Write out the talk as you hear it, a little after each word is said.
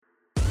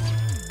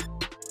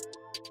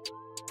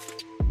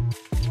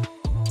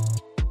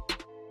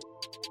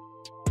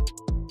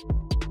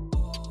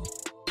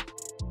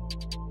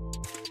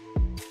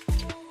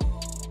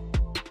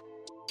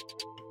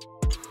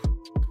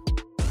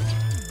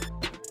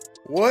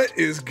What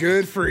is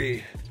good,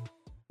 Free?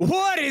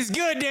 What is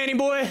good, Danny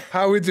boy?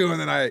 How we doing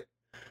tonight?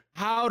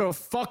 How the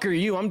fuck are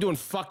you? I'm doing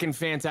fucking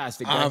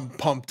fantastic, bro. I'm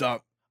pumped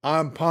up.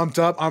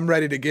 I'm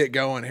ready to get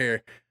going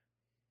here.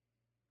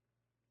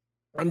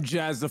 I'm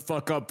jazzed the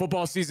fuck up.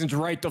 Football season's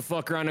right the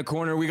fuck around the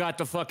corner. We got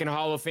the fucking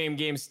Hall of Fame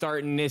game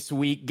starting this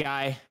week,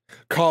 guy.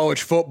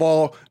 College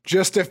football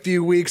just a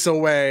few weeks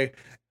away.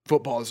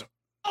 Football's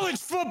college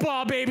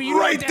football, baby. You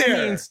right know what that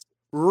there. means.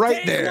 Right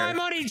Take there. my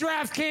money,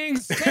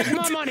 DraftKings. Take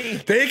my money.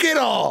 Take it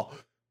all.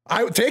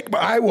 I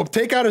will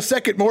take out a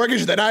second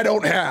mortgage that I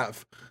don't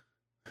have.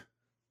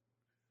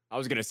 I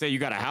was gonna say you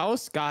got a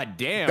house. God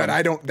damn.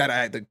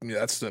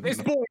 That's the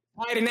this boy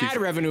hiding ad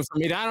revenue for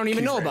me that I don't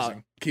even know about.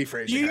 Key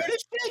phrasing. You hear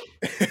this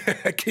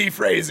shit? Key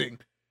phrasing.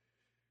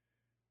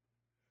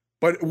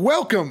 But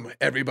welcome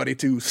everybody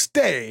to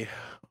Stay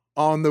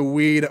on the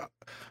Weed.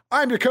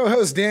 I'm your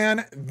co-host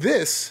Dan.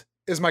 This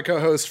is my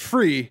co-host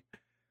Free,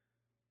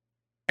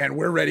 and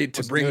we're ready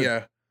to bring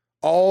you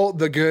all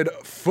the good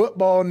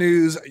football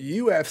news,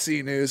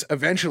 UFC news,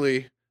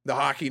 eventually the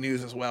hockey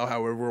news as well.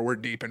 However, we're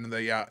deep into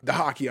the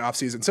hockey off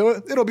season,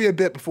 so it'll be a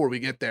bit before we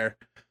get there.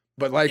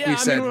 But like we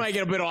said, we might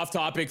get a bit off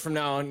topic from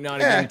now on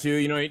again too.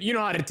 You know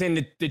how to tend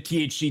the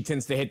THC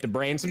tends to hit the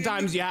brain.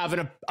 Sometimes you have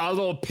a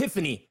little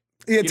epiphany.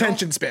 The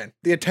attention span.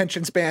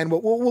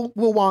 We'll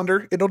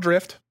wander. It'll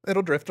drift.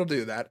 It'll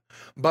do that.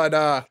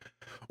 But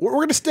we're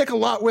going to stick a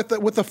lot with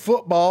the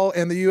football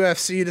and the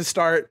UFC to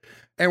start,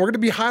 and we're going to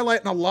be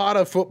highlighting a lot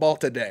of football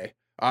today.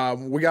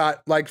 We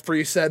got, like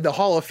Free said, the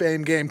Hall of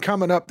Fame game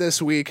coming up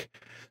this week.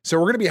 So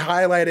we're going to be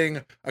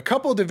highlighting a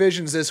couple of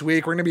divisions this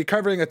week. We're going to be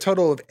covering a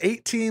total of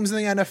 8 teams in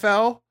the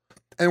NFL,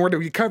 and we're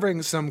going to be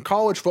covering some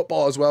college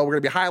football as well. We're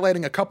going to be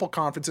highlighting a couple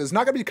conferences.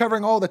 Not going to be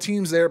covering all the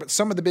teams there, but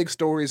some of the big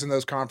stories in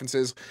those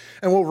conferences.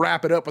 And we'll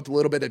wrap it up with a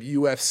little bit of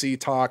UFC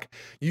talk.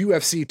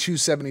 UFC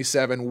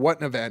 277, what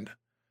an event.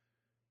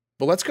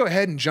 But let's go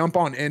ahead and jump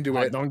on into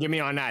it. Don't get me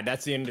on that.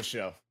 That's the end of the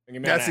show.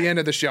 That's the end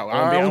of the show.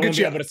 I won't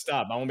be able to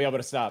stop. I won't be able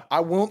to stop.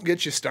 I won't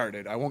get you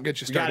started.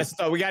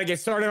 We got to get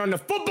started on the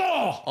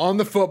football. On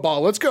the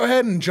football. Let's go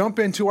ahead and jump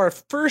into our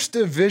first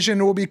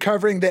division. We'll be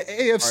covering the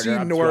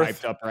AFC North. I'm too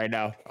hyped up right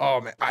now.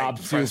 Oh man, I'm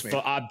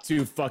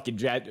too fucking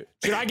jazzed.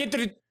 Should I get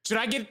the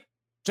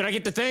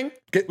thing?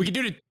 We can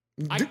do it.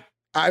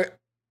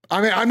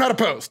 I mean, I'm not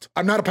opposed.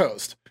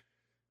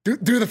 Do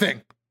the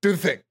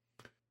thing.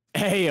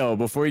 Hey yo,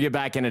 before you get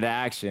back into the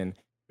action,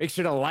 make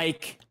sure to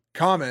like,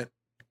 comment,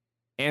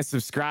 and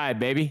subscribe,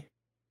 baby.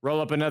 Roll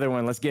up another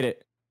one. Let's get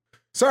it.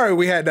 Sorry,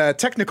 we had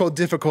technical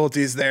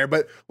difficulties there,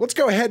 but let's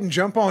go ahead and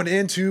jump on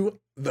into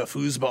the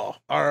foosball.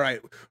 All right,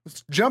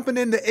 let's jumping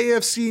into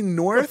AFC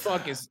North.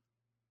 What the fuck is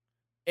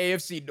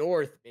AFC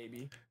North,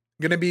 baby?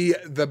 Gonna be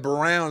the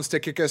Browns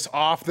to kick us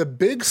off. The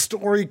big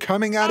story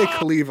coming out of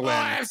Cleveland.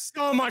 I have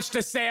so much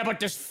to say about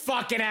this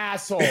fucking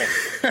asshole.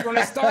 You want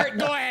to start?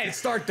 Go ahead.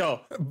 Start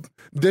though.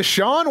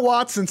 Deshaun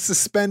Watson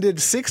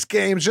suspended 6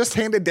 games, just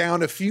handed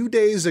down a few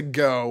days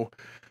ago.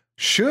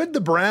 Should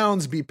the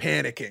Browns be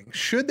panicking?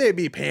 Should they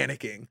be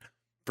panicking?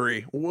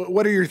 Free.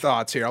 What are your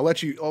thoughts here? I'll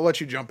let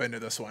you jump into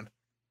this one.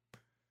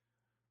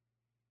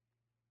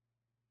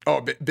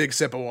 Oh, big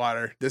sip of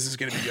water. This is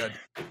gonna be good.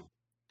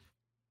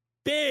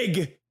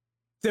 Big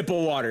sip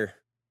of water.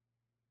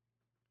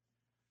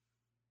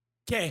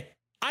 Okay,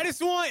 I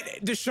just want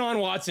Deshaun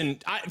Watson.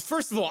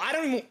 First of all,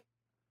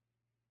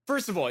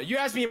 you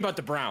asked me about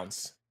the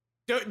Browns.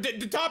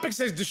 The topic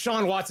says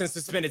Deshaun Watson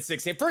suspended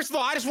 6 games. First of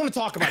all, I just want to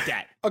talk about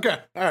that. Okay,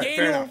 all right,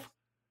 fair enough.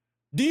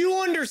 Do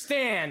you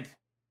understand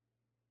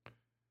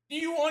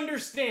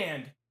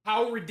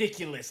how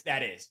ridiculous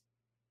that is?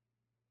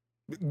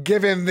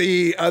 Given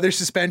the other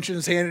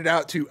suspensions handed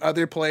out to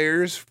other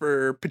players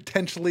for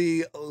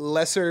potentially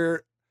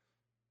lesser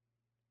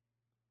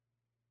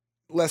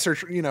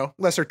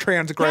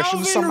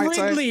transgressions, some might say.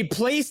 Calvin Ridley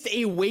placed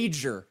a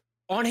wager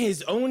on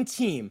his own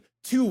team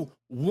to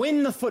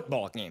win the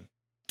football game.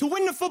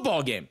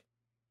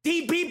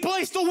 He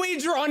placed a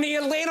wager on the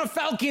Atlanta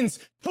Falcons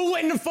to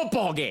win the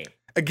football game.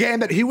 A game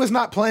that he was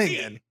not playing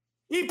in.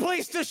 He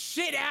placed a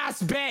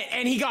shit-ass bet,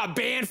 and he got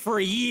banned for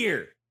a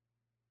year.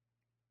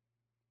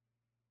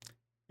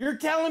 You're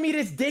telling me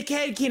this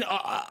dickhead can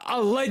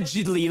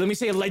allegedly, let me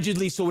say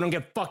allegedly so we don't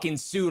get fucking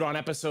sued on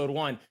episode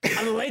 1,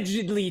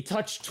 allegedly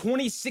touch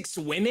 26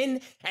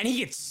 women and he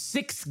gets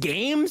 6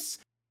 games?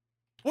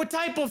 What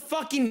type of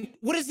fucking,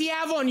 what does he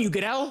have on you,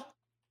 Goodell?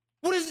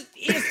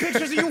 He has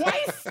pictures of your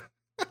wife?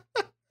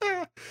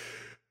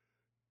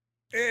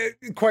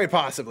 Quite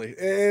possibly.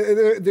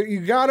 You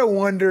gotta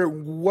wonder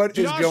what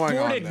is going on.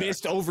 Josh Gordon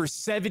missed over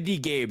 70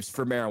 games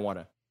for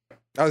marijuana.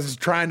 I was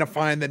trying to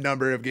find the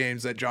number of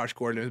games that Josh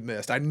Gordon has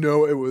missed. I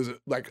know it was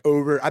like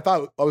over, I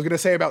was going to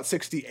say about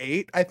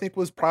 68, I think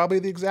was probably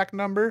the exact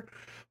number,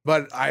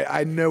 but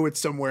I know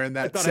it's somewhere in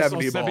that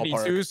 70 ballpark.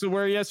 72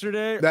 somewhere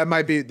yesterday. That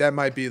might be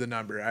the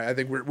number. I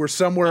think we're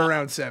somewhere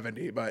around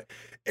 70, but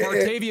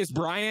Martavius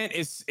Bryant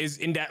is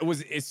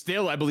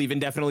still, I believe,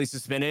 indefinitely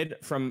suspended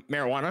from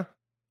marijuana.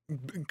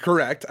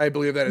 Correct. I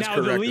believe that is Now,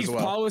 the correct league's as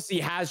well. policy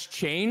has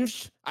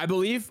changed, I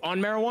believe, on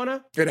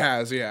marijuana. It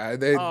has, yeah.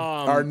 They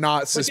are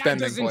not suspending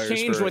but that doesn't players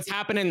change for what's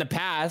happened in the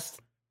past.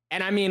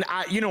 And I mean,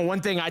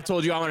 one thing I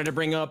told you I wanted to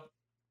bring up,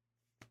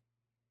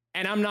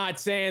 and I'm not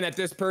saying that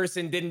this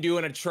person didn't do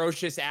an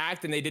atrocious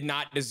act and they did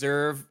not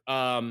deserve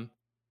to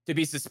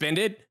be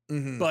suspended,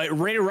 but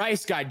Ray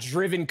Rice got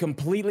driven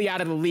completely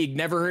out of the league,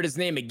 never heard his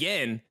name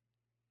again.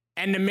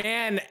 And the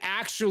man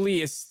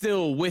actually is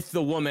still with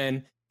the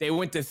woman. They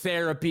went to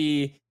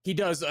therapy. He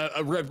does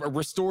a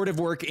restorative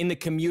work in the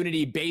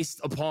community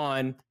based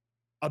upon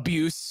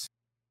abuse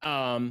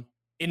in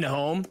the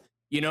home.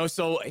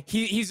 So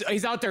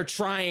he's out there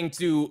trying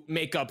to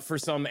make up for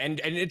some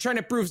and trying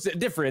to prove the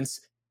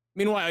difference.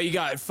 Meanwhile, you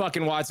got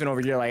fucking Watson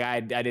over here like, I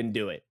didn't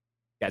do it.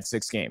 Got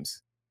 6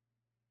 games.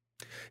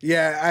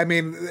 Yeah, I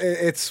mean,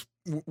 it's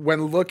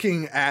when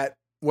looking at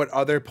what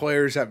other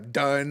players have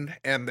done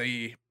and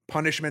the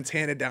punishments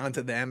handed down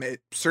to them,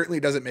 it certainly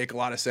doesn't make a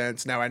lot of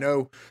sense. Now, I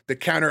know the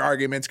counter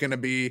argument's going to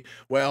be,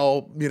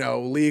 well,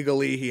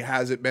 legally he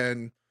hasn't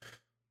been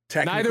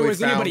technically neither was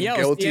found anybody else.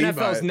 guilty, The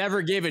NFL's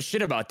never gave a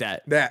shit about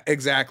that. That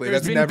exactly.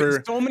 There's That's been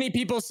never so many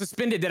people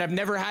suspended that have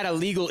never had a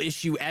legal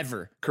issue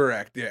ever.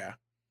 correct. Yeah.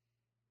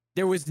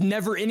 There was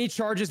never any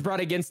charges brought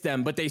against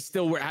them, but they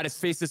still had to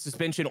face a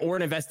suspension or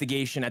an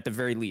investigation at the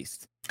very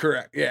least.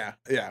 Correct. Yeah.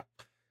 Yeah.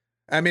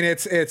 I mean,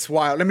 it's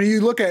wild. I mean,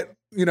 you look at,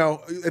 the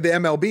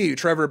MLB,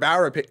 Trevor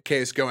Bauer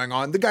case going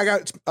on. The guy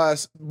got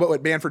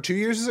banned for 2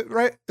 years. Is it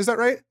right? Is that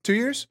right? 2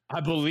 years? I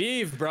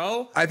believe,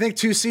 bro. I think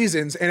 2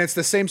 seasons. And it's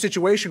the same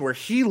situation where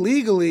he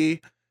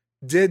legally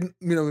did,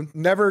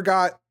 never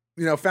got,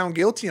 found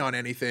guilty on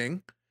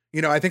anything.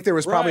 I think there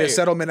was probably a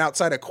settlement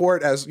outside of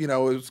court as,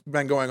 it's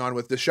been going on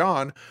with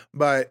Deshaun,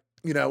 but,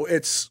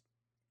 it's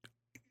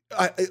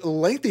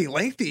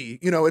lengthy.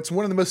 It's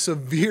one of the most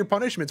severe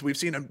punishments we've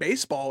seen in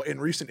baseball in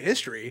recent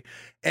history.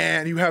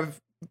 And you have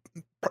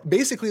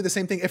basically the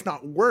same thing, if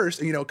not worse,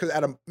 because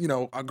at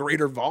a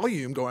greater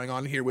volume going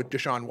on here with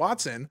Deshaun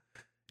Watson,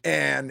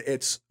 and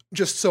it's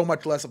just so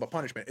much less of a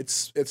punishment.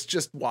 It's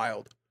just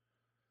wild.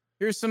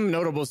 Here's some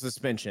notable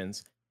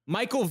suspensions.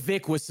 Michael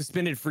Vick was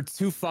suspended for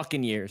 2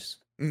 fucking years.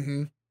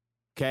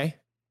 Okay.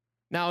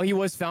 Now he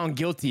was found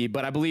guilty,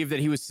 but I believe that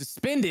he was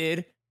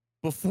suspended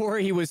before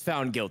he was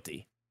found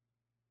guilty.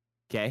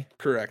 Okay.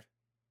 Correct.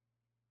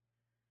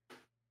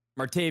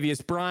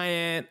 Martavius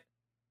Bryant.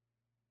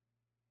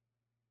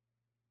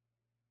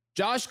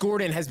 Josh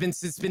Gordon has been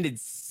suspended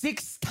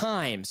 6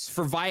 times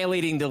for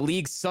violating the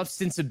league's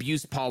substance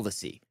abuse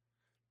policy.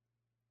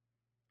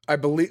 I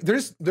believe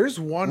there's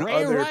one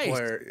Ray other Rice,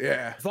 player.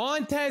 Yeah.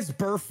 Vontaze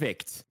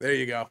Burfict. There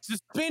you go.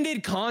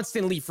 Suspended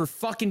constantly for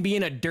fucking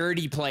being a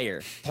dirty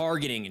player,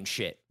 targeting and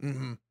shit.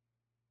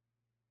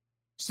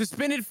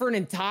 Suspended for an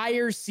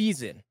entire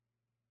season.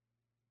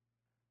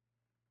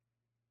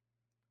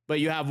 But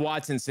you have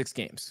Watson 6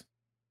 games.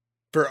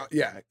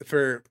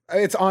 For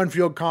it's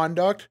on-field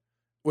conduct,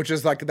 which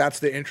is like, that's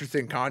the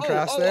interesting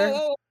contrast there.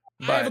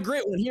 But I have a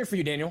great one here for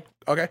you, Daniel.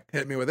 Okay,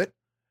 hit me with it.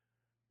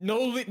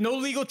 No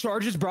legal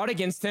charges brought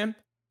against him.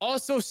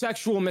 Also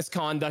sexual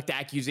misconduct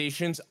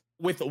accusations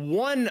with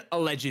 1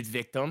 alleged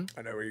victim.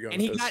 I know where you're going.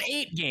 And he got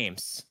 8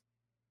 games.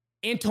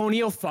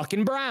 Antonio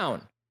fucking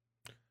Brown.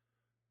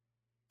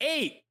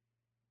 8.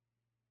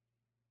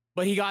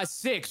 But he got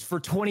 6 for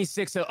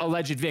 26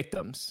 alleged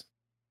victims.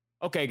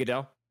 Okay,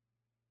 Goodell.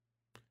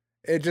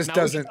 It just now,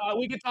 doesn't.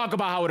 We can talk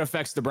about how it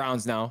affects the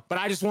Browns now, but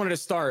I just wanted to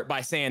start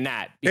by saying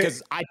that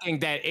because I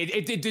think that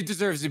it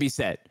deserves to be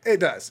said.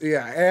 It does,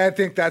 yeah. And I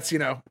think that's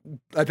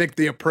I think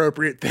the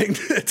appropriate thing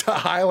to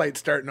highlight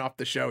starting off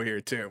the show here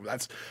too.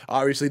 That's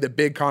obviously the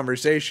big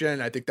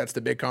conversation. I think that's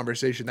the big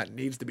conversation that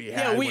needs to be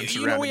had.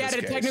 Yeah, we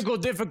had technical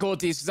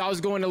difficulties because I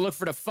was going to look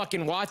for the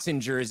fucking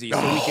Watson jersey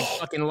so we could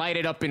fucking light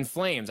it up in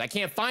flames. I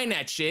can't find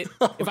that shit.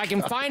 If I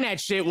can find that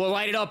shit, we'll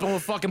light it up and we'll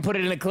fucking put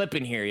it in a clip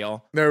in here,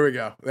 y'all. There we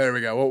go.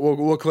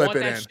 We'll clip it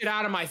in. I want that shit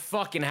out of my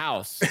fucking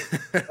house.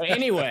 But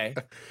anyway,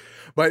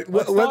 but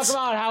let's talk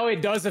about how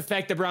it does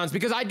affect the Browns,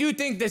 because I do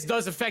think this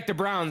does affect the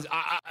Browns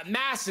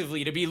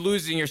massively to be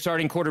losing your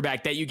starting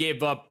quarterback that you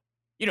gave up,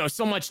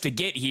 so much to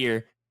get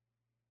here.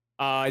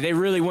 They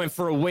really went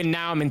for a win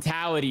now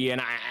mentality,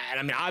 and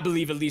I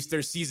believe at least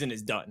their season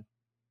is done.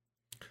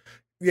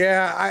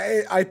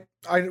 Yeah,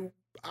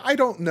 I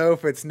don't know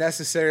if it's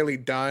necessarily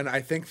done.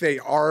 I think they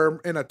are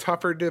in a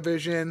tougher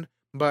division.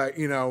 But,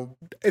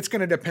 it's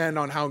going to depend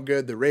on how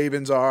good the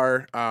Ravens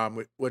are,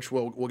 which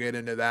we'll get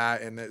into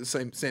that. And the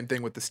same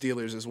thing with the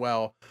Steelers as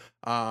well.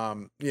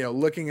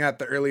 Looking at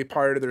the early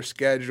part of their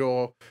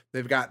schedule,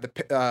 they've got the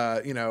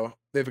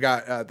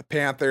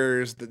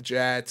Panthers, the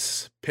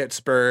Jets,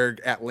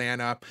 Pittsburgh,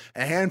 Atlanta,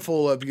 a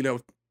handful of,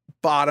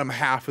 bottom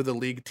half of the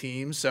league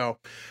teams. So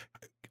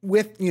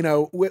with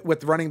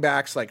running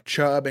backs like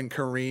Chubb and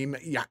Kareem,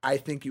 yeah, I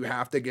think you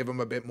have to give them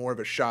a bit more of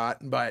a shot,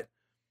 but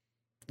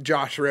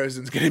Josh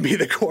Rosen's going to be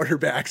the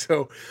quarterback.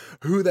 So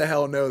who the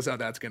hell knows how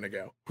that's going to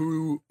go?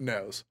 Who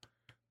knows?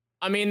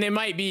 I mean, they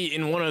might be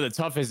in one of the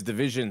toughest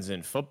divisions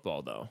in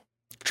football, though.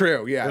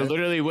 True. Yeah. They're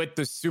literally with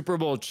the Super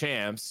Bowl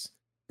champs.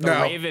 The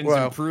Ravens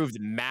improved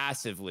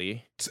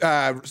massively.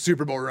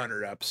 Super Bowl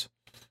runner-ups.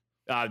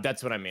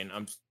 That's what I mean.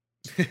 I'm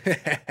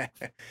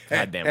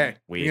goddamn.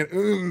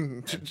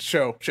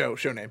 Show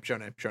name.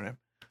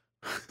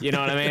 You know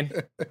what I mean?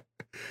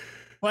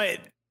 But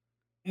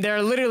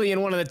they're literally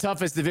in one of the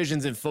toughest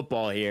divisions in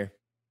football here,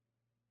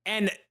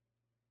 and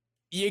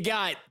you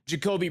got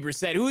Jacoby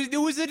Brissett,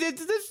 who was it?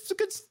 This is a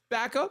good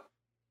backup.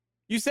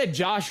 You said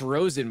Josh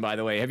Rosen, by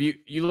the way. Have you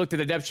looked at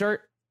the depth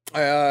chart?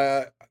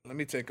 Let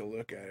me take a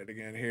look at it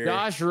again here.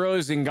 Josh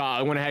Rosen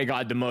got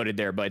demoted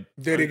there, but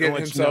did he get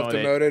himself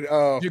demoted?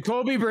 Oh,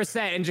 Jacoby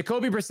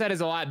Brissett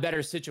is a lot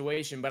better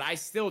situation, but I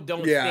still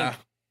don't think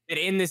that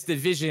in this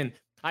division.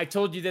 I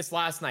told you this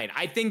last night.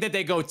 I think that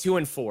they go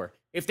 2-4.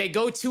 If they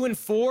go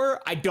 2-4,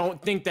 I don't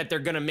think that they're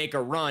gonna make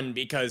a run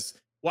because.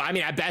 Well, I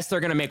mean, at best, they're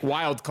going to make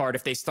wild card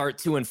if they start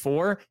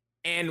 2-4.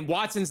 And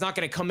Watson's not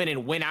going to come in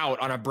and win out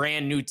on a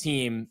brand new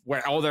team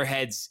where all their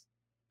heads,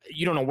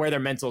 you don't know where their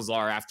mentals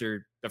are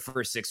after the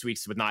first 6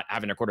 weeks with not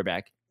having a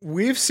quarterback.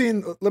 We've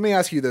seen, let me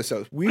ask you this,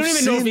 though. We don't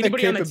even know if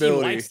anybody on the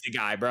team likes the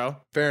guy, bro.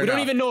 We don't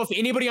even know if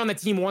anybody on the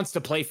team wants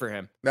to play for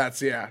him.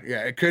 That's, yeah.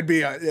 It could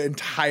be an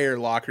entire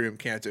locker room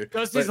cancer.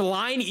 Does his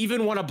line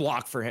even want to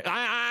block for him?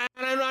 I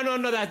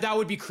don't know that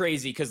would be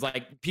crazy because,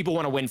 like, people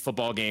want to win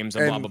football games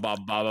and blah, blah,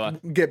 blah, blah, blah.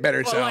 Get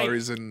better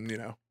salaries and, you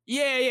know.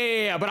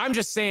 Yeah. But I'm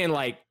just saying,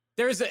 like,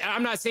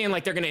 I'm not saying,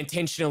 like, they're going to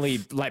intentionally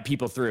let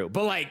people through.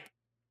 But, like,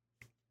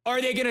 are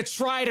they going to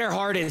try their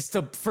hardest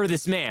for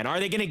this man?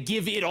 Are they going to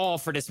give it all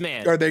for this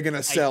man? Are they going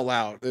to sell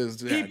out? That's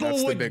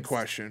the big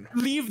question.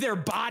 Leave their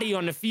body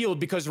on the field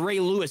because Ray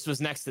Lewis was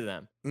next to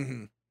them.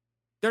 Mm-hmm.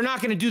 They're not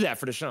going to do that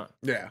for Deshaun.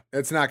 Yeah,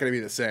 it's not going to be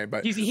the same.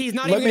 But he's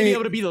not even going to be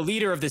able to be the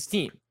leader of this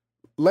team.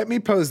 Let me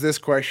pose this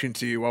question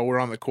to you while we're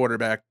on the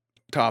quarterback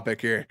topic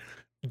here.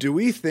 Do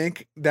we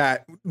think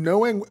that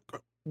knowing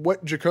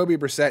what Jacoby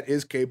Brissett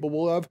is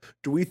capable of,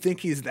 do we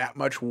think he's that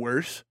much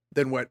worse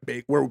than where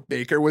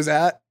Baker was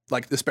at?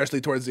 Like,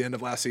 especially towards the end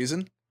of last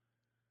season?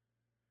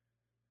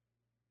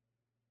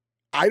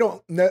 I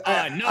don't know.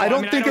 I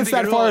don't think it's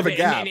that far of a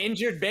gap. An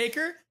injured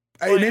Baker?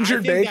 An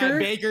injured Baker?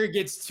 Baker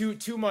gets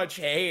too much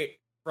hate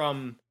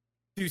from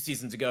 2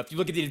 seasons ago. If you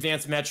look at the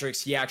advanced metrics,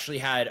 he actually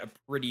had a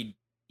pretty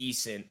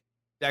decent,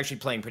 actually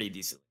playing pretty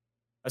decently,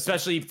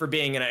 especially for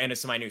being in a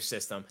semi-new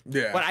system.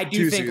 Yeah. But I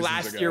do think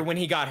last year when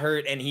he got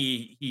hurt and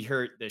he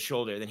hurt the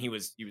shoulder, then he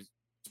was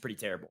pretty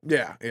terrible.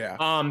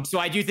 Yeah. So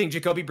I do think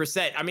Jacoby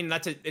Brissett, I mean,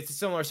 it's a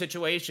similar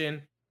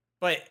situation,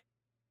 but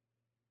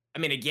I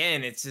mean,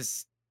 again, it's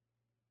just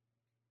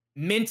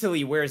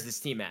mentally, where's this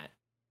team at?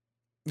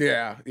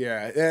 Yeah.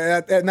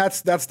 And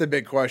that's the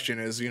big question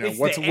is, you know,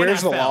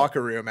 where's the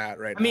locker room at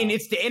right now? I mean,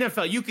 it's the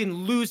NFL. You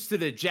can lose to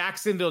the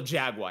Jacksonville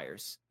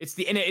Jaguars.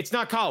 It's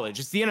not college.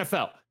 It's the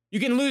NFL. You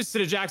can lose to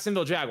the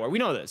Jacksonville Jaguar. We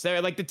know this.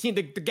 They're like the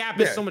gap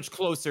is so much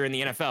closer in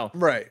the NFL.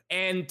 Right.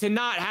 And to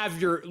not have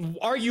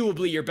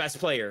arguably your best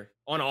player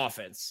on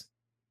offense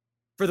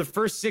for the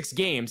first 6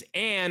 games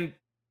and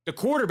the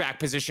quarterback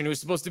position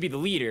who's supposed to be the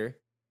leader.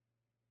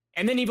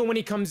 And then even when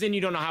he comes in, you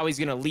don't know how he's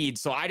going to lead.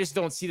 So I just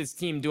don't see this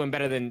team doing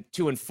better than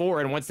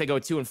 2-4. And once they go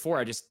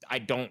 2-4, I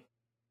don't.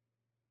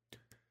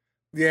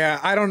 Yeah,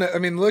 I don't know. I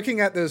mean,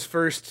 looking at those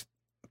first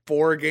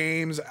 4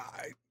 games,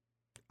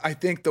 I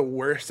think the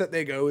worst that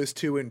they go is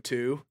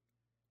 2-2.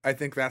 I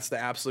think that's the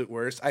absolute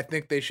worst. I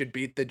think they should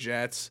beat the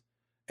Jets,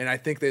 and I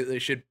think they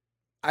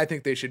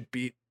should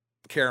beat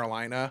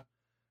Carolina.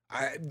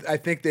 I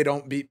think they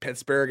don't beat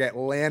Pittsburgh.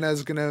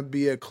 Atlanta's gonna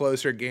be a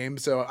closer game,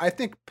 so I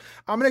think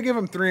I'm gonna give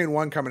them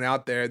 3-1 coming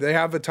out there. They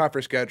have a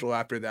tougher schedule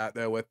after that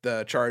though, with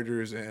the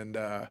Chargers and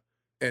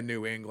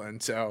New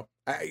England. So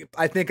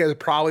I think I'm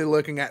probably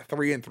looking at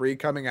 3-3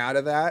 coming out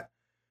of that,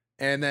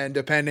 and then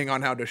depending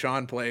on how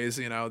Deshaun plays,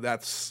 you know,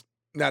 that's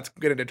going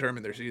to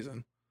determine their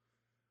season.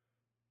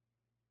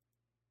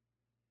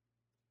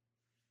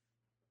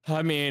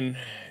 I mean,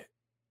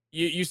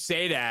 you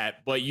say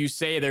that, but you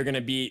say they're going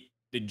to beat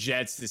the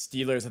Jets, the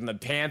Steelers, and the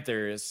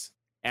Panthers,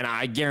 and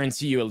I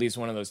guarantee you at least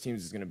one of those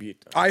teams is going to beat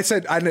them. I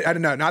said, I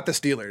don't know, not the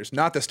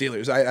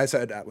Steelers. I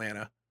said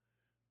Atlanta.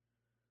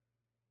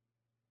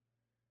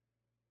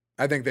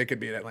 I think they could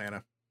beat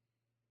Atlanta.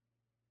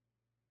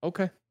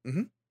 Okay.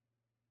 Mm-hmm.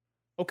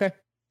 Okay.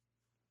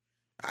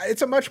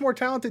 It's a much more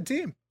talented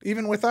team,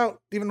 even without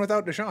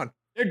Deshaun.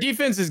 Their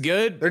defense is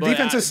good. Their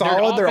defense is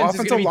solid. Their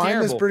offensive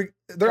line is pretty.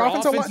 Their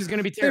offensive line is going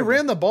to be terrible. They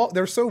ran the ball.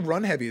 They're so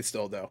run heavy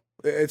still, though.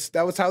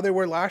 That was how they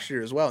were last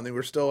year as well, and they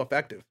were still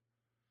effective.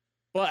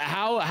 But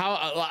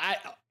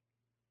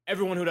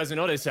everyone who doesn't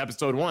know this,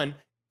 episode 1,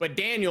 but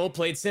Daniel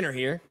played center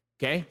here.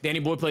 Okay, Danny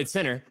Boy played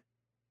center.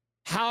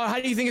 How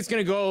do you think it's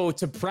going to go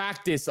to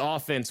practice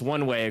offense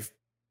one way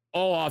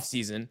all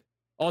offseason,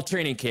 all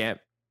training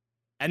camp?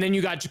 And then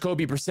you got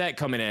Jacoby Brissett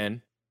coming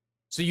in.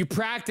 So you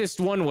practiced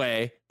one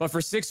way, but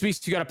for 6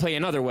 weeks, you got to play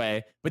another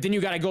way. But then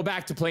you got to go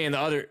back to playing the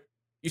other.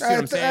 You see what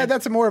I'm saying?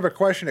 That's more of a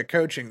question of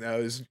coaching, though,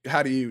 is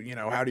how do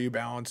you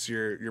balance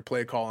your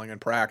play calling and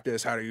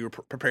practice? How do you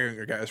preparing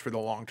your guys for the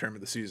long term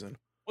of the season?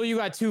 Well, you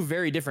got two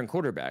very different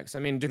quarterbacks. I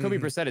mean, Jacoby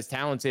Brissett is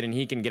talented and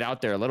he can get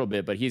out there a little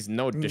bit, but he's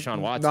no Deshaun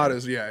Watson. Not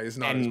as he's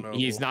not as mobile.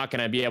 He's not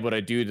going to be able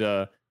to do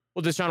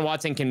Deshaun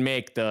Watson can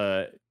make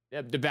the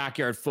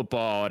backyard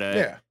football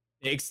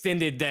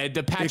extended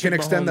the Patrick he can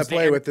extend Mahomes the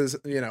play with his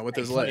with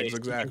his legs.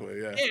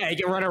 Exactly. Yeah, he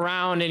can run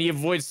around and he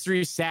avoids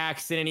 3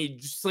 sacks and then he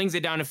slings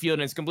it down the field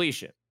and it's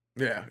completion.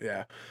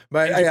 Yeah.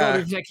 But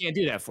I can't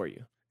do that for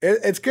you.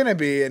 It's going to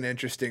be an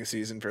interesting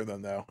season for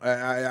them, though.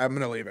 I'm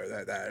going to leave it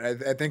at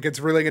that. I think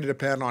it's really going to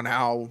depend on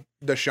how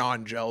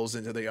Deshaun gels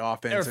into the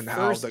offense and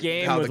how the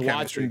game with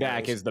Watson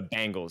back is the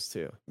Bengals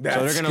too. So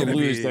they're going to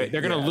lose. They're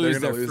going to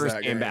lose their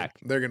first game back.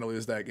 They're going to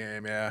lose that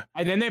game, yeah.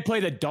 And then they play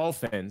the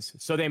Dolphins,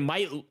 so they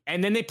might.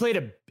 And then they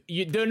play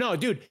no,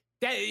 dude.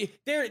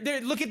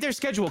 They're look at their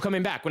schedule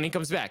coming back when he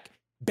comes back.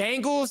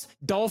 Bengals,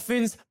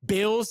 Dolphins,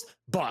 Bills,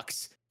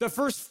 Bucks. The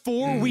first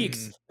 4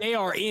 weeks, they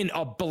are in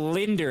a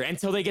blender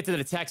until they get to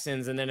the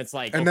Texans, and then it's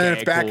like, and then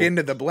it's back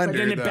into the blender.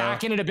 And then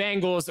back into the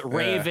Bengals,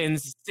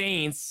 Ravens,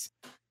 Saints.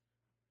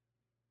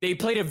 They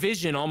play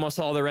division almost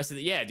all the rest of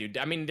the dude.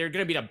 I mean, they're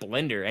gonna beat a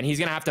blender, and he's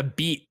gonna have to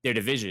beat their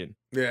division.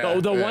 Yeah.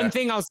 The one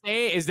thing I'll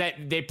say is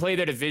that they play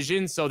their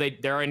division, so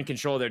they're in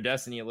control of their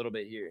destiny a little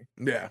bit here.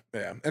 Yeah.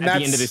 And at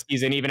the end of the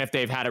season, even if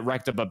they've had it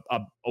wrecked up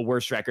a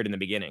worse record in the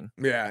beginning.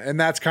 Yeah, and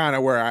that's kind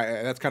of where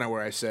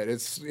I said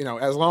it's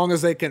as long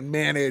as they can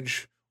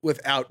manage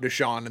without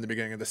Deshaun in the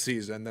beginning of the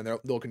season, then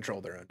they'll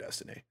control their own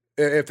destiny.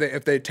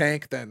 If they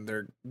tank, then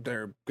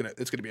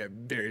it's gonna be a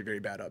very, very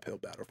bad uphill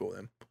battle for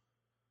them.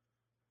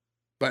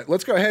 But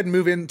let's go ahead and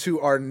move into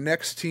our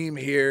next team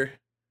here.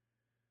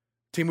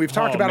 Team we've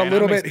talked about a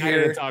little bit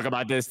here. To talk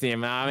about this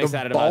team. I'm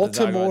excited about the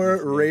Baltimore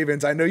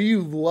Ravens. I know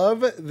you love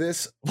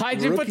this.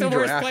 Why'd you put the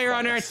worst player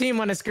on our team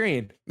on the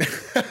screen?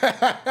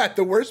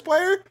 The worst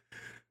player?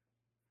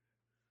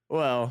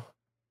 Well,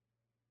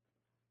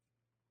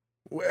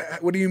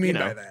 what do you mean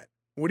by that?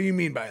 What do you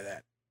mean by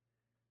that?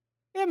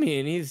 I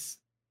mean, he's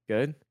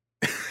good.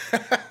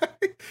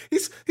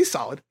 he's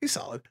solid. He's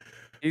solid.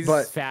 He's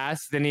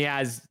fast, and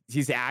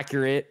he's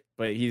accurate,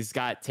 but he's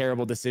got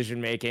terrible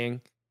decision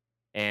making,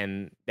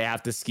 and they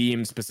have to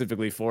scheme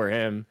specifically for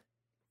him.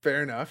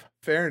 Fair enough.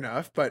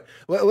 But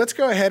let's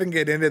go ahead and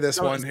get into this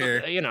one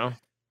here.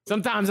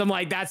 Sometimes I'm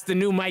like, that's the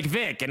new Mike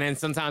Vick, and then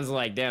sometimes I'm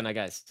like, damn, that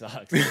guy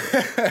sucks.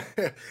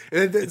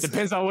 It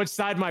depends on which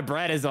side my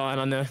bread is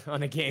on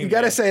the game. You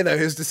got to say though,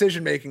 his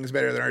decision making is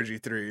better than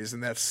RG3's,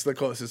 and that's the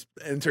closest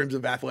in terms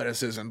of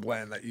athleticism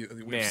blend that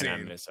we've seen. I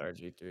miss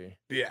RG3.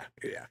 Yeah.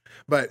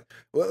 But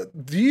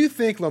do you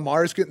think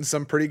Lamar's getting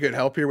some pretty good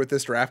help here with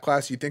this draft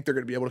class? You think they're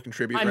going to be able to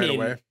contribute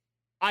away?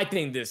 I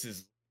think this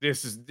is.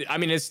 I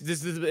mean, is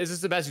this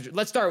the best?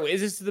 Let's start.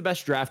 Is this the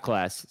best draft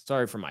class?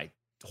 Sorry for my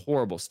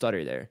horrible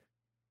stutter there.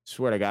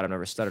 Swear to God, I've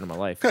never stuttered in my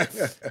life.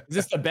 Is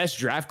this the best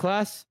draft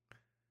class?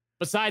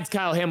 Besides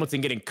Kyle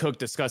Hamilton getting cooked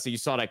disgusting. You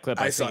saw that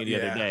clip I sent you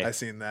the other day. I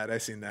seen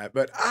that.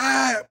 But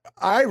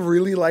I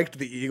really liked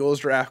the Eagles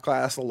draft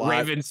class a lot.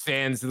 Ravens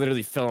fans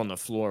literally fell on the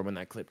floor when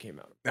that clip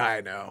came out.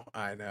 I know.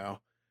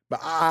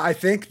 But I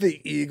think the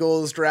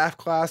Eagles draft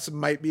class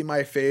might be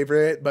my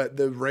favorite, but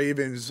the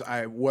Ravens,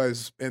 I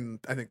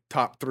think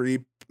top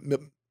 5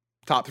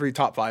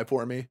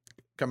 for me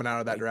coming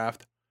out of that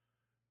draft.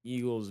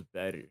 Eagles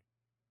better.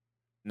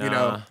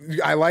 Nah.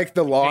 I like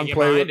the long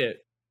play. You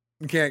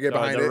can't get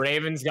behind it. The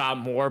Ravens got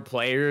more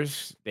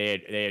players. They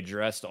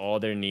addressed all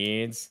their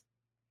needs.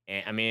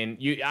 And I mean,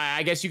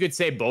 I guess you could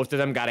say both of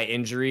them got an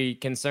injury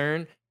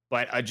concern,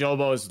 but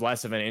Ajobo is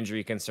less of an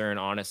injury concern,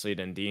 honestly,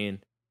 than Dean.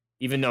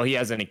 Even though he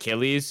has an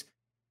Achilles,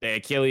 the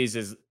Achilles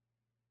is,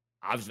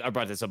 I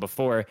brought this up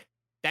before.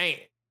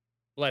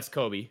 Bless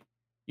Kobe.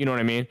 You know what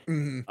I mean?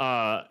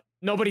 Mm-hmm.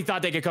 Nobody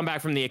thought they could come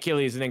back from the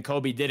Achilles, and then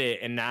Kobe did it,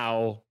 and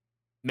now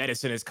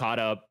medicine is caught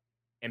up.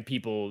 And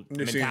people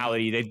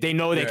mentality, they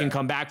know they can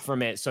come back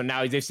from it. So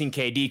now they've seen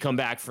KD come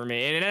back from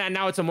it, and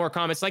now it's a more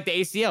common. It's like the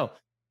ACL.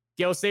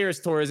 Gale Sayers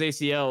tore his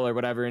ACL or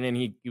whatever, and then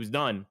he was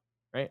done,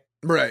 right?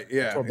 Right,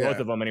 yeah. Tore both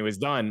of them, and he was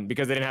done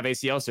because they didn't have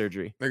ACL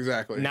surgery.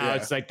 Exactly. Now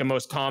it's like the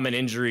most common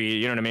injury.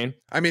 You know what I mean?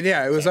 I mean,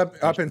 yeah, it was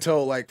up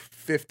until like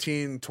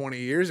 15, 20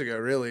 years ago,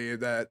 really,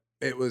 that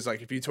it was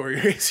like if you tore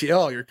your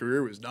ACL, your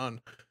career was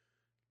done.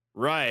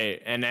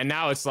 Right, and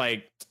now it's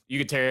like you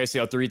could tear your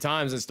ACL 3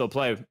 times and still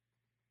play.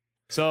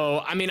 So,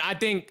 I mean, I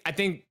think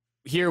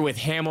here with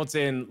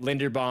Hamilton,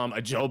 Linderbaum,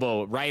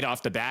 Ajobo right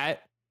off the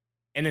bat,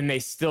 and then they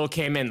still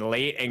came in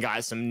late and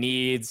got some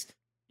needs,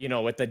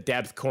 with the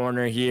depth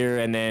corner here,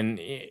 and then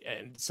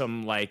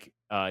some like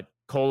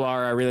Kolar.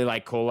 I really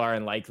like Kolar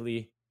and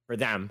Likely for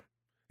them.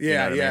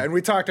 Yeah, I mean? And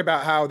we talked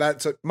about how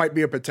might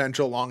be a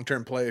potential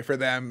long-term play for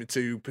them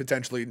to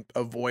potentially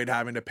avoid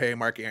having to pay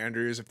Mark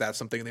Andrews if that's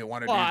something they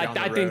want to do down the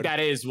road. I think that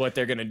is what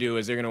they're going to do,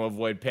 is they're going to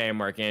avoid paying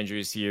Mark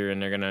Andrews here,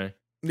 and they're going to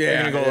go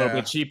a little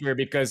bit cheaper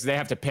because they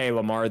have to pay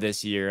Lamar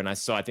this year, and I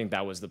think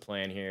that was the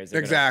plan here.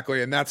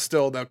 Exactly, and that's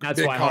still the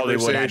that's big why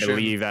Hollywood had to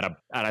leave out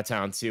of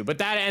town too. But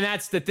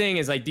that's the thing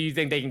is like, do you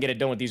think they can get it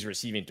done with these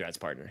receiving threats,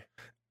 partner?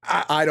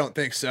 I don't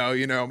think so.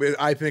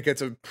 I think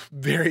it's a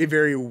very,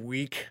 very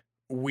weak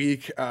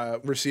weak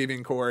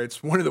receiving core.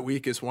 It's one of the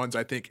weakest ones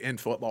I think in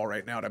football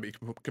right now, to be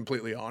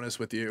completely honest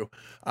with you.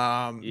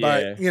 But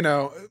Yeah. you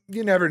know,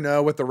 you never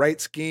know with the right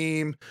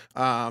scheme.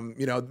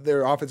 You know,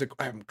 their offensive.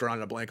 I'm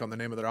drawing a blank on the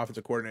name of their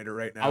offensive coordinator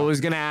right I now.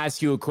 was gonna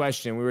ask you a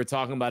question. We were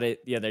talking about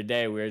it the other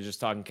day. We were just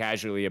talking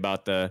casually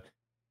about the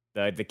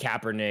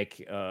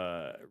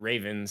Kaepernick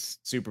Ravens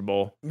Super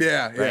Bowl,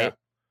 Yeah, yeah. right?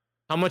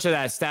 How much of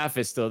that staff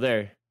is still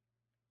there?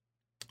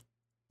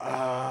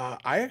 I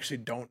actually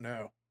don't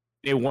know.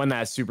 They won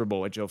that Super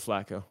Bowl with Joe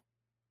Flacco.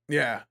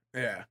 Yeah,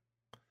 yeah.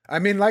 I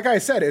mean, like I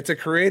said, it's a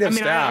creative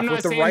staff I'm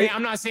with not the right.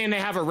 I'm not saying they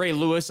have a Ray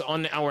Lewis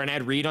on or an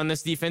Ed Reed on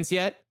this defense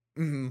yet,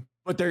 Mhm.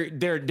 but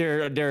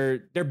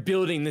they're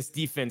building this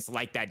defense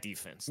like that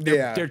defense.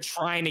 Yeah. They're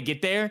trying to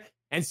get there,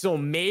 and so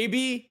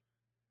maybe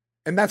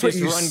And that's what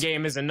this you run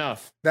game is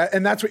enough.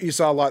 that's what you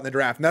saw a lot in the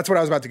draft. And that's what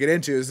I was about to get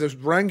into is this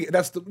run.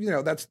 That's the, you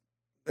know, that's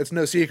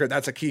no secret.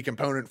 That's a key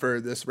component for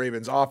this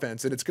Ravens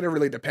offense. And it's going to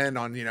really depend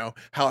on, you know,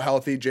 how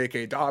healthy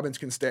J.K. Dobbins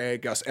can stay,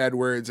 Gus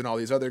Edwards, and all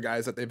these other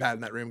guys that they've had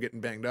in that room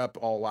getting banged up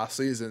all last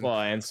season. Well,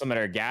 and some of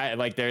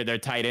their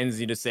tight ends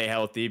need to stay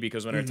healthy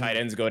because when their tight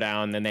ends go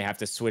down, then they have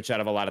to switch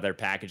out of a lot of their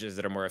packages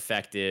that are more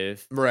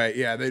effective. Right.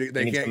 Yeah. They need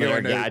can't some of go their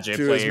into gadget as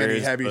many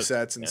players, heavy but-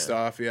 sets and yeah.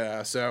 stuff.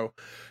 Yeah. So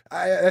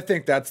I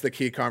think that's the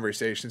key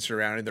conversation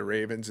surrounding the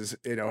Ravens is,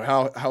 you know,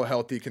 how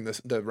healthy can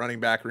the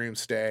running back room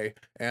stay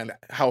and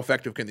how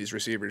effective can these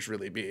receivers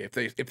really be? If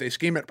they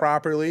scheme it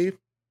properly,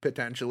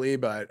 potentially,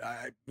 but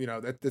you know,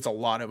 that's a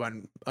lot of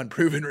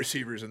unproven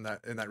receivers in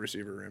that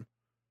receiver room.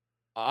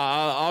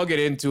 I'll get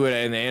into it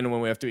in the end when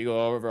we have to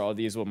go over all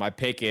these. What my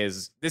pick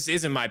is. This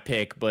isn't my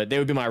pick, but they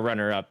would be my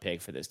runner-up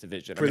pick for this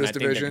division. For this I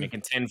think division? they're going to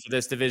contend for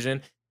this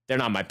division. They're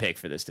not my pick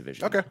for this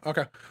division.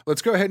 Okay.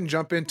 Let's go ahead and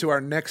jump into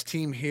our next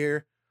team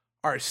here.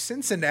 Our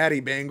Cincinnati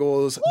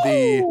Bengals,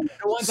 the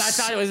ones I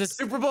thought it was the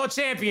Super Bowl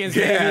champions,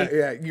 yeah, baby.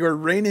 yeah, you're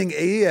reigning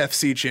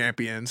AFC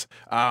champions.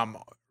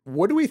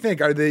 What do we think?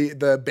 Are the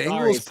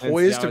Bengals Cincy,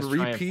 poised I to was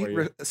trying repeat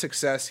for you.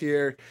 success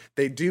here?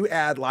 They do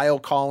add Lyle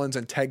Collins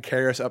and Ted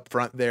Karras up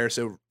front there,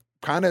 so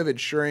kind of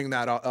ensuring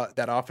that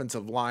that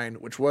offensive line,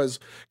 which was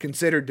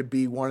considered to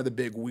be one of the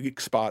big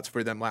weak spots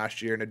for them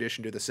last year, in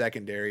addition to the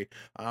secondary,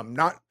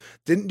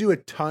 didn't do a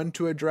ton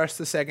to address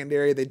the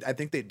secondary. I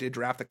think they did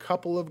draft a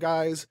couple of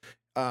guys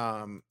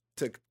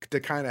to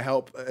kind of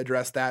help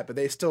address that, but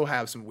they still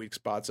have some weak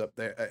spots up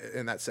there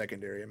in that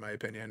secondary, in my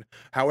opinion.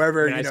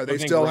 However, And I you know, they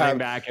think still running have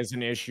back as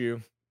an issue.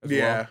 As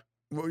yeah.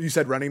 well. Well, you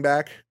said running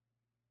back.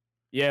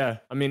 Yeah,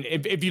 I mean,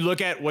 if you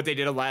look at what they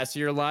did last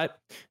year a lot,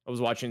 I was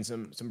watching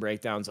some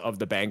breakdowns of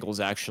the Bengals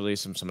actually,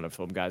 some of the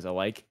film guys I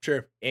like,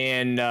 Sure.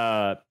 and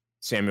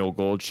Samuel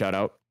Gold, shout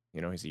out.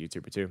 You know, he's a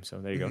YouTuber too, so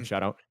there you go,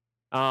 shout out.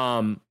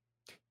 And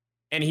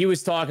he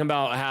was talking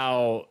about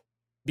how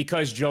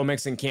because Joe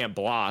Mixon can't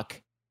block,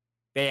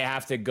 they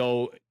have to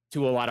go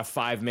to a lot of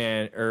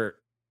five-man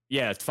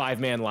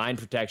line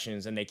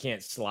protections, and they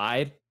can't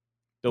slide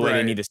the way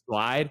they need to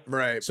slide.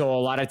 Right. So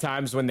a lot of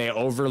times when they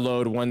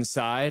overload one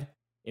side,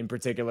 in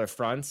particular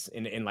fronts,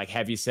 in like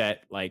heavy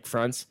set like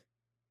fronts,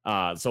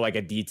 so like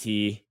a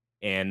DT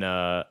and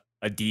a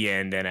D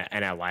end and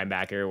a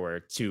linebacker, or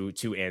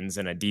two ends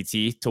and a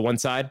DT to one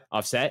side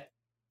offset,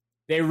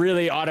 they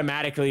really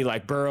automatically,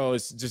 like Burrow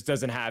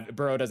doesn't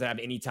have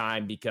any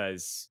time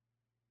because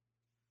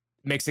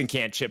Mixon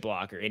can't chip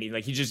block or any,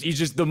 like he's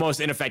just the most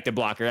ineffective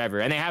blocker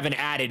ever. And they haven't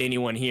added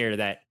anyone here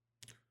that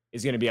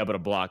is going to be able to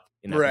block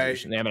in that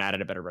position. They haven't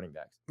added a better running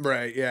back.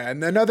 Right. Yeah.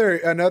 And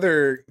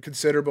another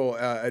considerable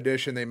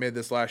addition they made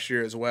this last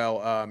year as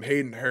well.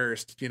 Hayden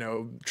Hurst,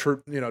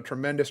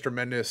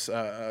 tremendous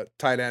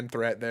tight end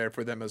threat there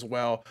for them as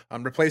well.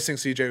 Replacing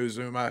CJ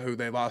Uzuma, who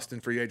they lost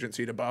in free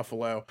agency to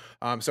Buffalo.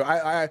 So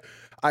I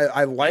like.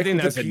 I think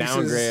that's a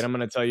downgrade. I'm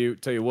going to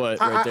tell you what.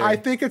 Right there. I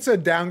think it's a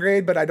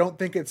downgrade, but I don't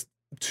think it's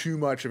too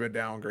much of a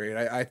downgrade.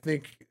 I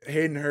think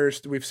Hayden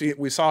Hurst,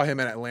 we saw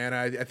him in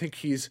Atlanta. I think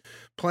he's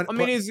plenty. I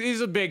mean,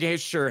 he's a big,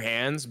 sure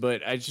hands,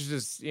 but I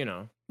just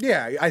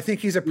yeah, I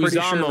think he's a pretty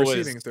Uzama sure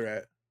receiving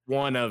threat.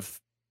 One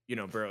of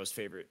Burrow's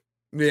favorite.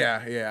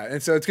 Yeah,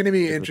 and so it's going to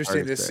be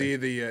interesting to see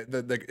the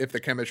if the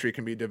chemistry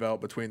can be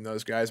developed between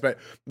those guys. But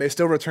they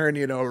still return,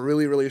 a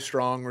really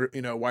strong,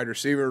 wide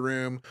receiver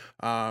room.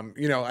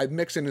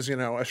 Mixon is,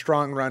 a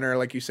strong runner,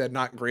 like you said,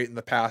 not great in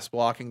the pass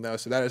blocking though.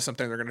 So that is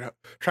something they're going to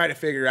try to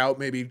figure out.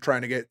 Maybe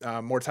trying to get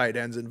more tight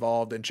ends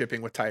involved and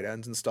chipping with tight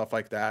ends and stuff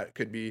like that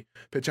could be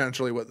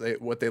potentially what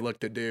they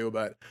look to do.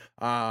 But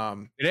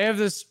they have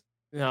this.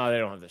 No, they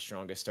don't have the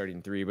strongest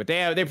starting three, but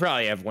they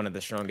probably have one of the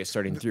strongest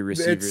starting three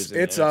receivers.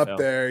 It's up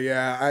there,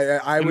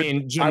 yeah. I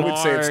would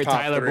say it's top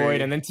Tyler 3.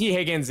 Boyd, and then T.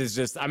 Higgins is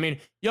just. I mean,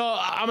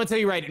 I'm gonna tell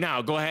you right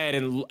now. Go ahead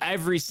and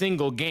every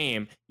single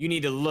game you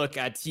need to look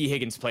at T.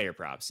 Higgins player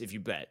props if you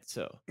bet.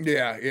 So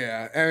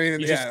yeah. I mean,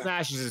 he just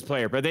smashes his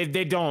player, but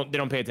they don't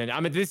pay attention.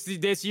 I mean,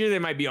 this year they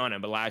might be on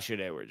him, but last year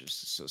they were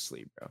just so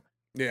asleep, bro.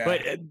 Yeah.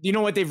 But you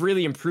know what they've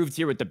really improved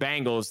here with the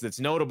Bengals that's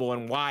notable,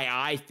 and why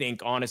I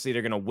think honestly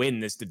they're gonna win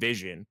this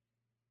division,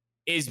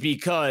 is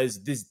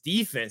because this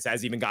defense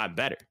has even gotten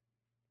better.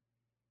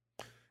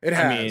 It I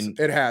has. mean,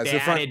 It has. they The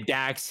front, added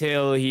Dax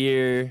Hill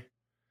here.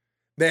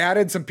 they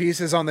added some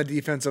pieces on the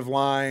defensive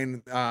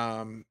line.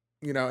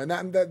 You know, and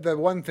that the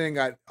one thing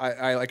I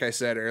like I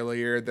said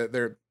earlier, that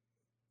they're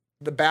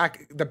the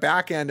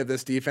back end of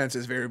this defense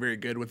is very, very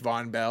good with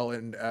Von Bell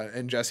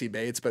and Jesse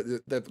Bates, but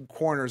the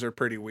corners are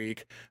pretty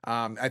weak.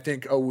 I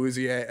think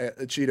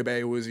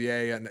Chidobe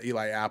Awuzie and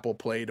Eli Apple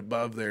played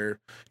above their,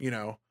 you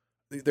know,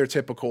 their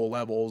typical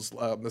levels,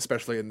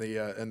 especially in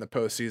the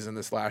postseason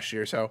this last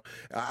year. So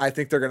I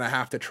think they're going to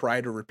have to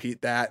try to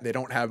repeat that. They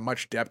don't have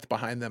much depth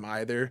behind them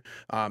either.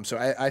 So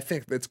I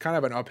think it's kind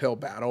of an uphill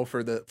battle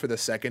for the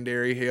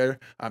secondary here,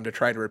 to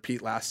try to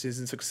repeat last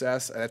season's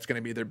success. That's going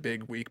to be their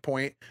big weak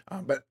point.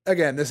 But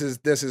again, this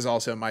is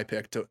also my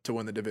pick to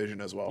win the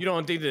division as well. You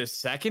don't think the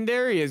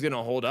secondary is going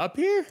to hold up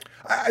here?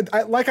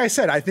 I like I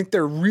said, I think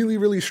they're really,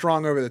 really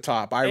strong over the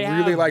top. I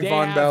really like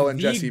Von Bell and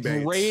Jesse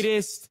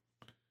Bates.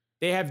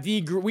 They have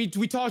we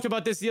talked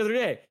about this the other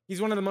day.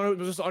 He's one of the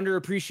most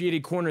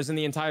underappreciated corners in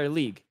the entire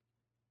league.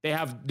 They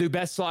have the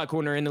best slot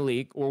corner in the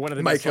league, or one of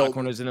the best slot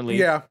corners in the league.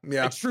 Yeah.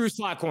 Like true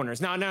slot corners.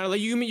 Now, like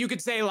you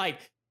could say like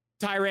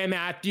Tyrann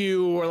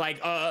Mathieu or like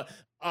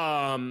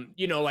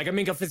you know, like a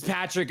Minkah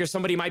Fitzpatrick or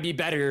somebody might be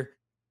better,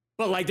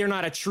 but like they're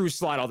not a true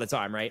slot all the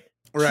time, right?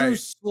 True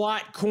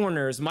slot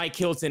corners. Mike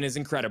Hilton is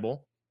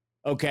incredible.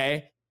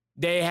 Okay,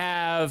 they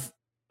have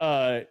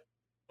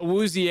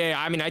Awuzie.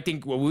 I mean, I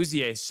think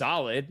Awuzie is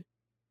solid.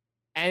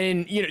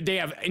 And, you know, they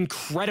have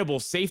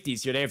incredible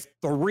safeties here. They have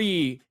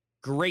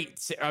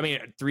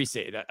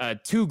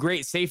two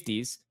great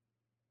safeties.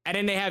 And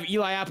then they have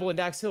Eli Apple and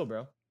Dax Hill,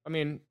 bro. I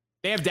mean,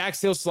 they have Dax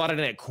Hill slotted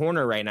in at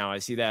corner right now. I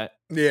see that.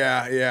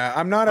 Yeah.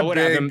 I'm not a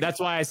big... That's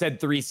why I said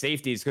 3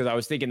 safeties, because I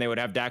was thinking they would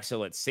have Dax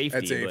Hill at safety.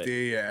 At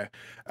safety, yeah.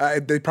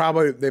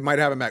 They might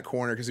have him at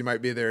corner because he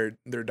might be their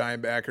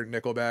dime back or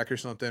nickel back or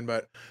something.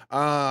 But,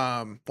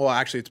 well,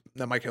 actually,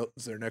 Mike Hill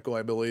is their nickel,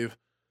 I believe.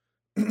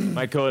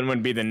 Mike Hilton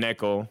wouldn't be the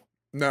nickel.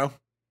 No.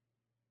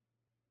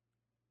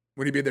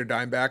 Would he be their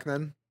dime back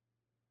then?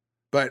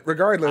 But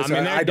regardless, I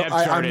mean,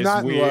 I'm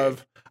not in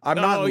love. I'm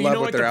not in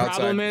love with their outside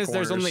problem is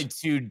corners.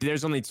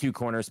 there's only 2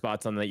 corner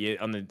spots on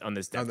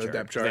this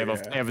depth chart.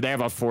 They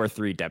have a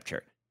 4-3 depth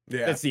chart.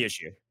 Yeah, that's the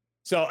issue.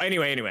 So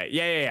anyway,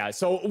 yeah.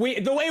 So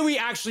the way we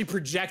actually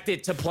project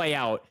it to play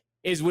out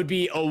would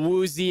be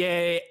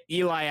Awuzie,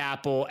 Eli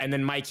Apple, and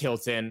then Mike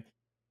Hilton.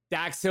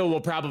 Dax Hill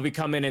will probably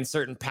come in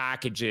certain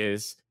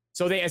packages.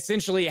 So they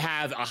essentially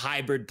have a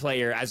hybrid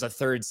player as a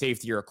third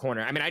safety or a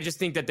corner. I mean, I just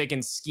think that they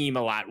can scheme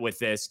a lot with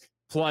this.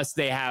 Plus,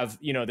 they have,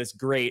 you know, this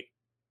great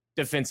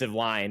defensive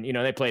line. You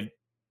know, they played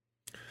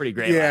pretty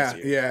great last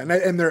year. Yeah,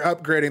 and they're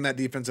upgrading that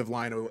defensive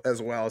line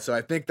as well. So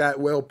I think that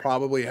will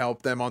probably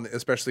help them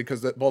especially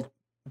because both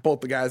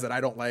the guys that I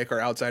don't like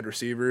are outside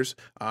receivers.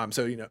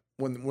 So, you know,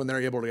 when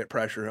they're able to get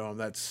pressure home,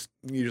 that's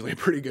usually a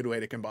pretty good way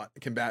to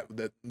combat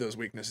those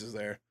weaknesses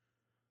there.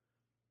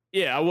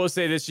 Yeah, I will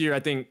say this year,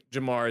 I think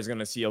Ja'Marr is going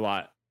to see a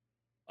lot.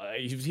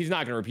 He's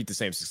not going to repeat the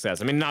same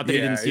success. I mean, not that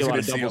he didn't see a lot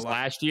of doubles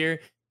last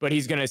year, but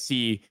he's going to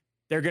see,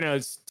 they're going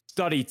to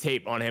study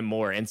tape on him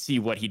more and see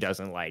what he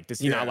doesn't like. Does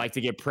he not like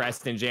to get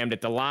pressed and jammed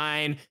at the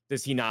line?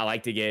 Does he not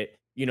like to get,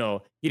 you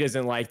know, he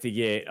doesn't like to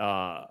get,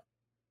 man,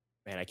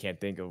 I can't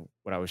think of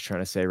what I was trying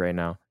to say right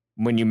now.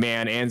 When you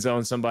man end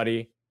zone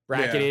somebody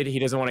bracketed, he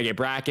doesn't want to get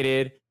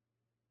bracketed.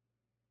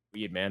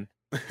 Weird, man.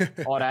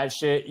 All that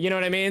shit, you know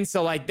what I mean?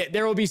 So like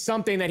there will be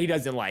something that he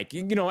doesn't like,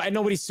 you know, and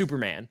nobody's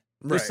Superman.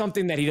 There's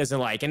something that he doesn't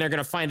like, and they're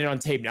gonna find it on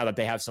tape now that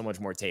they have so much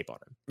more tape on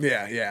him.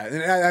 Yeah,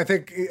 and I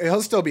think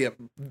he'll still be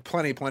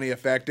plenty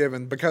effective,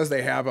 and because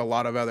they have a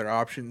lot of other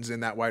options in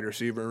that wide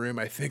receiver room,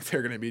 I think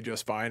they're gonna be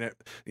just fine at,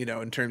 you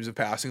know, in terms of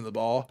passing the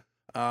ball.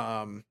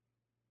 What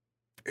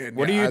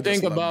do you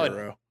think about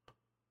Burrow.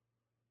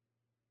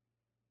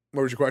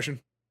 What was your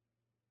question?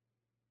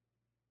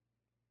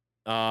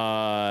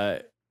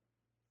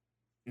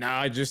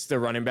 Nah, just the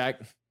running back.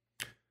 What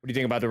do you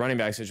think about the running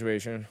back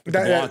situation?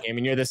 Blocking. I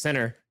mean, you're the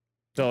center,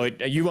 so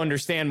you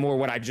understand more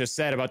what I just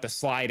said about the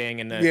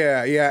sliding and the.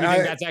 Yeah. Do you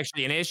think that's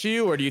actually an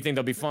issue, or do you think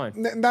they'll be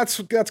fine? That's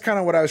kind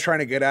of what I was trying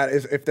to get at.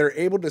 Is if they're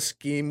able to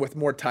scheme with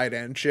more tight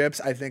end chips,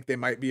 I think they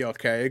might be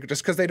okay.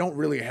 Just because they don't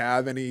really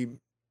have any,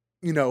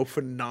 you know,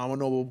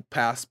 phenomenal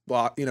pass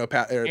blocking running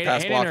backs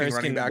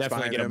definitely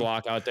behind get him. A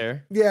block out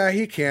there. Yeah,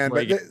 he can,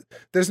 but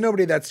there's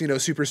nobody that's, you know,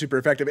 super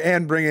effective.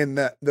 And bringing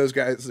those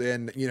guys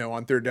in, you know,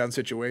 on third down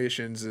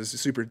situations is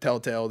super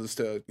telltale as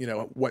to, you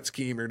know, what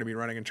scheme you're going to be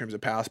running in terms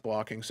of pass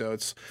blocking. So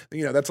it's,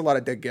 you know, that's a lot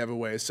of dead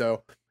giveaways.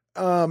 So,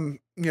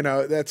 you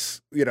know,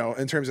 that's, you know,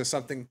 in terms of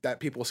something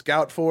that people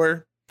scout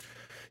for,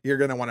 you're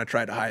going to want to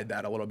try to hide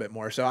that a little bit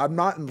more. So I'm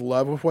not in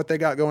love with what they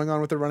got going on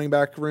with the running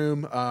back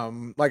room.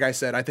 Like I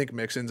said, I think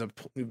Mixon's a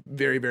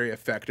very, very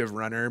effective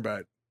runner,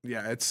 but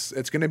yeah, it's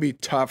going to be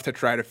tough to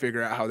try to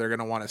figure out how they're going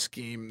to want to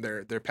scheme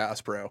their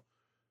pass pro.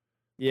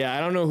 Yeah.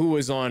 I don't know who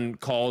was on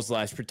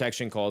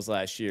protection calls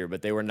last year,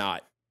 but they were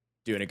not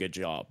doing a good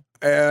job.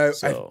 I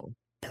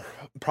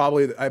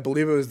believe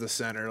it was the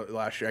center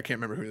last year. I can't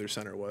remember who their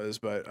center was,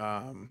 but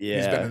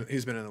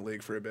he's been in the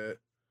league for a bit.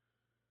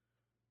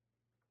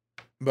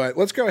 But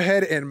let's go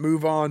ahead and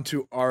move on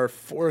to our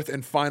fourth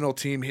and final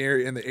team here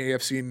in the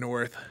AFC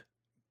North.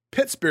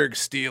 Pittsburgh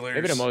Steelers.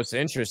 Maybe the most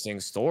interesting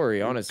story,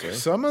 honestly.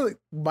 Some of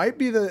might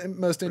be the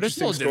most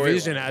interesting. This whole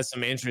division has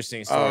some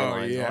interesting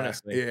storylines,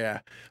 honestly. Yeah,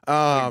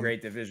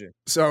 great division.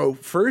 So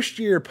first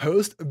year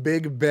post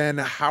Big Ben,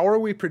 how are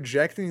we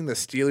projecting the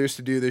Steelers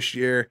to do this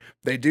year?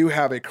 They do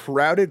have a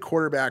crowded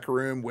quarterback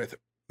room with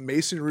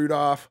Mason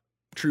Rudolph,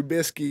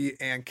 Trubisky,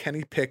 and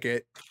Kenny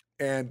Pickett,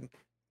 and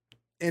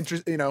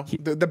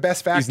the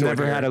best factor. He's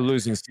never had a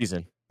losing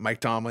season. Mike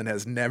Tomlin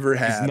has never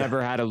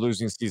had a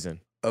losing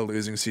season. A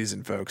losing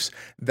season, folks.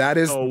 That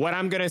is. So what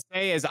I'm gonna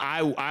say is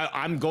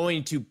I'm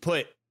going to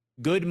put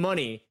good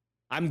money.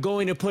 I'm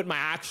going to put my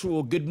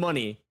actual good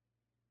money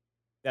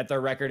that their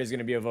record is going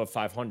to be above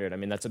 500. I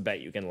mean, that's a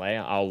bet you can lay.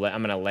 I'm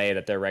going to lay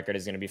that their record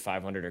is going to be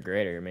 500 or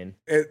greater. I mean,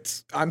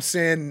 I'm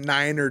saying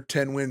 9 or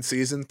 10 win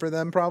season for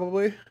them,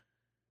 probably.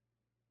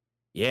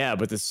 Yeah,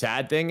 but the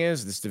sad thing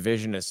is this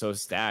division is so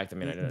stacked. I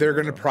mean, they're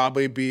going to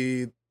probably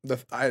be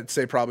I'd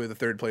say probably the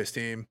third place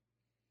team.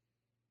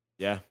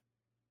 Yeah.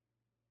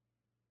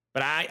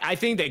 But I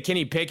think that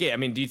Kenny Pickett, I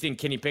mean, do you think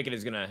Kenny Pickett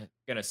is gonna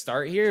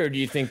start here, or do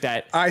you think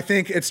that I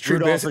think it's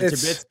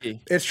Trubisky?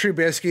 It's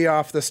Trubisky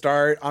off the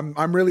start.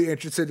 I'm really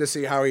interested to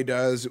see how he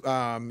does.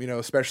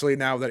 Especially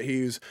now that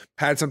he's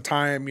had some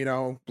time,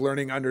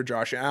 learning under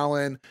Josh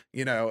Allen,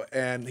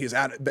 and he's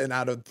been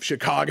out of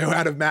Chicago,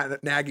 out of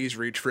Matt Nagy's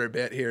reach for a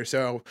bit here.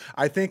 So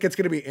I think it's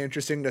going to be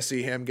interesting to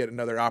see him get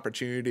another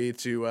opportunity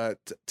to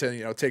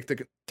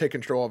take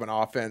control of an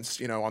offense,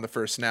 on the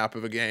first snap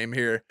of a game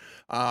here.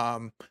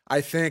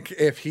 I think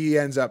if he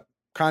ends up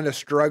kind of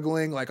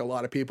struggling, like a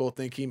lot of people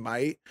think he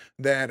might,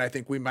 then I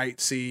think we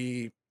might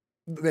see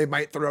they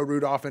might throw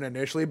Rudolph in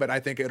initially, but I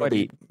think it'll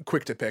be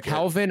quick to pick.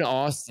 Calvin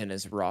Austin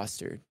is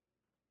rostered.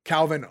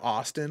 Calvin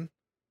Austin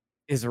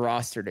is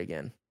rostered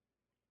again.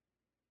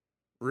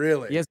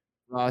 Really? He has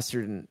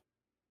rostered and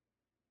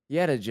he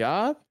had a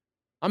job.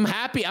 I'm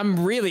happy.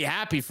 I'm really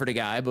happy for the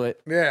guy,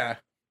 but yeah,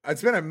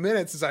 it's been a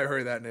minute since I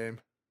heard that name.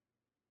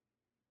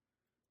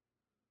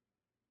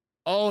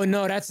 Oh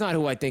no, that's not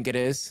who I think it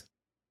is.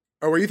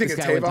 Or were you thinking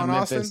Tavon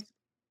Austin?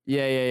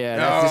 Yeah.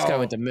 No. This guy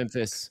went to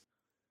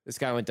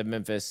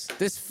Memphis.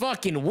 This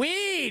fucking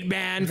weed,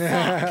 man.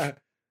 Fuck.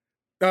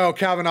 Oh,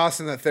 Calvin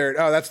Austin the third.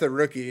 Oh, that's the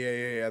rookie.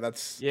 Yeah.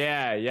 That's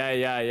yeah.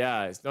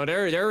 No,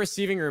 their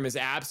receiving room is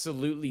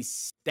absolutely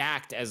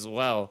stacked as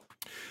well.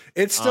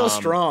 It's still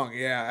strong.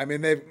 Yeah. I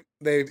mean,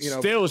 they've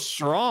still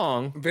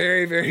strong.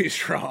 Very, very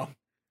strong.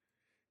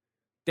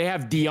 They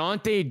have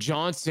Deontay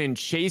Johnson,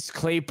 Chase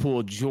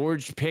Claypool,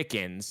 George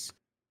Pickens,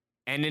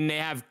 and then they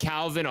have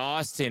Calvin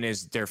Austin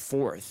as their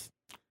fourth.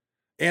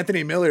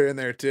 Anthony Miller in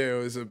there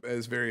too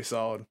is very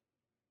solid.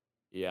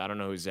 Yeah, I don't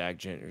know who Zach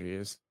Gentry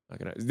is.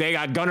 They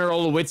got Gunnar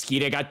Olszewski.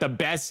 They got the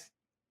best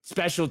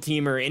special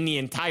teamer in the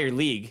entire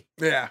league.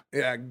 Yeah,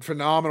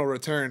 phenomenal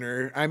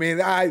returner. I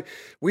mean,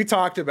 we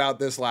talked about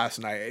this last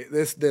night.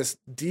 This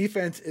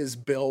defense is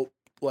built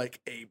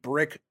like a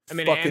brick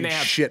fucking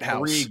shit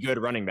house. 3 good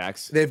running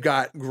backs. They've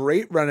got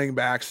great running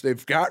backs.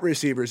 They've got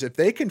receivers. If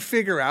they can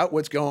figure out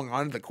what's going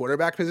on at the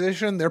quarterback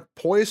position, they're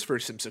poised for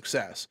some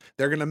success.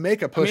 They're going to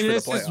make a push for the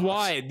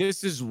playoffs.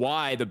 This is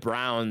why the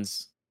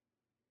Browns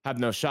have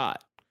no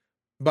shot.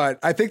 But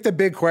I think the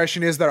big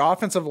question is their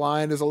offensive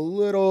line is a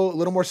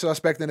little more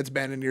suspect than it's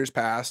been in years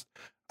past.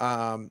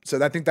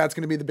 So I think that's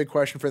going to be the big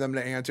question for them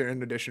to answer,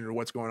 in addition to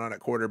what's going on at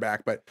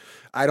quarterback. But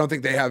I don't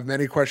think they have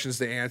many questions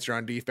to answer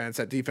on defense.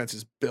 That defense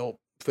is built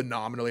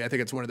phenomenally. I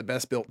think it's one of the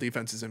best built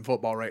defenses in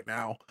football right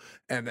now.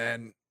 And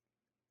then,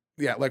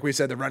 yeah, like we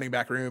said, the running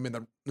back room and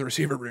the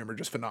receiver room are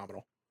just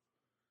phenomenal.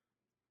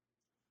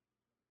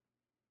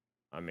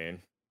 I mean,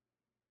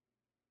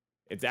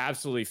 it's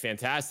absolutely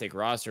fantastic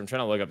roster. I'm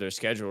trying to look up their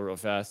schedule real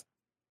fast.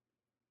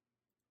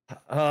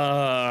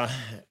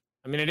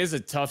 I mean, it is a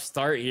tough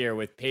start here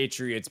with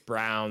Patriots,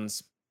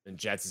 Browns, and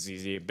Jets is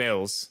easy.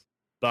 Bills,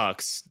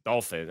 Bucks,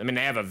 Dolphins. I mean,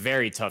 they have a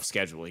very tough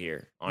schedule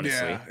here,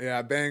 honestly.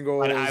 Yeah,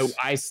 Bengals. But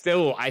I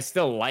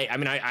still like. I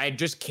mean, I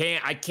just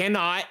can't. I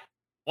cannot,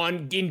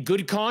 in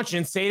good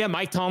conscience, say that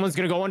Mike Tomlin's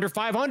going to go under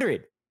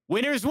 500.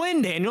 Winners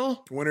win,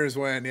 Daniel. Winners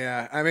win.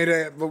 Yeah, I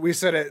mean, we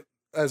said it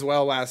as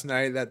well last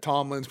night that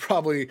Tomlin's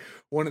probably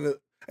one of the.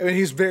 I mean,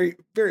 he's very,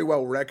 very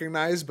well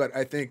recognized, but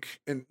I think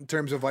in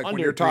terms of like when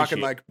you're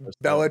talking like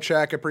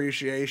Belichick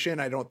appreciation,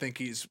 I don't think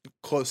he's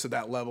close to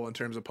that level in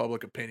terms of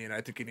public opinion. I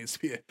think he needs to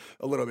be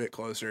a little bit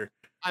closer.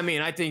 I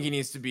mean, I think he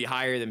needs to be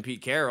higher than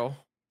Pete Carroll.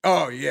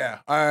 Oh yeah,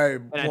 I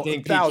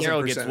think Pete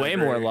Carroll gets way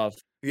more love.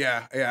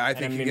 Yeah, I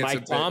think. I mean,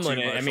 Mike Tomlin.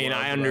 I mean,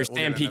 I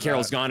understand Pete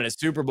Carroll's gone to the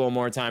Super Bowl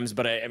more times,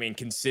 but I mean,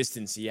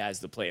 consistency has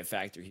to play a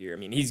factor here. I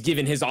mean, he's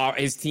given his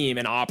team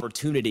an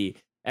opportunity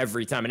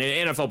every time, and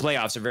NFL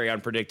playoffs are very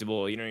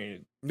unpredictable. I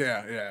mean,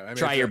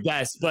 try your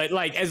best, but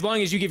like as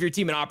long as you give your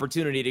team an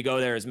opportunity to go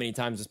there as many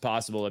times as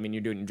possible, I mean,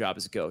 you're doing your job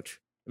as a coach.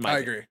 I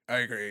agree.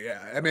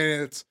 Yeah, I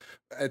mean,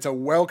 it's a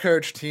well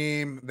coached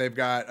team. They've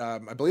got,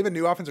 I believe, a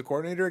new offensive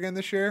coordinator again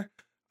this year.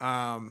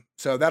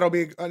 So that'll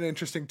be an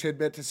interesting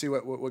tidbit to see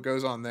what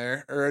goes on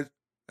there. Or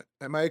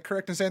Am I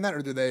correct in saying that,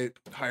 or did they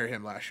hire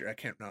him last year? I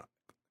can't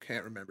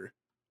remember.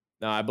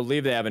 No, I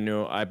believe they have a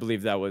new. I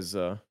believe that was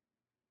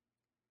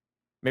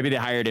maybe they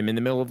hired him in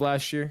the middle of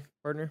last year,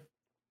 partner.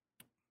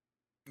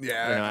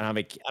 Yeah, I don't know.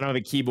 I don't have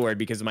a keyboard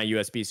because of my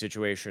USB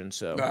situation.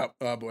 So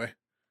oh boy.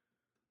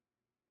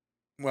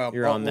 Well,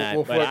 you're on that,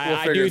 we'll but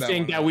I do that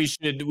think that out. we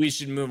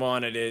should move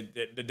on to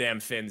the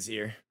damn Finns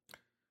here.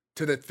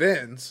 To the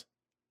Finns.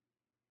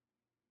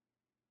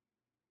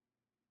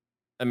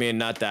 I mean,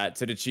 not that,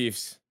 to the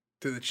Chiefs.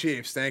 To the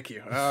Chiefs. Thank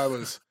you. I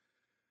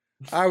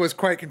was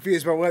quite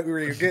confused about what we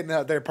were getting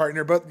out there,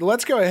 partner. But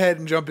let's go ahead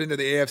and jump into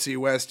the AFC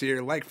West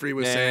here. Like Free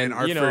was saying,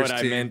 our you know first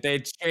what team. I meant. They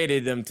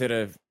traded them to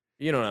the.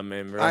 You know what I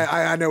mean, bro.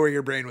 I know where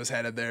your brain was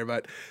headed there,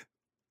 but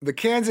the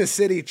Kansas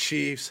City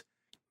Chiefs,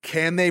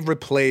 can they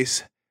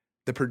replace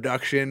the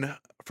production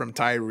from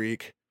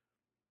Tyreek?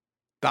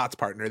 Thoughts,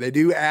 partner. They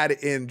do add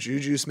in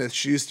Juju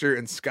Smith-Schuster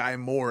and Sky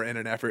Moore in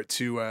an effort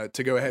to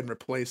go ahead and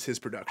replace his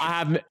production. I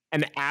have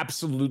an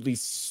absolutely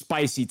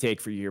spicy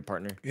take for you here,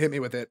 partner. Hit me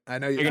with it. I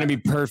know you're going to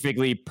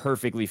be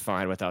perfectly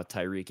fine without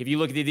Tyreek. If you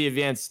look at the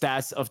advanced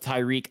stats of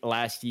Tyreek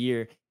last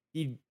year,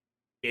 he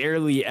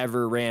barely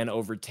ever ran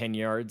over 10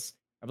 yards.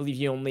 I believe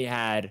he only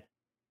had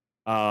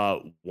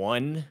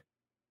one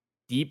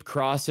deep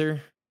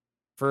crosser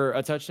for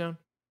a touchdown.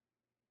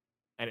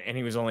 And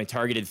he was only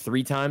targeted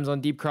 3 times on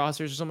deep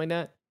crossers or something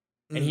like that.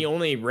 And he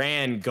only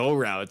ran go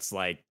routes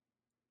like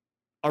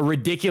a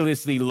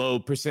ridiculously low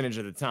percentage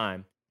of the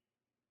time.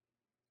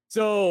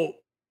 So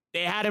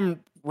they had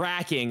him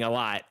racking a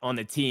lot on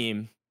the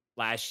team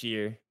last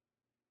year.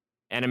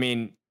 And I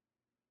mean,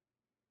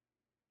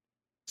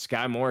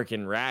 Sky Moore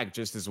can rack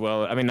just as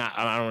well. I mean,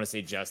 I don't want to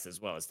say just as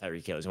well as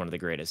Tyreek Hill. He's one of the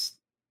greatest,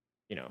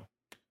 you know.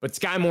 But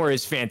Sky Moore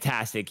is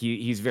fantastic.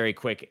 He's very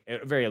quick,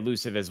 very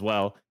elusive as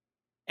well.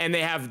 And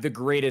they have the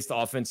greatest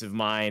offensive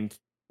mind,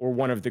 or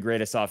one of the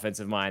greatest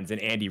offensive minds, in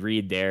Andy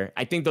Reid there.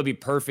 I think they'll be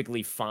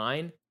perfectly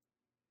fine.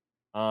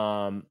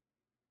 I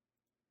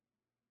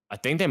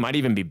think they might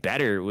even be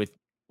better with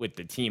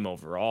the team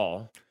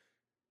overall.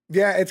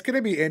 Yeah, it's going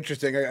to be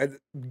interesting.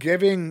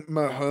 Giving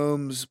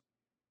Mahomes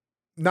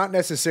not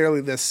necessarily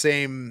the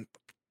same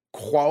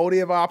quality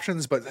of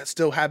options, but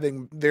still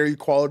having very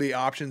quality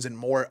options and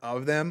more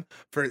of them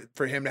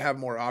for him to have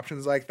more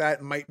options like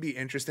that might be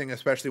interesting,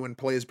 especially when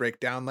plays break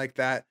down like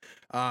that.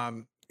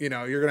 You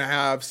know, you're going to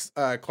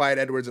have Clyde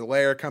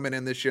Edwards-Helaire coming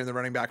in this year in the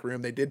running back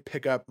room. They did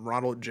pick up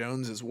Ronald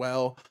Jones as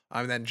well.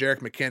 And then Jerick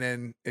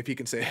McKinnon, if he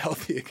can stay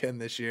healthy again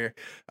this year,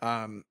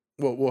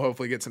 we'll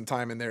hopefully get some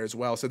time in there as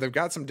well. So they've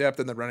got some depth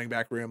in the running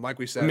back room, like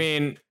we said. I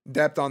mean,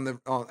 depth at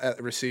the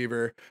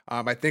receiver.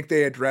 I think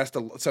they addressed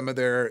some of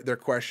their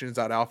questions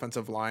at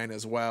offensive line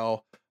as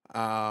well.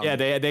 Yeah,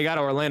 they got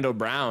Orlando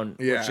Brown,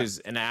 which is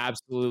an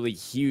absolutely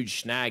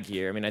huge snag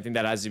here. I mean, I think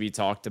that has to be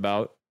talked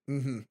about.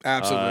 Mm-hmm.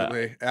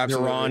 Absolutely.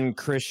 Deron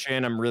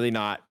Christian, I'm really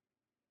not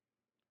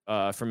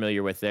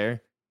familiar with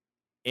there.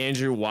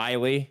 Andrew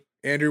Wiley.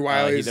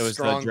 Is a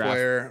strong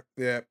player.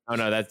 Yeah. Oh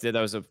no, that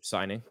was a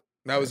signing.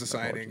 That was a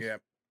signing, yeah.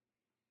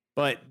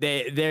 But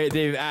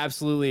they've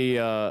absolutely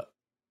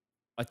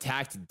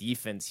attacked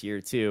defense here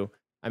too.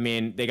 I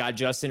mean, they got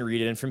Justin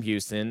Reed in from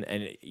Houston,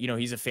 and you know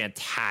he's a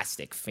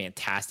fantastic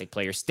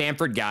player.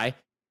 Stanford guy,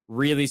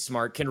 really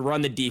smart, can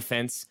run the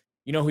defense.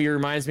 You know who he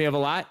reminds me of a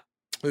lot?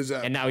 Who's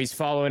that? And now he's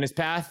following his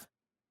path.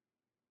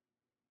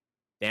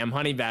 Damn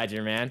Honey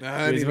Badger, man.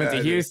 He went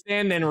to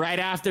Houston, then right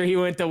after he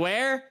went to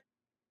where?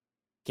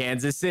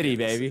 Kansas City,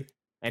 baby.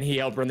 And he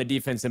helped run the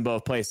defense in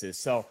both places.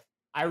 So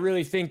I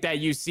really think that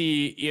you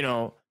see,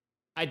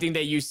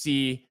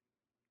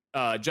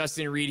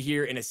 Justin Reed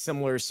here in a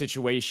similar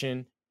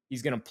situation.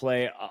 He's going to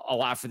play a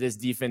lot for this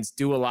defense,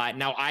 do a lot.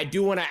 Now, I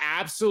do want to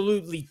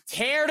absolutely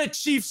tear the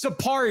Chiefs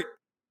apart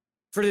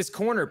for this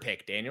corner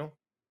pick, Daniel.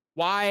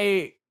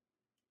 Why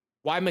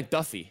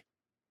McDuffie?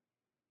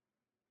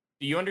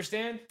 Do you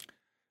understand?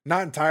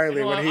 Not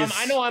entirely.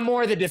 I know I'm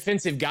more the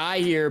defensive guy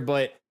here,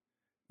 but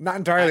not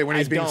entirely when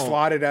he's being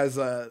slotted as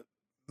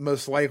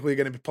most likely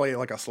going to play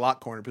like a slot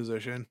corner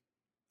position.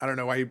 I don't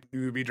know why you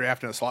would be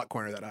drafting a slot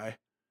corner that high.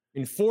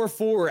 In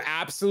 4.4,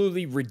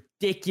 absolutely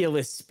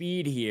ridiculous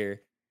speed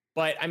here.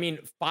 But, I mean,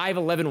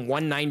 5'11",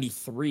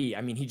 193.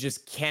 I mean, he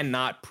just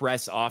cannot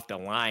press off the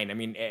line. I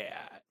mean,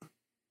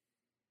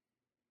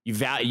 you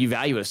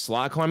value a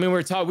slot corner. I mean,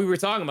 we were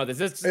talking about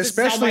this.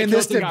 Especially in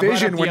this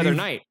division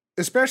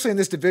especially in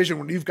this division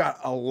when you've got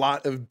a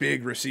lot of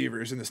big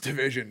receivers in this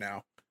division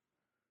now.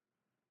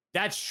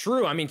 That's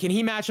true. I mean, can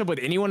he match up with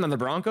anyone on the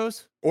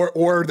Broncos?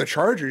 Or the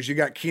Chargers? You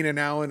got Keenan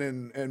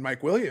Allen and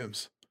Mike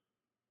Williams.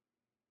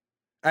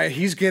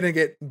 He's going to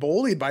get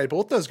bullied by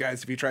both those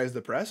guys if he tries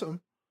to press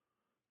them.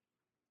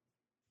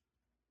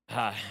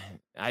 I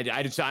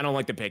don't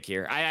like the pick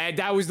here.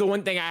 That was the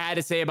one thing I had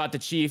to say about the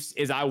Chiefs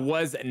is I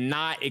was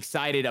not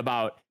excited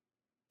about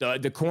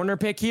the corner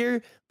pick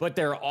here, but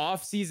their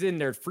offseason,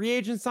 their free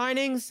agent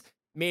signings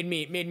made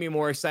me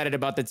more excited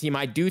about the team.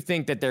 I do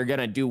think that they're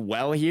gonna do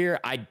well here.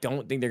 I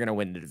don't think they're gonna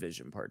win the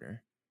division,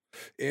 partner.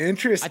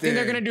 Interesting. I think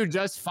they're going to do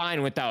just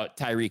fine without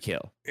Tyreek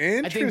Hill.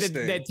 I think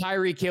that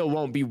Tyreek Hill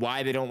won't be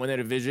why they don't win the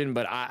division,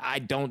 but I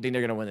don't think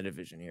they're going to win the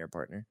division here,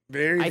 partner.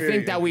 I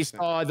think that we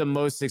saw the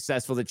most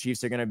successful the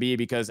Chiefs are going to be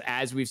because,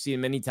 as we've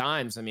seen many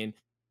times, I mean,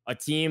 a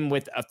team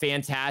with a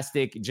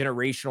fantastic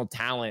generational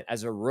talent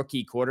as a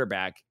rookie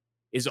quarterback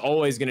is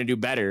always going to do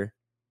better.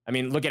 I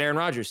mean, look at Aaron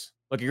Rodgers.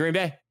 Look at Green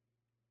Bay.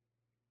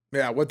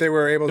 Yeah, what they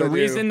were able to do. The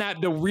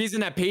reason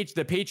that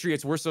the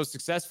Patriots were so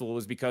successful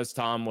was because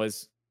Tom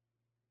was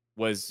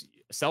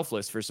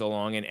selfless for so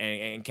long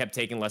and kept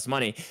taking less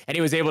money. And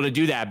he was able to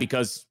do that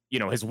because,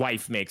 his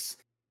wife makes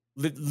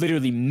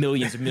literally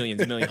millions,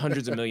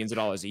 hundreds of millions of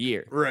dollars a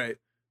year. Right.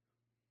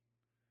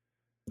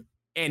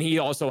 And he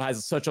also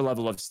has such a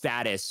level of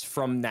status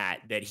from that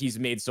he's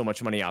made so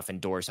much money off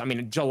endorse. I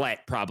mean,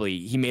 Gillette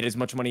he made as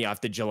much money off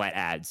the Gillette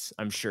ads,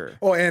 I'm sure.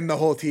 Oh, and the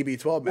whole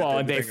TB12.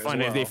 Well, they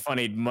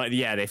funneled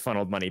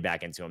money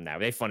back into him now.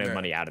 They funneled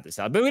money out of this.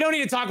 But we don't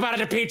need to talk about it.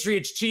 The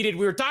Patriots cheated.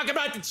 We were talking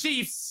about the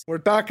Chiefs. We're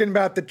talking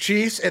about the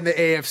Chiefs and the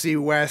AFC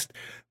West.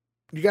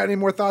 You got any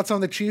more thoughts on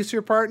the Chiefs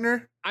here,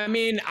 partner? I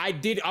mean, I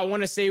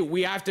want to say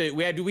we do have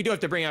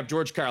to bring up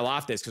George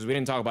Karlaftis because we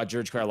didn't talk about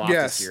George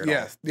Karlaftis here at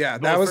all.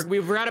 Yeah.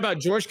 We forgot about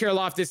George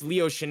Karlaftis,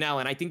 Leo Chanel,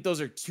 and I think those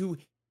are two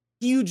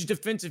huge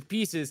defensive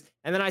pieces.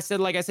 And then I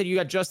said, you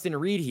got Justin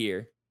Reed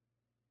here.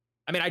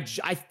 I mean,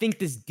 I think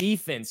this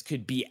defense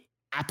could be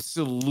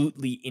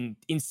absolutely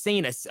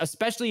insane,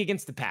 especially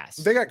against the pass.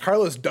 They got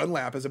Carlos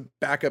Dunlap as a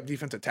backup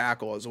defensive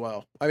tackle as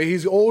well. I mean,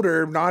 he's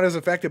older, not as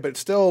effective, but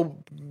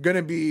still going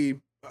to be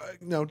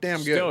damn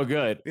good. Still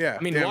good. Yeah.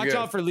 I mean, watch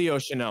out for Leo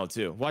Chanel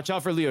too. Watch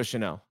out for Leo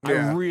Chanel.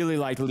 Yeah. I really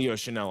like Leo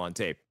Chanel on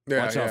tape.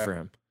 Watch out for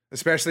him.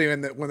 Especially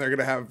when they're going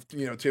to have,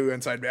 two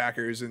inside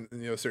backers and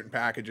certain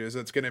packages.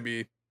 That's going to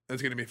be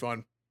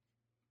fun.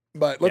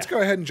 But let's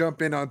go ahead and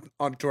jump in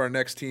onto our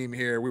next team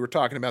here. We were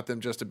talking about them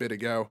just a bit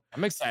ago.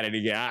 I'm excited to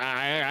get.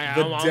 I'm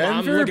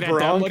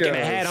looking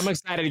ahead. I'm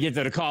excited to get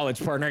to the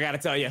college, partner. I got to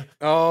tell you.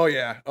 Oh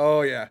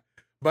yeah.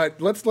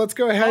 But let's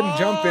go ahead and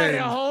jump in. The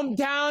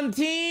hometown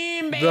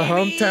team, baby. The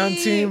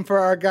hometown team for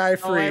our guy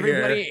Free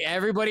here. Here.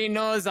 Everybody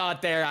knows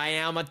out there I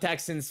am a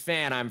Texans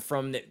fan. I'm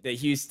from the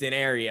Houston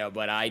area,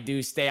 but I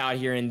do stay out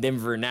here in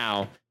Denver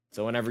now.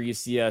 So whenever you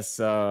see us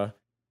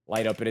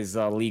light up, it is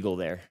legal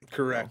there.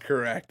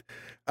 Correct.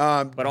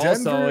 But Denver,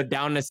 also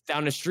down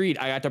the street,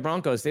 I got the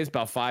Broncos. It's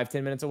about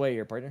 5-10 minutes away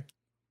here, partner.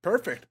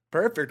 Perfect.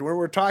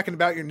 We're talking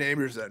about your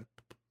neighbors then.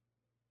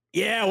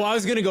 Yeah, well, I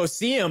was gonna go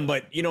see them,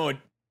 but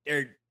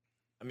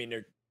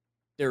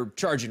they're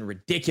charging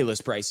ridiculous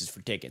prices for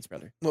tickets,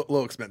 brother.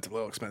 Little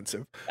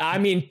expensive. I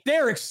mean,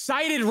 they're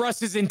excited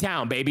Russ is in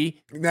town,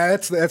 baby.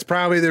 That's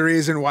probably the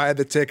reason why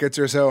the tickets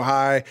are so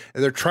high.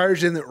 They're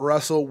charging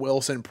Russell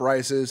Wilson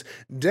prices.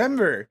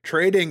 Denver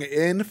trading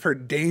in for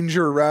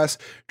Danger Russ,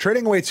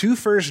 trading away 2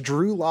 firsts,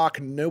 Drew Lock,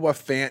 Noah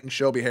Fant, and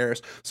Shelby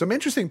Harris. Some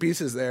interesting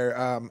pieces there.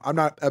 I'm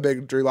not a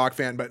big Drew Lock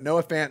fan, but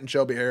Noah Fant and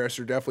Shelby Harris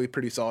are definitely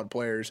pretty solid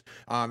players.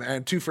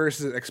 And 2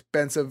 firsts is an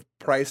expensive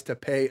price to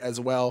pay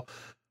as well.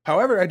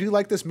 However, I do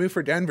like this move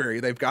for Denver.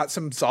 They've got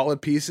some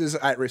solid pieces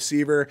at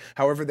receiver.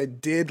 However, they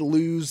did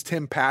lose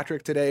Tim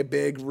Patrick today,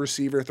 big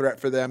receiver threat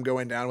for them,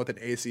 going down with an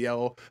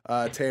ACL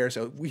tear.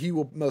 So he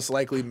will most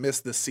likely miss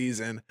the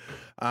season.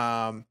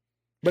 But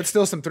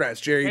still some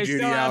threats. Jerry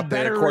Jeudy out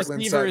there,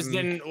 Cortland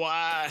Sutton.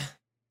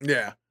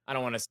 Yeah. I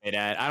don't want to say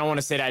that. I don't want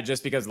to say that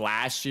just because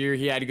last year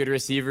he had good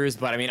receivers.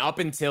 But I mean,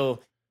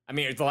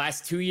 the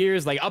last 2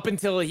 years, up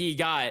until he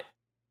got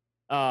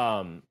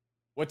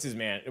what's his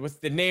man? What's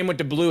the name with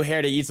the blue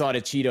hair that eats a lot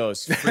of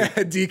Cheetos?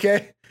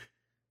 DK?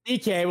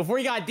 DK. Before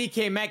he got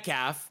DK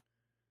Metcalf,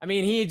 I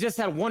mean, he just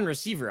had 1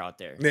 receiver out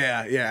there.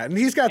 Yeah. And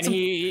he's got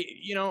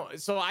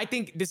so I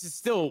think this is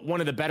still one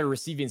of the better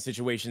receiving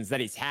situations that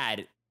he's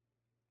had.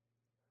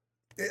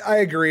 I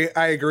agree.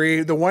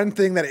 The one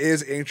thing that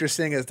is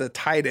interesting is the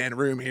tight end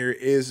room here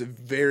is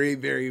very,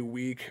 very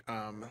weak.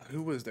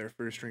 Who was their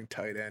first string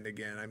tight end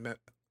again? I'm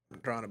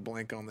drawing a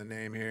blank on the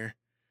name here.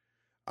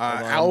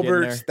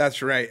 Albert,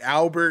 that's right.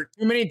 Albert.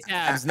 Too many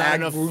tabs, not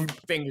enough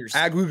fingers.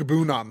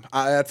 Agugbunam.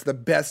 That's the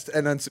best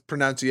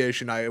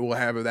pronunciation I will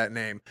have of that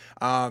name.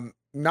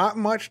 Not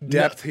much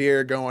depth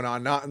here going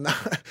on.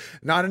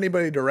 Not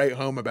anybody to write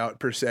home about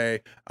per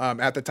se.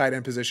 At the tight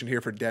end position here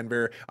for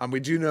Denver.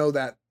 We do know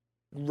that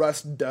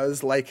Russ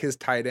does like his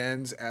tight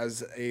ends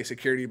as a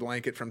security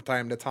blanket from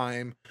time to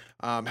time.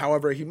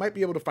 However, he might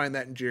be able to find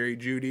that in Jerry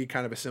Jeudy,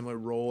 kind of a similar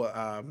role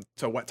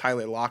to what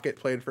Tyler Lockett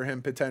played for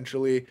him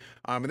potentially.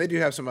 And they do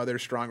have some other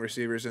strong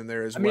receivers in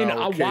there as well.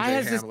 I mean, why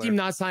has this team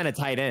not signed a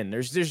tight end?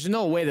 There's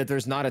no way that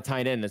there's not a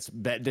tight end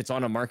that's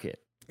on a market.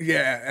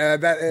 Yeah,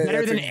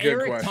 better than a good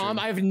Eric question. Tom.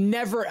 I've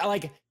never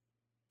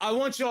I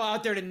want you all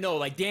out there to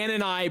know, Dan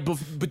and I,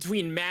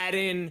 between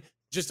Madden,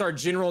 just our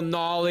general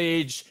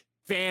knowledge,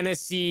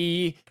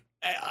 fantasy,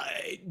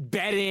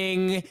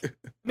 betting. I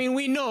mean,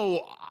 we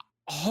know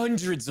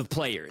hundreds of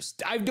players.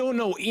 I don't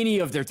know any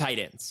of their tight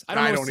ends. I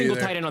don't know a single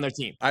tight end on their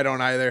team. I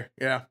don't either.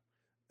 Yeah.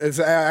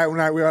 when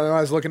I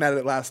was looking at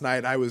it last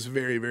night, I was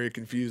very, very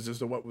confused as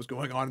to what was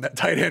going on in that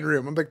tight end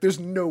room. I'm like, there's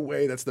no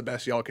way that's the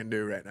best y'all can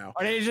do right now.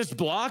 Are they just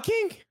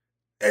blocking?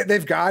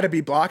 They've got to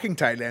be blocking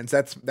tight ends.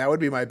 That would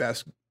be my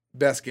best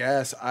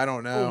guess. I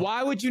don't know. Well,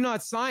 why would you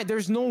not sign?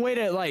 There's no way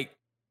to like.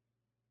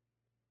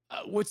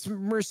 What's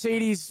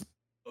Mercedes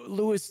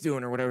Lewis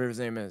doing or whatever his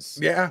name is?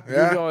 Yeah.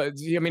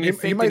 I mean,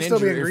 he might still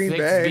be in Green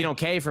Bay. Being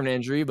okay from an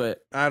injury, but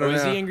I don't know.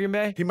 Is he in Green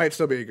Bay? He might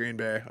still be in Green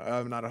Bay.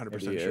 I'm not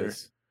 100% sure.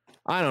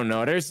 I don't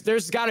know.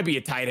 There's got to be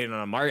a tight end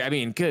on a market. I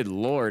mean, good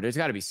lord, there's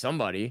got to be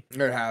somebody.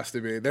 There has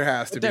to be.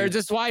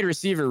 This wide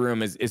receiver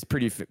room is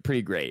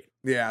pretty great.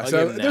 Yeah.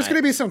 So there's going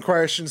to be some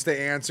questions to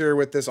answer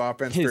with this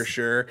offense for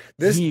sure.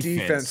 This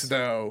defense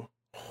though.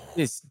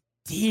 This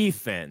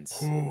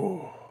defense.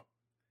 Ooh.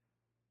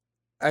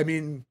 I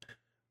mean,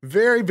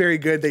 very, very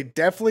good. They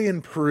definitely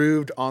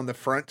improved on the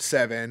front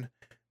seven.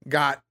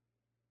 Got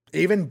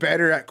even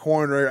better at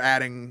corner,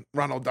 adding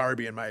Ronald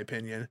Darby, in my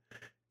opinion.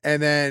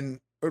 And then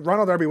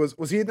Ronald Darby was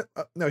he?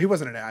 No, he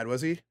wasn't an ad,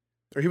 was he?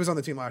 Or he was on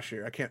the team last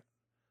year?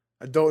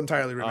 I don't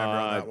entirely remember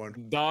on that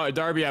one.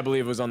 Darby, I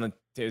believe, was on the.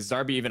 Is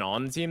Darby even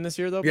on the team this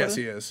year though? Yes,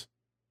 he is.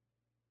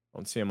 I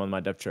don't see him on my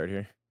depth chart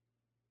here.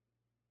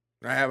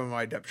 I have him on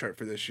my depth chart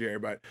for this year,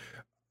 but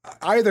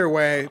either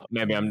way,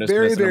 maybe I'm just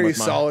very, very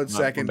solid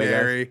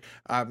secondary.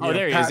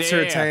 There he Pat is.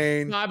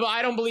 Surtain. No, but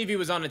I don't believe he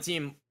was on a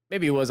team.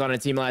 Maybe he was on a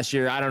team last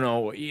year. I don't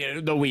know.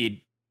 The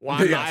weed.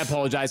 Well, Yes. I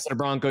apologize to the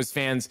Broncos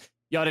fans.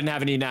 Y'all didn't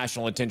have any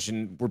national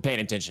attention. We're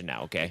paying attention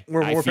now, okay?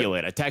 I feel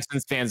it.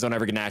 Texans fans don't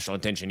ever get national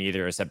attention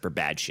either, except for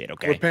bad shit,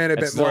 okay? We're paying a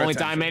bit more the only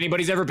attention. time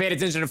anybody's ever paid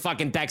attention to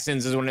fucking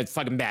Texans is when it's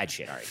fucking bad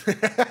shit, all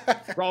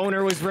right?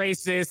 Owner was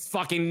racist,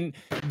 fucking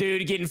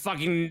dude getting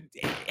fucking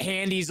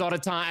handies all the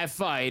time.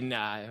 Fine,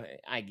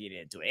 I get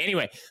into it.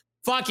 Anyway,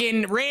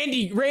 fucking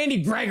Randy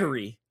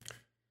Gregory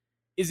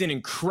is an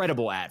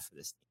incredible ad for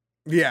this.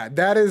 Yeah,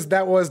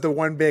 that was the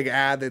one big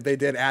ad that they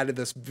did add to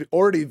this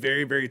already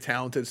very, very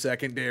talented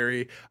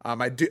secondary.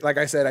 I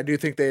do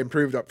think they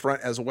improved up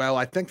front as well.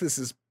 I think this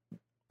is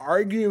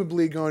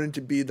arguably going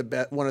to be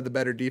one of the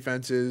better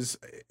defenses.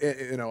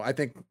 I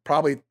think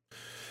probably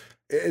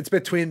it's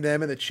between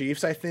them and the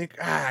Chiefs. I think.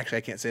 Actually,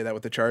 I can't say that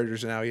with the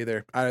Chargers now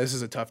either. This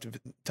is a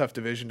tough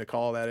division to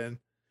call that in.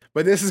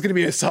 But this is going to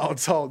be a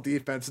solid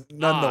defense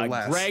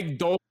nonetheless. Greg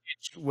Dulcich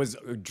was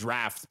a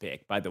draft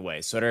pick, by the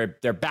way. So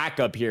their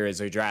backup here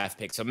is a draft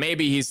pick. So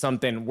maybe he's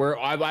something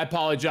I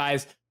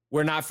apologize.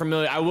 We're not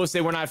familiar. I will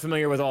say we're not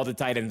familiar with all the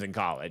tight ends in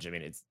college. I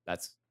mean,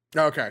 that's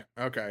okay.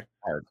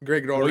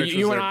 Greg Dulcich. Well,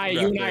 you and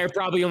I are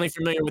probably only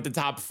familiar with the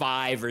top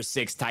 5 or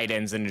 6 tight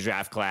ends in the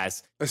draft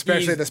class.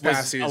 Especially this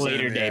past season. A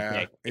later day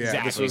pick. Yeah,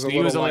 exactly. He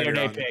was a later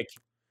day pick.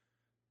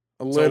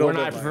 So we're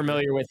not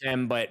familiar with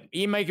him, but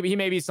he may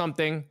be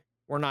something.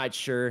 We're not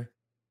sure.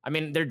 I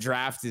mean, their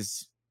draft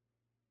is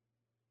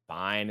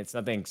fine. It's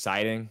nothing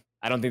exciting.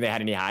 I don't think they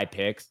had any high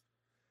picks.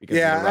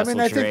 I mean,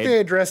 I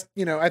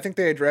think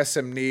they addressed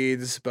some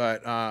needs,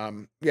 but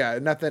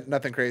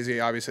nothing crazy.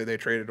 Obviously, they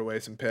traded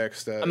away some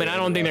picks. I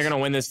don't think they're going to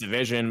win this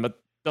division, but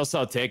they'll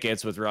sell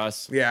tickets with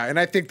Russ. Yeah, and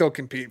I think they'll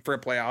compete for a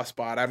playoff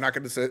spot. I'm not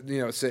going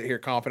to sit here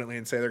confidently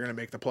and say they're going to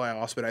make the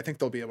playoffs, but I think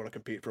they'll be able to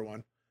compete for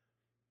one.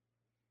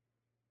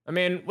 I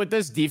mean, with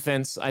this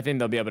defense, I think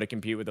they'll be able to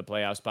compete with the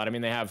playoff spot. I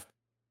mean, they have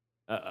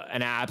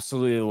an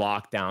absolutely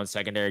lockdown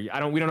secondary. We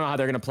don't know how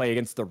they're going to play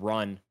against the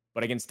run,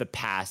 but against the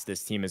pass,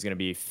 this team is going to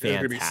be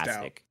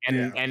fantastic.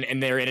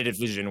 And they're in a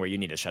division where you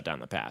need to shut down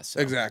the pass.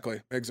 So.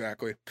 Exactly.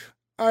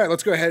 All right,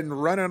 let's go ahead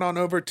and run it on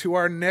over to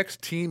our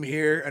next team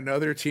here.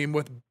 Another team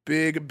with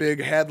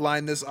big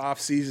headline this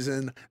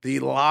offseason, the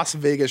Las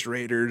Vegas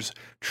Raiders,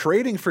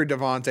 trading for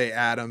Davante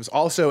Adams,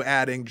 also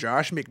adding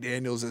Josh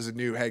McDaniels as a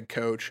new head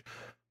coach.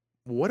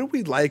 What are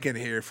we liking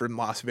here from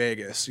Las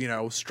Vegas?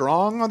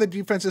 Strong on the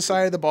defensive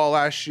side of the ball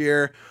last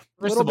year.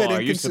 First of all,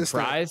 are you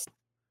surprised?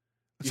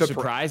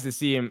 Surprised to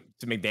see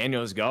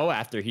McDaniels go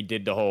after he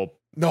did the whole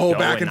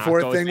back and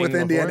forth thing with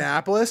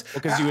Indianapolis?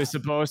 Because he was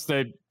supposed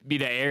to be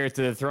the heir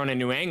to the throne in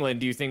New England.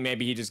 Do you think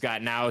maybe he just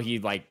got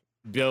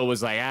Bill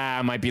was like,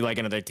 it might be like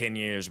another 10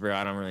 years, bro.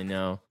 I don't really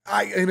know.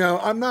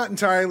 I'm not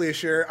entirely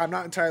sure.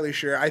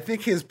 I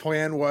think his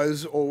plan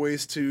was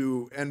always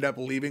to end up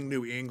leaving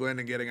New England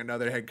and getting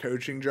another head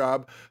coaching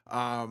job.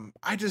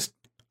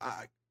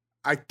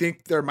 I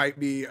think there might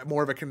be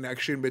more of a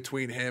connection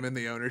between him and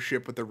the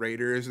ownership with the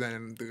Raiders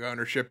than the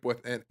ownership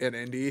with in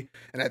Indy.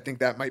 And I think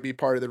that might be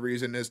part of the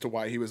reason as to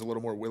why he was a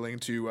little more willing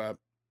to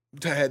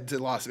head to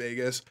Las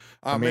Vegas.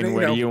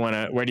 Where do you want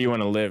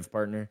to live,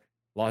 partner?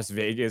 Las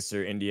Vegas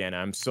or Indiana?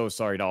 I'm so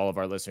sorry to all of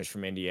our listeners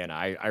from Indiana.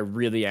 I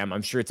really am.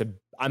 I'm sure it's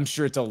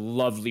a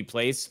lovely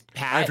place.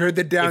 Pat, I've heard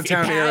the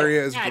downtown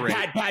area is great.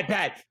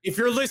 Pat. If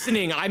you're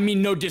listening, I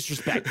mean no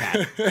disrespect,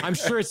 Pat. I'm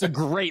sure it's a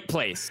great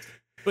place.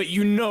 But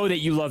you know that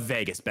you love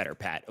Vegas better,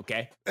 Pat.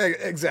 Okay.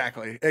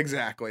 Exactly.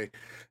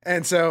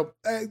 And so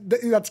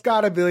that's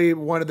got to be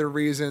one of the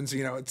reasons,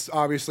 it's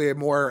obviously a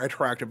more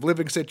attractive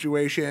living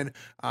situation.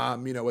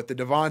 With the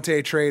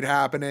Devontae trade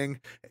happening,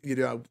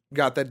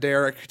 got the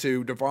Derek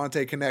to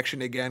Devontae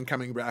connection again,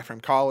 coming back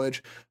from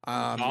college.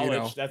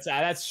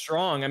 That's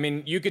strong. I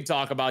mean, you could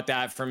talk about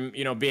that from,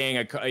 being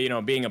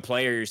a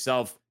player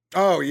yourself.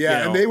 Oh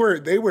yeah. And they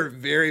were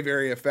very,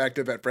 very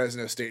effective at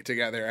Fresno State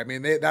together. I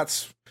mean,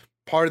 that's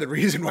part of the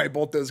reason why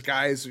both those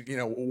guys,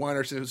 one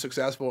are so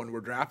successful and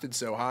were drafted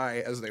so high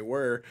as they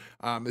were,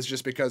 is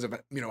just because of,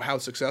 how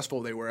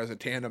successful they were as a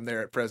tandem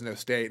there at Fresno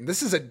State. And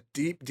this is a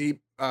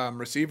deep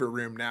receiver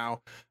room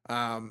now.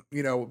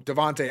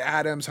 Devontae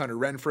Adams, Hunter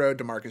Renfrow,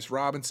 Demarcus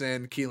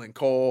Robinson, Keelan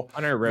Cole,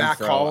 Matt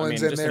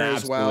Collins in there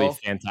as well.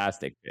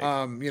 Fantastic pick.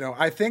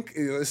 I think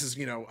this is,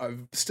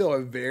 still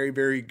a very,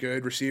 very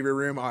good receiver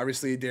room.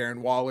 Obviously, Darren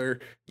Waller,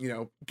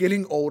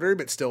 getting older,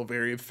 but still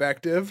very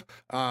effective.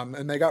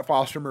 And they got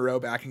Foster Moreau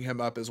backing him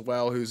up as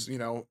well, who's,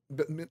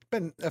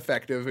 been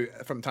effective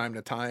from time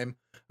to time.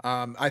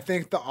 I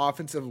think the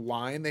offensive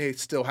line, they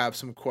still have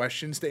some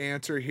questions to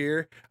answer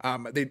here.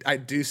 I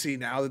do see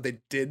now that they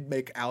did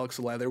make Alex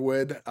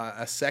Leatherwood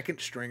a second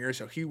stringer,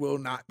 so he will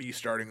not be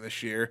starting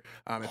this year.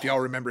 If y'all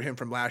remember him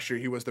from last year,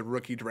 he was the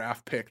rookie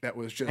draft pick that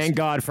was just... Thank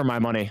God for my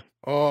money.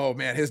 Oh,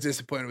 man, his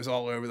discipline was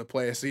all over the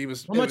place.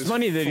 How much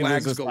money did he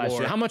lose last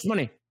year? How much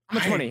money?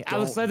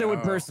 Alex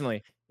Leatherwood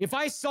personally. If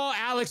I saw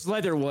Alex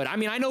Leatherwood, I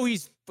mean, I know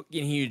he's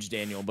fucking huge,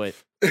 Daniel, but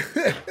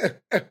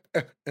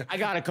I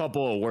got a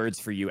couple of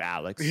words for you,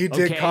 Alex. He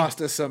did cost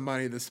us some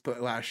money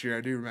last year.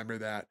 I do remember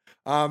that.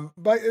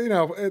 But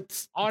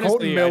it's honestly,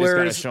 Colton Miller's...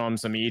 I just gotta show him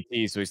some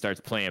ET so he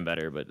starts playing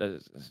better. But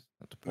that's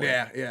not the point.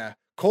 Yeah.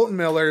 Colton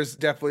Miller's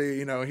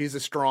definitely, he's a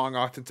strong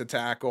offensive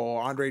tackle.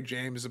 Andre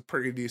James is a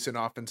pretty decent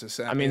offensive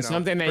center. I mean,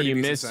 something that you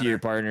missed to your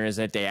partner is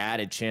that they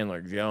added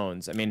Chandler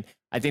Jones. I mean,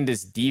 I think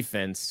this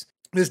defense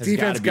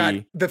got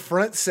the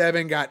front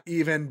seven got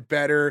even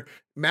better.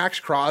 Max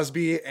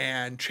Crosby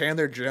and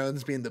Chandler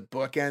Jones being the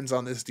bookends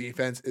on this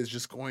defense is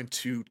just going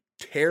to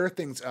tear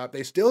things up.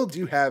 They still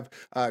do have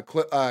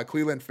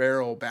Cleveland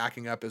Farrell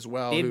backing up as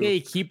well. Did they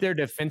keep their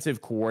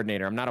defensive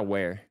coordinator? I'm not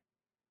aware.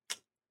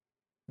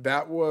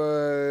 That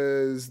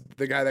was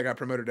the guy that got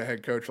promoted to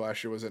head coach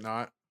last year, was it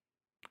not?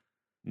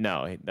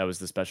 No, that was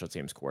the special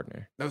teams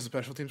coordinator. That was the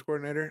special teams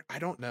coordinator? I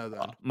don't know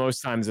then.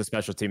 Most times the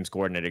special teams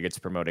coordinator gets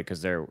promoted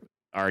because they're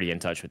already in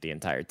touch with the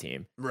entire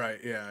team. Right,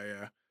 yeah,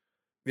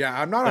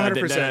 I'm not 100%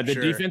 sure. The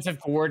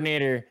defensive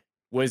coordinator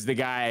was the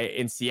guy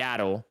in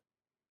Seattle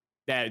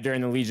that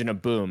during the Legion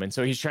of Boom. And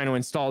so he's trying to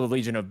install the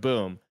Legion of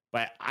Boom.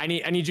 But I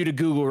need you to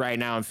Google right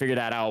now and figure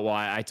that out while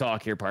I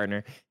talk here,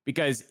 partner.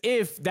 Because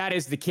if that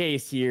is the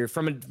case here,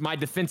 from my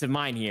defensive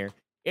mind here,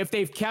 if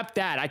they've kept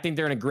that, I think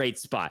they're in a great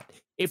spot.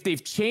 If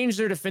they've changed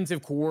their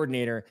defensive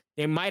coordinator,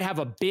 they might have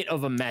a bit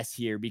of a mess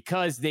here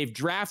because they've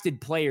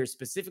drafted players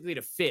specifically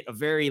to fit a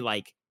very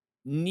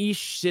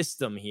niche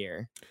system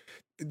here.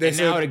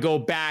 Now to go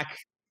back,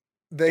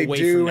 they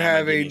do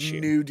have a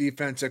new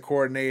defensive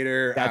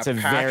coordinator. That's a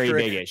very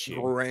big issue.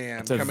 Graham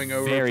That's a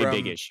very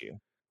big issue.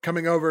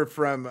 Coming over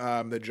from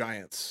the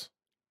Giants.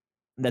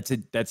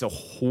 That's a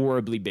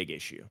horribly big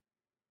issue.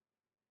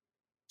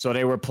 So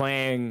they were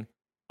playing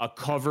a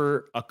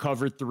cover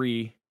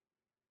 3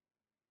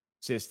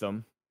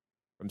 system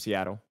from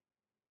Seattle.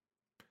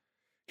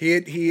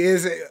 He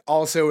is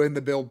also in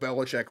the Bill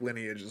Belichick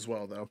lineage as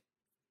well, though.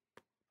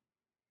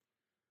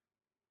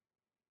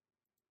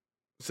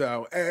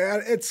 So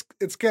it's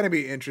going to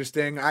be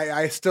interesting.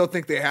 I still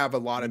think they have a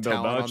lot of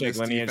talent on this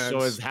lineage. defense.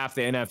 So is half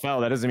the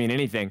NFL. That doesn't mean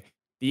anything.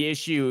 The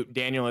issue,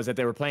 Daniel, is that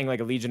they were playing like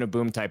a Legion of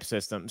Boom type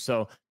system.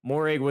 So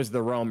Moehrig was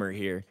the roamer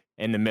here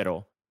in the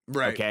middle.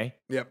 Right. Okay.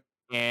 Yep.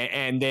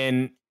 And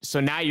then, so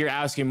now you're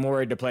asking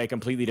Moehrig to play a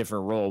completely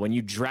different role when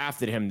you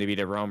drafted him to be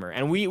the roamer.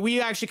 And we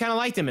actually kind of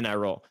liked him in that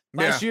role.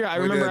 Last year, I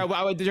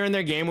remember during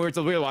their game, we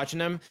were watching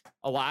them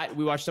a lot.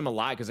 We watched them a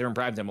lot because they were in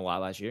primetime a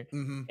lot last year.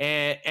 Mm-hmm.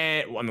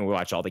 And well, I mean, we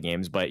watch all the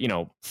games, but,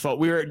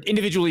 we were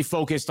individually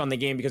focused on the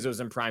game because it was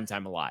in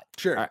primetime a lot.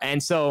 Sure.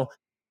 And so,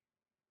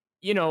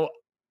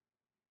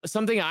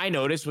 something I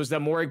noticed was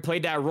that Moehrig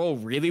played that role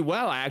really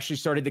well. I actually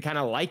started to kind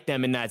of like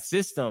them in that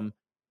system.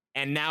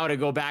 And now to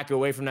go back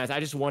away from that, I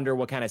just wonder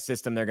what kind of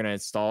system they're going to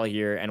install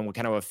here and what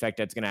kind of effect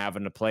that's going to have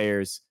on the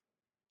players.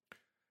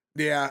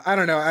 Yeah, I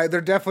don't know. They're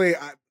definitely...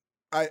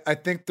 I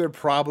think they're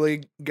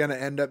probably going to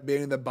end up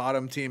being the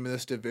bottom team in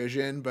this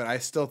division, but I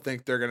still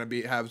think they're going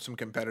to have some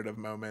competitive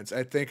moments.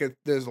 I think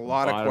there's a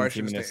lot of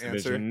questions to answer.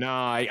 Division. No,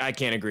 I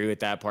can't agree with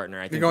that, partner.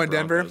 I think you're going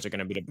Denver? Are going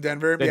to be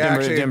Denver? Yeah,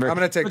 actually, Denver. I'm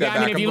going to take that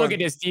back. I mean, if you look at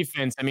this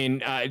defense, I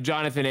mean,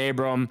 Jonathan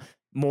Abram,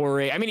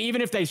 Moehrig. I mean,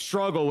 even if they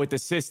struggle with the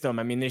system,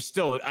 I mean, there's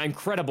still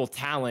incredible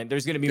talent.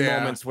 There's going to be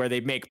moments where they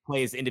make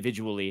plays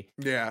individually.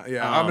 Yeah.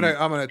 I'm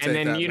gonna take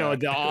that. And then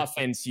the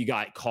offense, you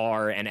got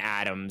Carr and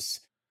Adams.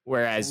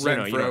 Whereas, you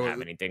don't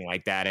have anything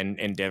like that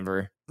in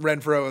Denver.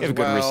 Renfro They as have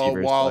good well,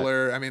 receivers, but-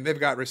 Waller. I mean, they've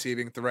got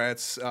receiving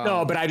threats.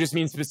 No, but I just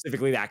mean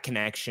specifically that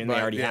connection. They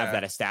but, already have yeah.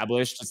 that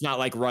established. It's not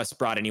like Russ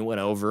brought anyone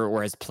over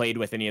or has played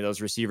with any of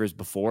those receivers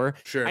before.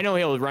 Sure. I know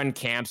he'll run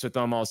camps with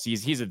them all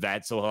season. He's a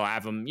vet, so he'll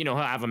have them, he'll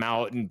have them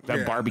out and have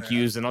Yeah,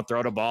 barbecues and he'll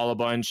throw the ball a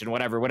bunch and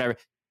whatever.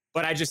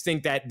 But I just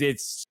think that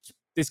this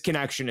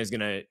connection is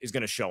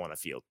gonna show on the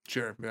field.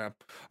 Sure. Yeah.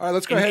 All right,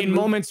 let's go In, ahead. in and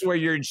move- moments where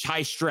you're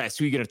high stress,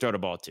 who are you gonna throw the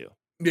ball to?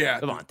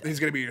 Yeah, Devontae. he's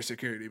going to be your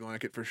security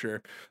blanket for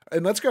sure.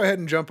 And let's go ahead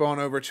and jump on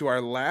over to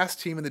our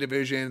last team in the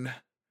division.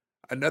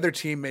 Another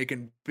team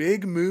making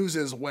big moves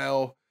as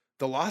well.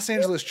 The Los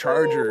Angeles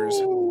Chargers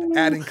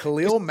adding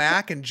Khalil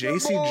Mack and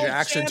J.C.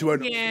 Jackson to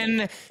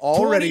an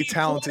already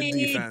talented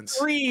defense.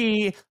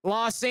 2023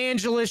 Los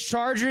Angeles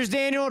Chargers,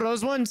 Daniel,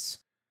 those ones.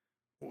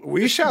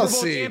 We shall Super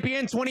Bowl see.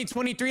 Champion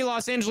 2023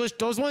 Los Angeles,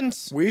 those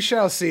ones. We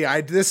shall see.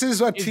 This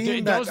is a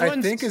team that those I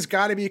ones- think has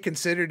got to be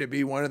considered to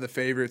be one of the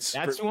favorites.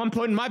 That's who I'm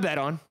putting my bet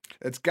on.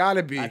 It's got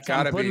to be. I'm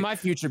Got to putting be. my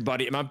future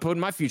I'm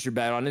putting my future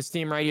bet on this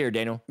team right here,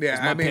 Daniel. Yeah,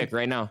 It's my I mean, pick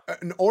right now.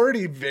 An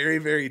already very,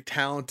 very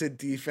talented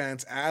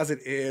defense as it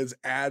is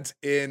adds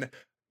in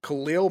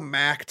Khalil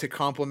Mack to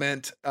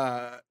complement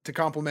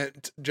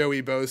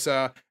Joey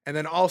Bosa, and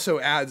then also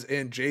adds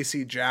in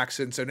J.C.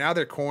 Jackson. So now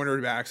their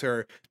cornerbacks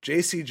are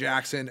J.C.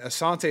 Jackson,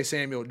 Asante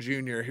Samuel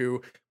Jr.,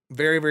 who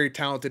very, very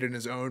talented in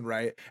his own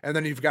right, and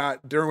then you've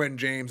got Derwin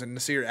James and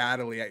Nasir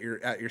Adderley at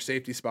your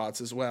safety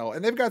spots as well,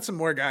 and they've got some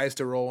more guys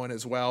to roll in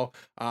as well.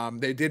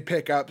 They did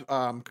pick up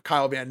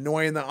Kyle Van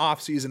Noy in the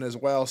offseason as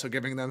well, so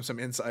giving them some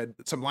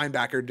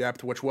linebacker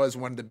depth, which was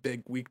one of the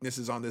big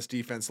weaknesses on this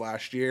defense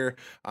last year.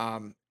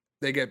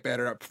 They get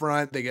better up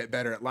front. They get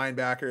better at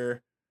linebacker.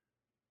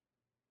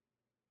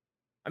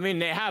 I mean,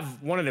 they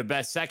have one of the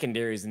best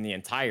secondaries in the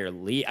entire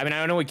league. I mean,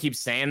 I know we keep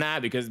saying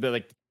that because they're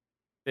like,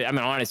 I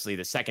mean, honestly,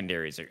 the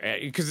secondaries are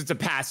because it's a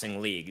passing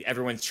league.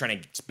 Everyone's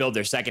trying to build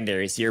their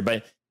secondaries here,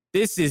 but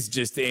this is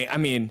just, I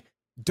mean,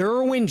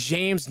 Derwin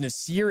James,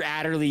 Nasir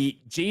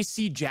Adderley,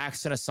 J.C.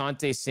 Jackson,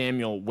 Asante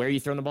Samuel. Where are you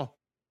throwing the ball?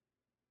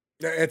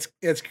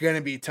 It's going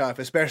to be tough,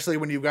 especially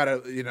when you've got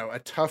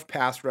a tough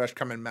pass rush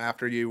coming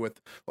after you with,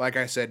 like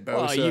I said, Bosa.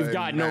 Well, you've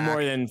got and no Mack.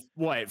 more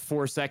than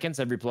 4 seconds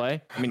every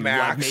play. I mean,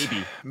 Max,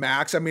 maybe.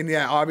 Max. I mean,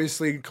 yeah,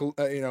 obviously,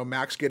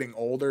 Max getting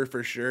older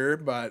for sure,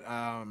 but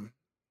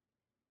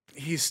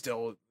he's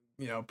still,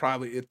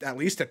 probably at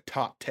least a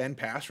top 10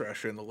 pass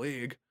rusher in the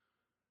league.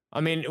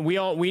 I mean, we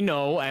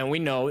know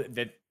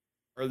that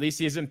early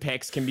season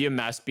picks can be a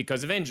mess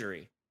because of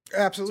injury.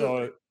 Absolutely.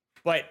 So,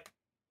 but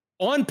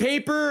on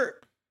paper,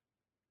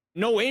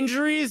 no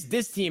injuries.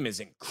 This team is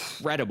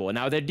incredible.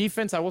 Now, their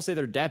defense, I will say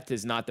their depth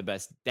is not the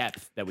best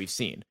depth that we've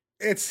seen.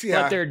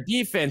 But their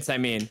defense, I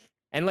mean,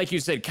 and like you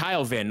said,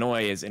 Kyle Van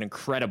Noy is an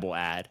incredible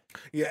ad.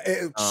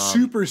 Yeah,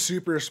 super,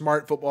 super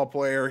smart football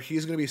player.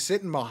 He's going to be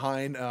sitting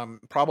behind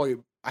probably,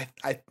 I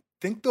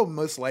think they'll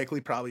most likely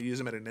probably use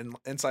him at an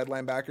inside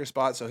linebacker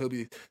spot, so he'll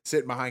be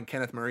sitting behind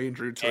Kenneth Murray and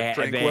Drew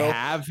Tranquill. They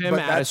have him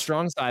at a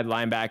strong side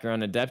linebacker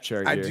on the depth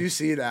chart. I do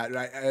see that,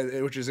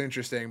 which is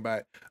interesting,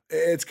 but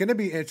it's going to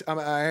be.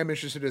 I am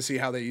interested to see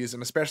how they use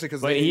him, especially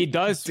because he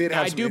does. Did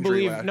have I some do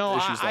injury believe. No,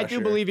 I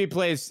do believe he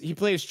plays. He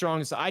plays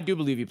strong. So I do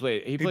believe he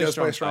plays. He plays does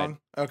strong. play strong.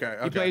 Side. Okay.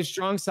 He plays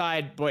strong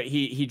side, but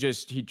he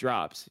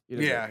drops.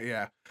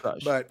 Yeah.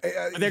 Crush. But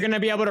they're going to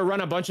be able to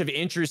run a bunch of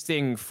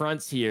interesting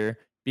fronts here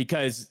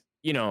because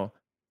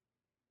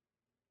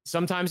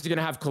sometimes you're going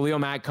to have Khalil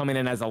Mack coming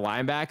in as a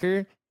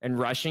linebacker and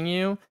rushing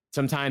you.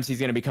 Sometimes he's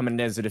going to be coming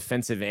in as a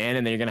defensive end,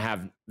 and then you're going to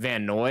have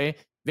Van Noy.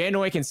 Van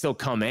Noy can still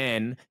come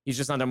in. He's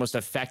just not the most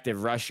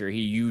effective rusher. He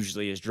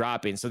usually is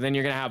dropping. So then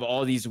you're going to have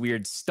all these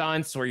weird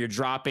stunts where you're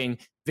dropping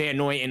Van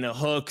Noy into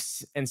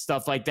hooks and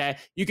stuff like that.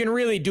 You can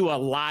really do a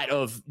lot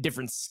of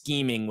different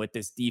scheming with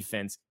this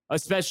defense,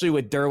 especially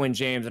with Derwin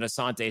James and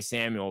Asante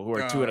Samuel, who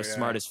are two of the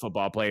smartest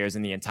football players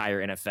in the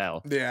entire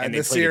NFL. Yeah, and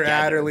Nasir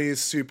Adderley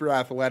is super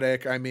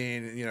athletic. I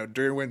mean,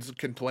 Derwin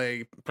can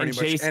play pretty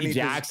much any.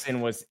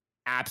 Jackson was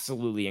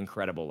absolutely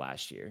incredible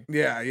last year.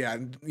 Yeah.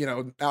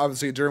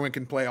 Obviously Derwin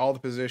can play all the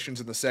positions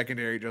in the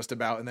secondary just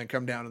about, and then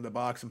come down in the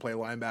box and play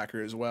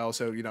linebacker as well.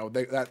 So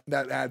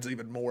that adds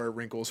even more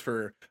wrinkles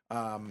for.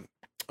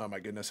 Oh my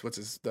goodness,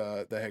 what's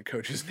the head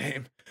coach's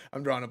name?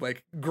 I'm drawing a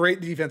blank.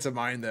 Great defensive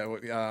mind though.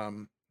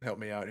 Help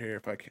me out here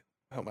if I can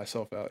help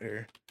myself out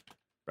here.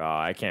 Oh,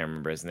 I can't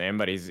remember his name,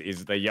 but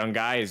he's the young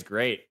guy. He's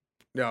great.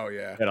 Oh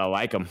yeah, but I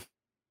like him.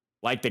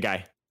 Like the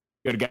guy.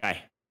 Good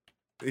guy.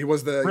 He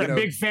was We're a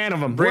big fan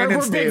of him. Brandon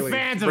we're Staley. Big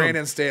fans of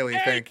Brandon him. Staley,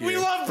 thank you. We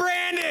love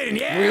Brandon.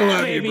 Yeah, we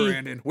love baby. you,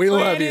 Brandon. We love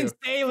you. Brandon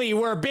Staley,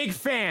 we're big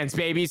fans,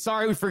 baby.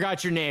 Sorry we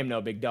forgot your name, no,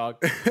 big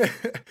dog.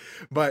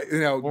 But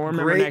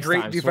great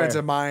time,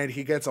 defensive mind.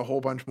 He gets a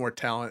whole bunch more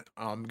talent.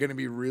 Going to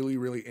be really,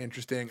 really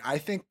interesting. I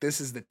think this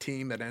is the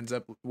team that ends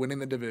up winning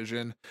the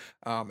division,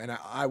 and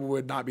I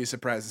would not be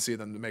surprised to see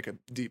them to make a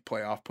deep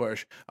playoff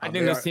push. I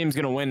think this team's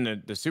going to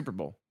win the Super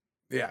Bowl.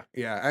 Yeah.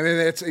 I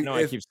mean,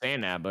 I keep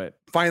saying that, but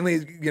finally,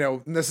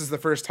 this is the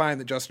first time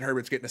that Justin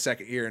Herbert's getting a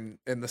second year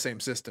in the same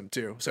system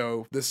too.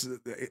 So this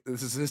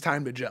is his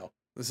time to gel.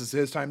 This is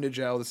his time to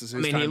gel. This is I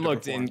his mean, time he to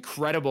looked perform.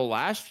 incredible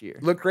last year.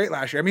 Looked great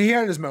last year. I mean, he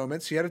had his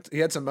moments. He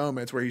had some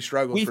moments where he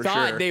struggled We for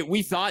thought sure.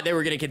 we thought they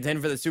were going to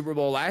contend for the Super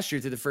Bowl last year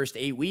through the first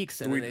 8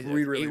 weeks, and We then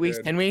really 8 weeks,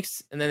 did. 10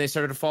 weeks, and then they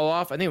started to fall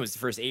off. I think it was the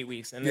first 8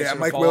 weeks. And Yeah,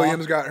 Mike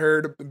Williams got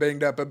hurt,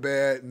 banged up a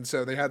bit, and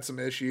so they had some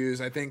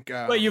issues. I think.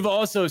 But you've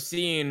also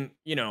seen,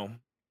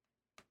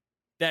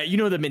 that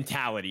the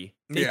mentality.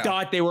 They Yeah.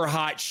 thought they were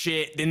hot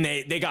shit, then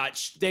they got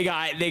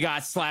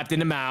slapped in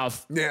the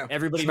mouth. yeah,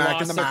 Everybody smacked in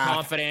lost the their mouth.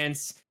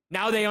 confidence.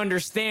 Now they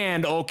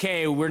understand,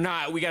 okay, we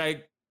got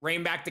to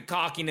rein back the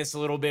cockiness a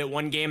little bit,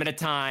 one game at a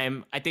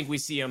time. I think we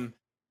see them,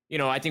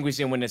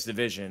 win this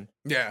division.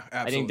 Yeah, absolutely.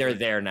 I think they're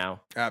there now.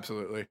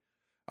 Absolutely.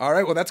 All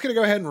right, well, that's gonna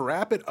go ahead and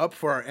wrap it up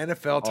for our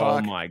NFL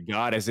talk. Oh my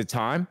God, is it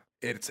time?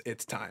 It's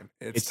time.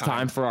 It's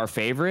time for our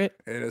favorite.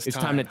 It is It's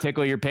time to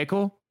tickle your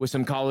pickle with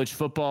some college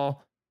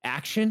football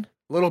action.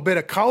 little bit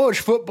of college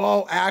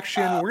football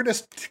action. We're gonna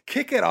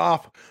kick it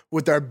off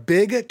with our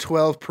Big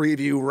 12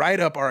 preview right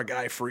up our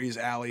guy Freeze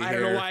alley. I here.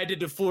 don't know why I did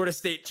the Florida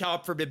State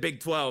chop for the Big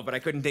 12, but I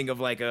couldn't think of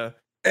like a.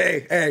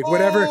 Hey,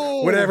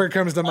 whatever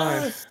comes to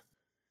mind.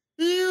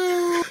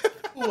 Ooh,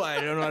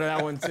 I don't know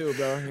that one too,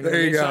 bro.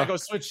 There you So go. I go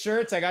switch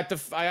shirts. I got the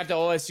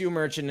OSU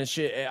merch and the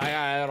shit.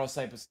 I got all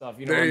type of stuff.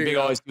 There I'm a you big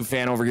go. OSU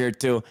fan over here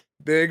too.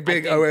 Big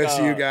think,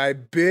 OSU guy.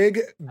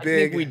 Big. I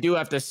think we do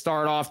have to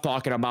start off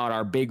talking about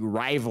our big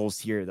rivals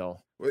here, though.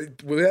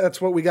 Well, that's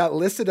what we got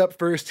listed up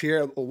first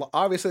here.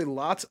 Obviously,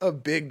 lots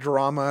of big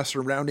drama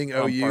surrounding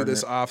OU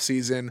this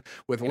offseason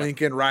with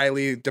Lincoln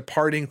Riley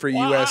departing for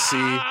USC.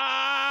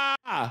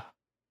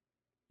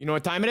 You know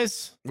what time it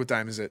is? What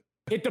time is it?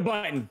 Hit the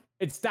button.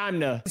 It's time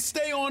to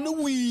Stay on the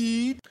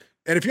weed.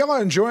 And if y'all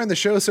are enjoying the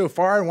show so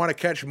far and want to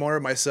catch more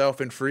of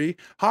myself and Free,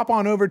 hop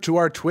on over to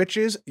our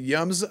Twitches,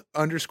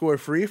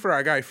 Yums_Free for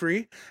our guy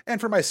Free, and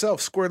for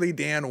myself, Squirrely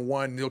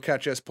Dan1. You'll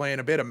catch us playing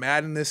a bit of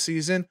Madden this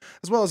season,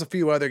 as well as a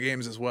few other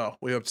games as well.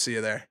 We hope to see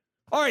you there.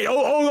 All right,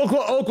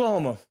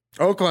 Oklahoma.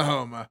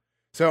 Oklahoma.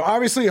 So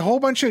obviously a whole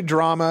bunch of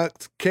drama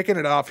kicking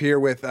it off here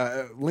with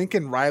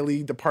Lincoln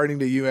Riley departing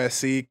to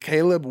USC,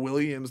 Caleb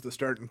Williams, the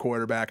starting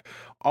quarterback,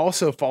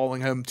 also following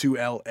him to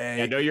LA.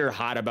 I know you're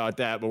hot about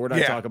that, but we're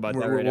not talking about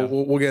that right now.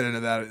 We'll get into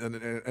that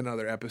in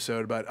another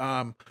episode, but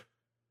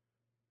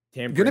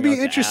Tampering going to be out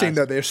the interesting ass,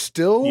 that they're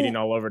still eating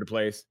all over the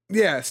place.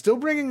 still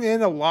bringing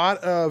in a lot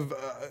of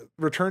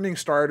returning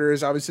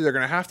starters. Obviously, they're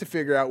going to have to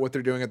figure out what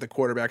they're doing at the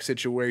quarterback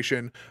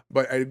situation,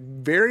 but a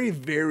very,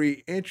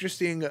 very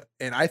interesting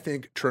and I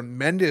think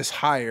tremendous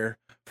hire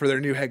for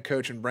their new head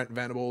coach in Brent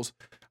Venables.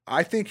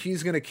 I think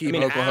he's going to keep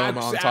Oklahoma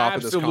on top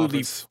of this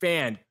conference.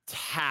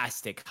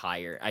 Fantastic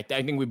hire. I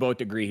think we both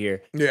agree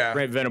here. Yeah.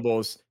 Brent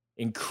Venables,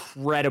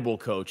 incredible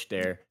coach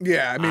there.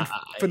 Yeah, I mean,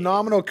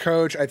 phenomenal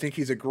coach. I think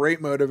he's a great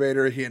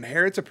motivator. He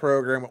inherits a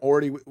program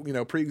already,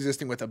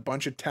 pre-existing with a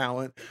bunch of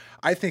talent.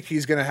 I think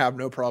he's going to have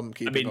no problem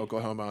keeping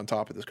Oklahoma on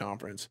top of this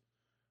conference.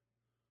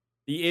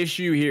 The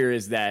issue here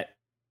is that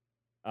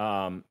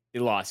they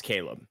lost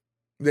Caleb.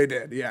 They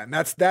did, yeah, and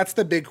that's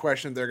the big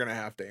question they're going to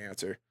have to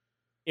answer.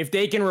 If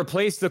they can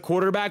replace the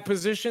quarterback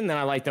position, then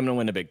I like them to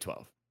win the Big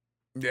 12.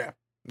 Yeah.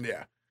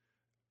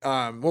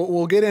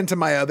 We'll get into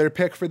my other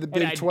pick for the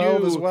Big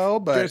 12 as well,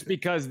 but just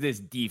because this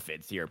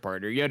defense here,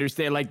 partner, you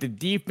understand, like the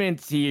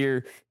defense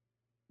here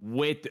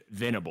with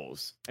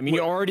Venables. I mean, you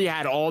already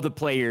had all the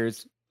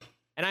players,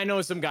 and I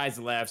know some guys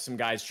left, some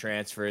guys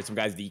transferred, some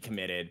guys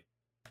decommitted.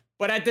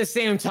 But at the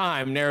same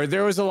time,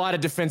 there was a lot of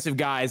defensive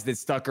guys that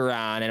stuck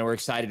around and were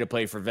excited to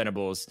play for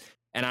Venables.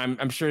 And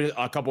I'm sure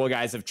a couple of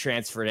guys have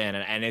transferred in,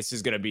 and this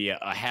is going to be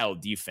a hell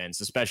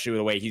defense, especially with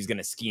the way he's going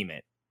to scheme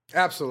it.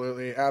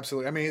 Absolutely.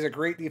 I mean, he's a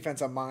great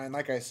defensive mind.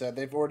 Like I said,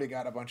 they've already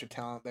got a bunch of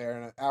talent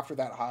there, and after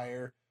that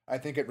hire, I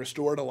think it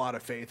restored a lot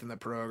of faith in the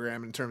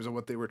program in terms of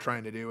what they were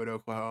trying to do at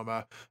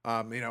Oklahoma.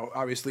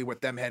 Obviously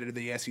with them headed to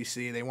the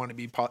SEC, they want to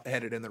be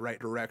headed in the right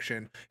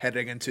direction,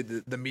 heading into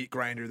the meat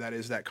grinder that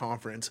is that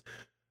conference.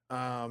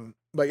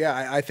 But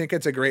yeah, I think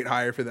it's a great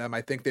hire for them.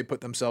 I think they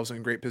put themselves in a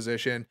great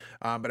position.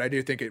 But I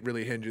do think it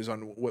really hinges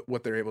on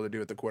what they're able to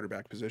do at the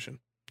quarterback position.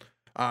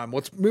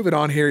 Let's move it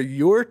on here.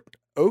 Your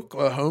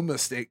Oklahoma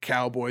State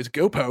Cowboys.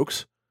 Go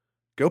Pokes.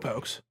 Go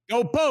Pokes.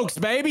 Go Pokes,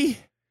 baby.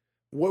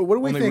 What are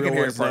we thinking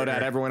here, partner?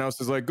 Everyone else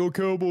is like, go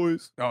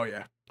Cowboys. Oh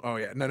yeah.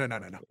 No.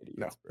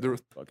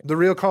 The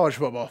real college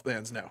football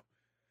fans know.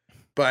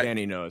 But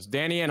Danny knows.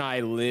 Danny and I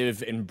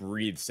live and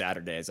breathe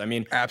Saturdays. I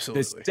mean,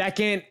 absolutely. The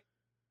second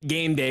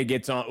game day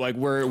gets on, like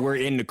we're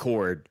in the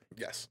cord.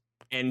 Yes.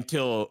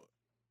 Until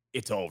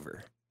it's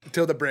over.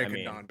 Till the break of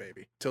dawn,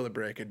 baby. Till the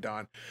break of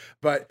dawn.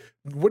 But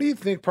what do you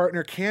think,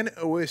 partner? Can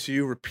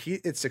OSU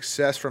repeat its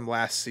success from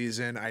last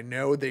season? I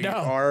know they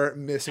are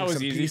missing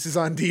some pieces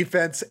on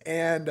defense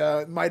and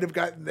might have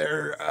gotten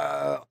their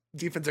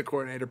defensive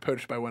coordinator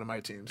poached by one of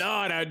my teams.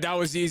 No, that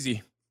was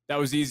easy.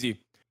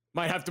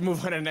 Might have to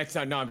move on to the next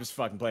time. No, I'm just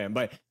fucking playing.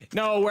 But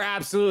no, we're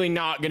absolutely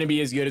not going to be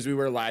as good as we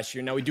were last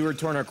year. Now, we do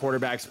return our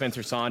quarterback,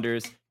 Spencer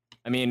Saunders.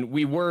 I mean,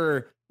 we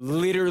were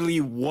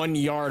literally 1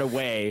 yard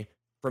away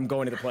from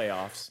going to the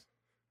playoffs.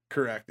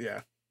 Correct,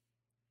 yeah.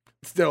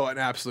 Still an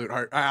absolute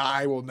heart.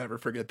 I will never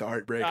forget the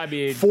heartbreak I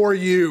mean, for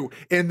you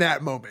in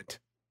that moment.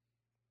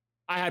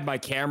 I had my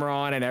camera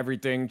on and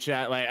everything.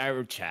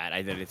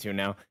 I did it too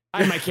now. I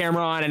had my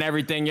camera on and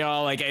everything,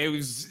 y'all. Like it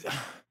was.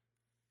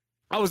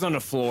 I was on the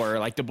floor.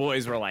 Like the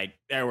boys were like,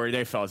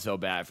 they felt so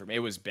bad for me. It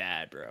was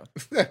bad, bro.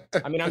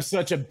 I mean, I'm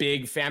such a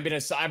big fan.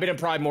 I've been in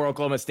probably more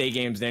Oklahoma State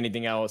games than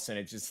anything else, and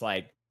it's just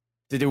like,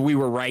 we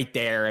were right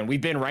there, and we've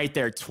been right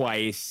there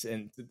twice,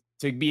 and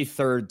to be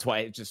third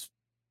twice,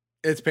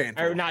 it's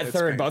painful. Or not it's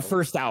third, painful. but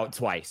first out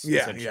twice.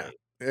 Yeah,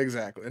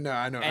 exactly. No,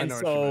 I know. And I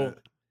know so, what you meant.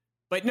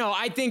 But no,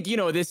 I think,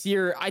 this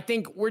year, I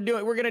think we're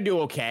gonna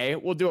do okay.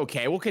 We'll do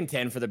okay. We'll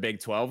contend for the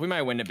Big 12. We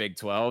might win the Big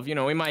 12.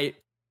 We might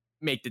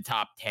make the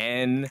top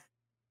 10.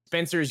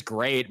 Spencer's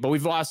great, but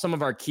we've lost some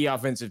of our key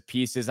offensive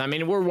pieces. I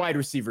mean, we're wide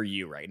receiver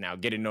U right now.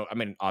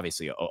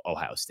 Obviously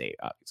Ohio State,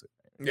 obviously.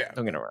 Yeah.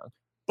 Don't get me wrong.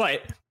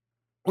 But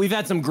we've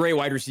had some great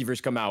wide receivers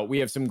come out. We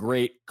have some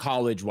great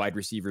college wide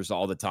receivers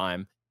all the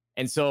time.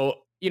 And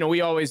so,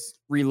 we always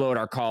reload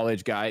our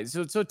college guys.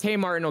 So Tay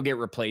Martin will get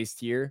replaced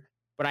here,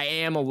 but I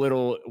am a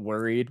little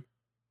worried.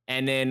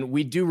 And then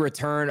we do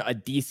return a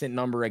decent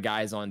number of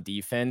guys on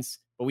defense,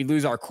 but we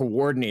lose our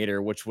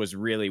coordinator, which was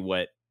really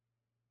what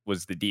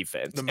was the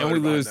defense. And we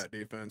lose that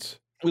defense.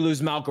 We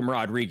lose Malcolm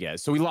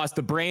Rodriguez. So we lost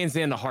the brains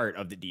and the heart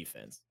of the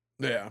defense.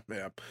 Yeah.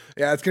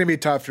 It's going to be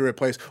tough to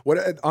replace.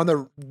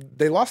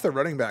 They lost their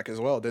running back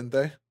as well, didn't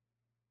they?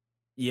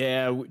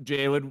 Yeah,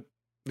 Jalen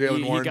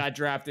Warren. He got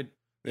drafted.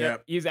 Yeah,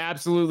 he's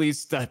absolutely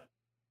stud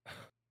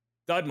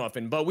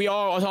muffin. But we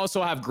all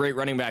also have great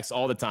running backs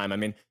all the time. I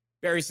mean,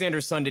 Barry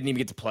Sanders' son didn't even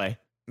get to play.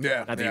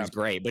 Yeah, not that he was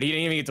great, but he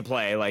didn't even get to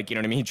play. Like, you know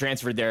what I mean? He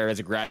transferred there as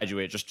a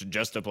graduate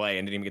just to play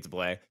and didn't even get to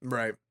play.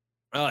 Right.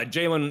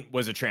 Jalen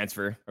was a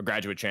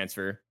graduate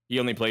transfer. He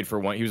only played for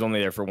one. He was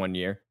only there for 1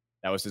 year.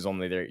 That was his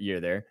only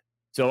year there.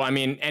 So, I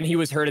mean, and he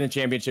was hurt in the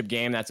championship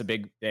game. That's a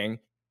big thing.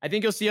 I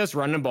think you'll see us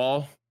run the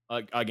ball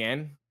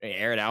again,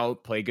 air it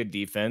out, play good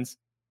defense.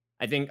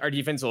 I think our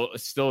defense will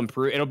still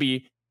improve. It'll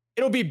be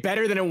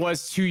better than it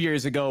was 2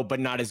 years ago, but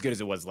not as good as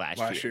it was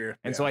last year.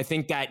 And so I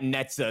think that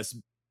nets us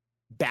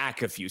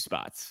back a few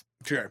spots.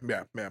 Sure.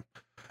 Yeah.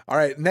 All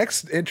right.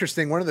 Next,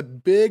 interesting. One of the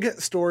big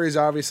stories,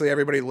 obviously,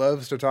 everybody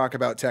loves to talk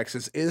about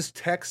Texas. Is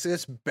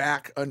Texas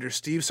back under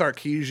Steve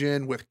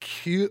Sarkisian with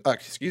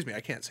I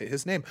can't say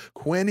his name.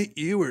 Quinn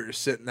Ewers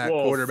sitting at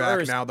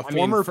quarterback now. The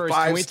former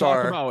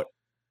 5-star.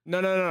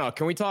 No.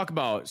 Can we talk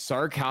about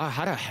Sark?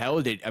 How the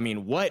hell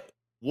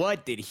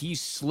what did he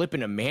slip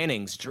into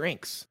Manning's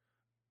drinks?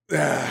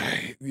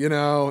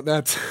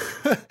 That's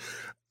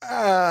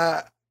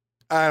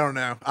I don't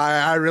know.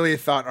 I really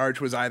thought Arch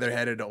was either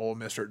headed to Ole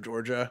Miss or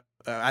Georgia.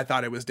 I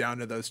thought it was down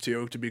to those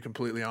two, to be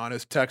completely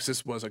honest.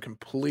 Texas was a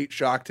complete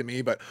shock to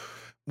me, but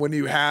when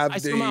you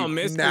have somehow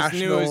missed this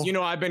news,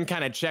 I've been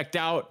kind of checked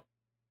out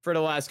for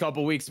the last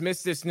couple of weeks.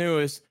 Missed this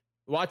news,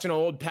 watching an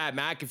old Pat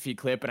McAfee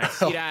clip, and I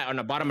see that on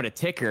the bottom of the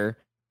ticker,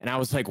 and I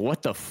was like,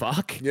 what the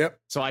fuck? Yep.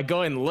 So I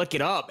go and look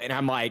it up, and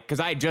I'm like, because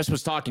I just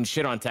was talking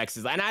shit on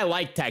Texas, and I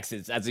like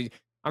Texas.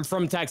 I'm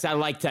from Texas. I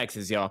like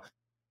Texas, y'all.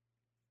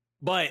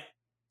 But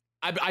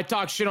I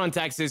talk shit on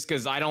Texas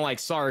because I don't like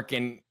Sark,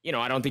 and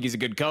I don't think he's a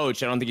good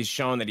coach. I don't think he's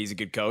shown that he's a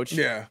good coach.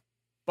 Yeah.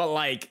 But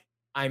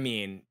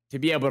to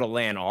be able to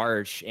land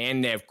Arch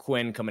and they have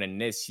Quinn coming in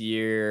this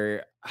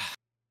year.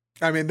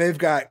 I mean, it's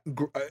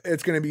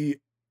going to be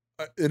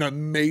an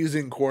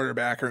amazing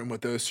quarterback room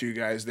with those two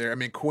guys there. I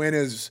mean, Quinn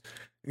is,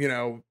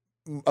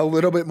 a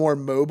little bit more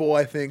mobile,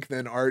 I think,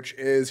 than Arch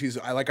is.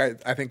 I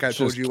think I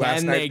told you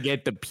last night. Can they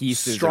get the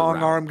pieces? Strong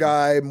arm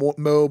guy,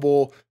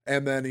 mobile,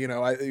 and then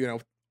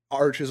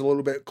Arch is a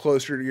little bit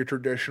closer to your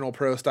traditional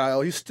pro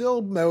style. He's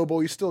still mobile.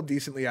 He's still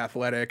decently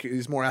athletic.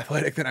 He's more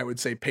athletic than I would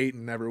say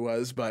Peyton ever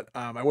was, but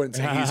I wouldn't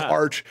say he's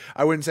Arch.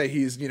 I wouldn't say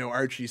he's,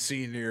 Archie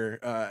Senior.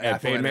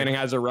 Peyton Manning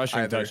has a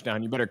rushing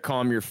touchdown. You better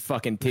calm your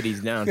fucking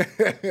titties down.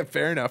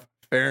 Fair enough.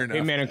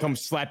 Peyton Manning come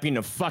slap you in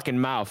the fucking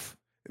mouth.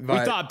 But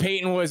we thought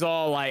Peyton was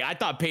I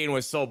thought Peyton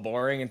was so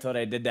boring until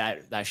they did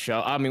that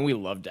show. I mean, we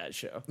loved that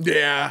show.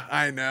 Yeah,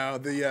 I know.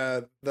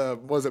 The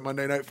was it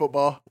Monday Night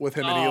Football with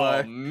him and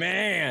Eli? Oh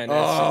man. It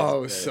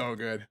was so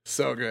good.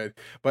 So good.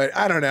 But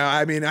I don't know.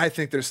 I mean, I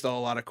think there's still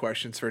a lot of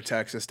questions for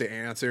Texas to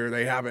answer.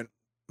 They haven't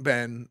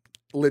been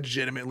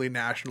legitimately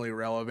nationally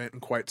relevant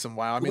in quite some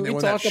while. I mean, they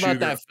talk about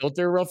that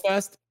filter real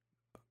fast.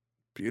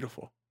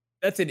 Beautiful.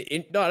 That's an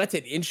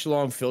inch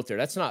long filter.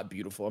 That's not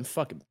beautiful. I'm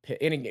fucking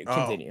continue.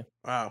 Oh,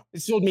 wow.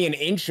 It sold me an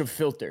inch of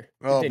filter.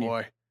 Continue. Oh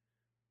boy.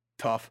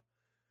 Tough.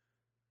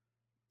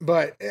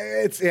 But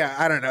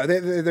I don't know.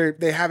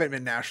 They haven't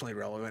been nationally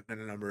relevant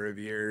in a number of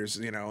years.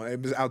 It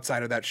was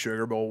outside of that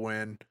Sugar Bowl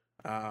win.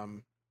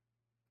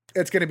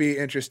 It's going to be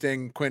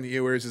interesting. Quinn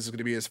Ewers is going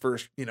to be his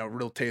first,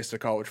 real taste of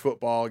college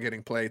football,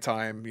 getting play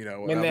time.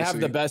 And they have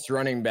the best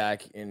running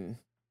back in.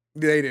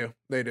 They do.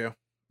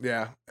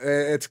 Yeah,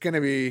 it's going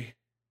to be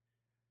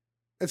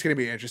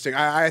interesting.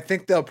 I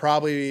think they'll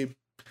probably,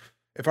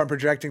 if I'm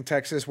projecting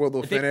Texas, where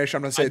they'll finish,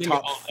 I'm going to say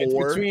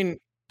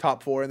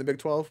top four in the Big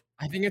 12.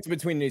 I think it's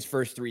between these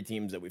first three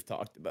teams that we've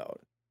talked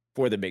about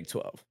for the Big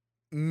 12.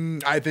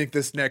 I think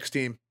this next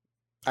team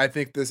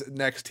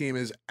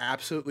is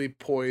absolutely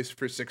poised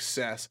for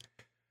success.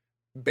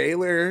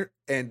 Baylor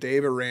and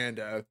Dave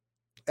Aranda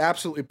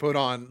absolutely put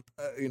on,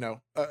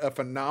 a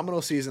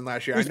phenomenal season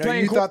last year. I know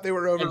you thought they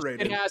were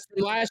overrated.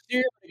 Last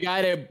year, the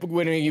guy that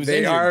when he was They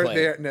injured are. played.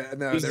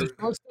 They're Is the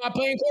shortstop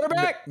playing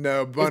quarterback?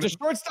 No, if the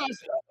shortstop,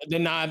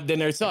 then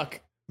they suck.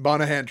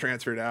 Bonahan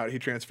transferred out. He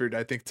transferred,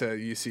 I think, to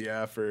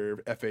UCF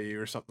or FAU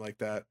or something like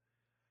that.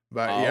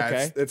 But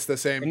okay. It's the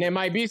same. And there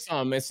might be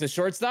some. It's the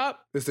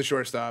shortstop. It's the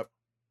shortstop.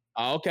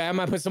 Oh, okay, I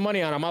might put some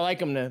money on him. I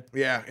like him then.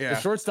 Yeah. The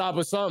shortstop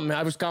was something.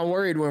 I was kind of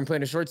worried when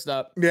playing a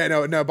shortstop. Yeah,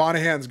 no,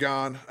 Bonahan's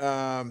gone.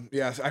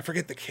 Yes, I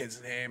forget the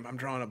kid's name. I'm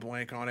drawing a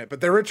blank on it. But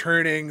they're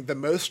returning the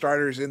most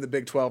starters in the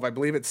Big 12. I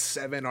believe it's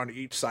 7 on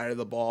each side of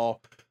the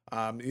ball.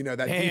 That defense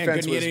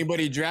couldn't get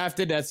anybody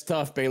drafted. That's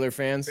tough, Baylor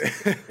fans.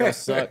 That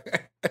suck.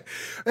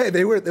 Hey,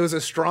 there was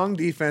a strong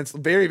defense,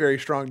 very, very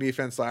strong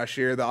defense last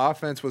year. The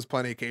offense was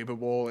plenty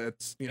capable.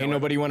 It's ain't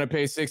nobody want to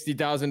pay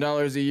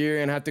 $60,000 a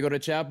year and have to go to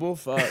chapel.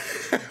 Fuck.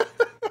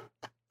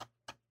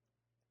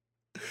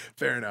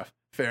 Fair enough.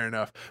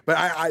 But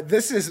I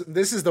this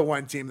is the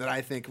one team that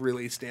I think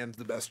really stands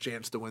the best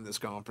chance to win this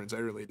conference. I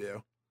really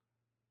do.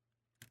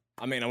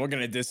 I mean, we're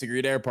gonna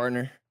disagree there,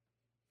 partner.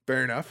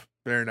 Fair enough.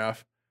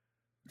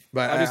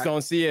 But I just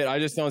don't see it.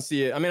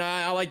 I mean,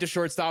 I like the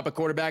shortstop, a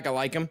quarterback. I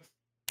like him.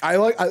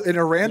 And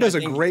Aranda's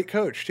a great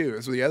coach too.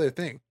 Is the other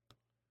thing.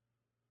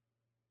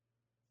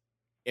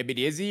 Yeah, but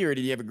is he, or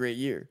did he have a great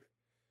year?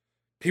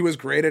 He was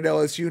great at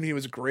LSU, and he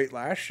was great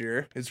last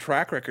year. His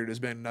track record has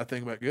been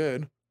nothing but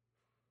good.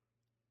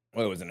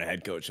 Well, he wasn't a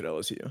head coach at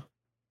LSU.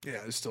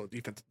 Yeah, he's still a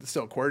defense,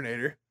 still a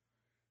coordinator.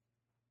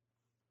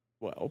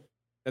 Well,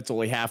 that's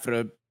only half of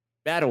the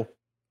battle.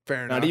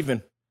 Fair enough. Not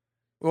even.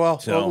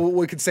 Well,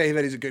 we could say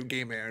that he's a good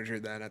game manager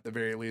then, at the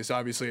very least.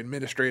 Obviously,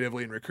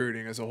 administratively and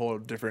recruiting is a whole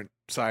different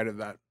side of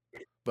that.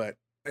 But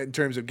in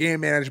terms of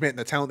game management and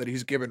the talent that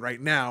he's given right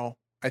now,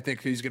 I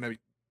think he's going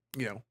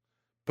to,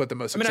 put the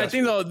most. I mean, I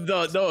think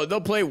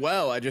they'll play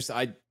well.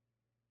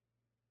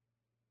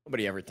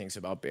 Nobody ever thinks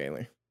about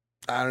Baylor.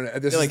 I don't know.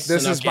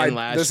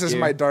 This is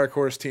my dark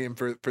horse team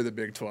for the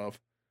Big 12.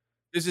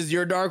 This is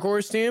your dark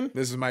horse team?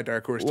 This is my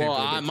dark horse team.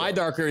 Well, my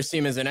dark horse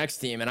team is the next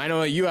team, and I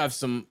know you have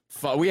some.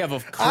 We have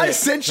a. I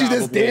sent you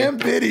this damn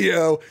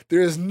video.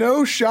 There is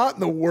no shot in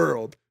the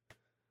world.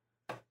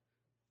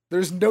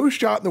 There's no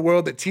shot in the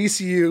world that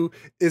TCU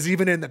is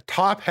even in the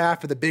top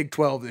half of the Big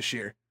 12 this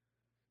year.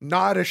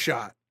 Not a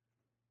shot.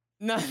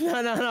 No.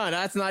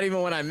 That's not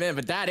even what I meant,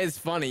 but that is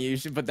funny. You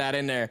should put that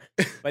in there.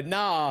 But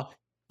no,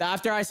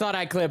 after I saw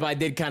that clip, I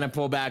did kind of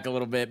pull back a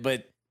little bit.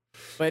 But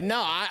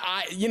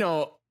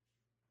no,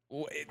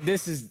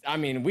 this is, I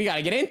mean, we got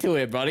to get into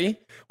it, buddy.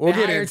 We'll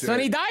get into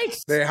Sonny it.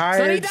 Dykes. They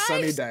hired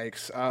Sonny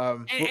Dykes.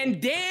 And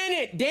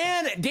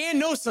Dan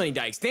knows Sonny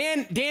Dykes.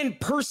 Dan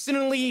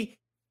personally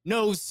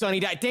knows Sonny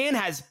Dykes. Dan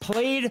has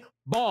played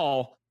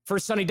ball for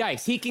Sonny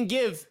Dykes. He can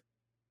give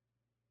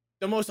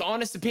the most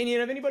honest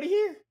opinion of anybody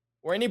here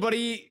or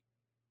anybody,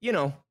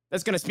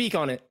 that's going to speak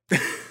on it.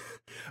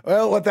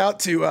 Well, without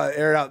to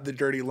air out the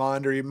dirty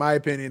laundry, my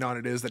opinion on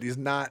it is that he's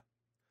not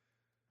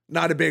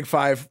a Big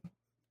 5,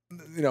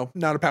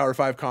 not a Power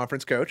 5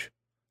 conference coach.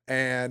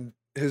 And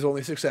his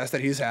only success that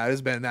he's had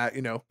has been that,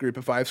 group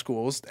of 5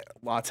 schools,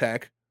 La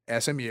Tech,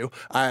 SMU.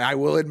 I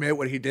will admit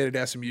what he did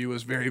at SMU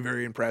was very,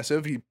 very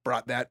impressive. He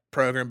brought that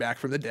program back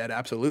from the dead,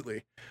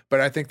 absolutely. But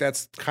I think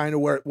that's kind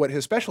of what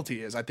his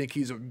specialty is. I think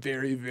he's a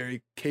very,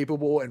 very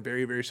capable and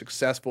very, very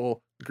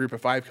successful group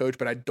of 5 coach,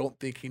 but I don't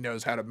think he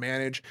knows how to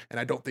manage, and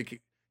I don't think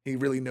he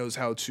really knows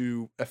how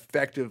to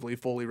effectively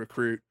fully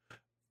recruit,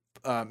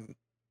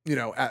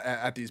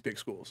 at these big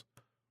schools.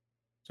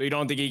 So you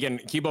don't think he can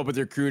keep up with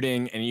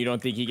recruiting, and you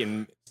don't think he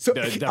can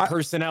the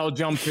personnel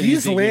jump for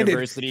these big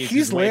universities?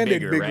 He's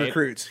landed bigger, big right?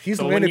 recruits.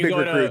 He's landed big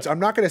recruits. I'm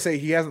not going to say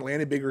he hasn't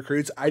landed big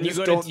recruits. I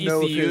just don't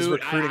know if his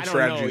recruiting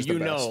strategy is the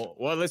best.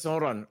 Well, listen,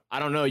 hold on. I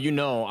don't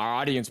know. Our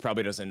audience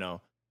probably doesn't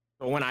know.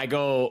 But when I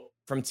go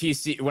from from SMU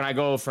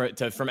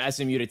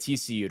to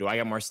TCU, do I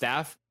get more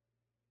staff?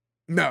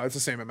 No, it's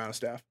the same amount of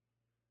staff.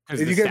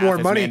 If you get more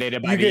money,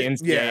 mandated by the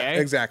NCAA? Yeah,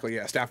 exactly.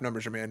 Yeah, staff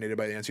numbers are mandated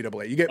by the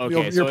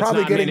NCAA. You're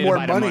probably getting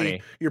more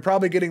money. You're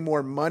probably getting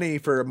more money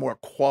for more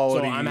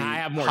quality. So I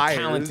have more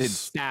talented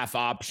staff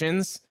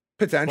options.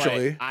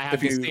 Potentially, I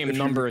have the same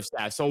number of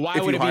staff. So why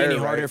would it be any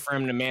harder for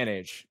him to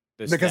manage?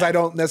 Because I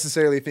don't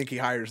necessarily think he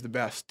hires the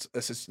best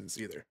assistants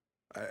either.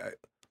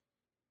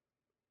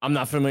 I'm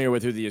not familiar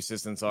with who the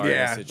assistants are.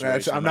 Yeah,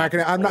 I'm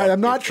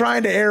not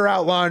trying to air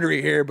out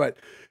laundry here, but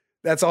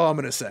that's all I'm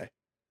going to say.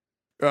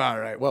 All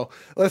right. Well,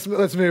 let's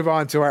move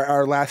on to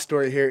our last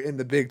story here in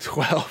the Big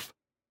 12.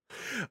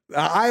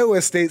 Iowa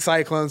State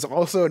Cyclones,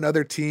 also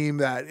another team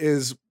that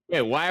is.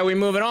 Wait, why are we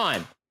moving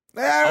on?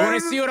 I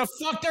want to see what the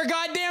fuck their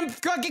goddamn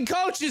fucking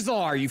coaches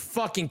are. You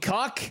fucking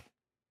cuck.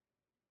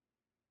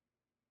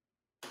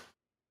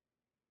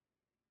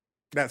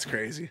 That's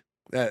crazy.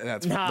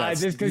 That's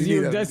just because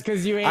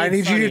you ain't. I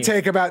need funny. you to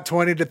take about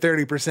 20 to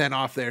 30%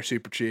 off there,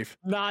 Super Chief.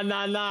 Nah.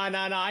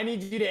 I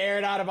need you to air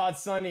it out about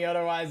Sonny.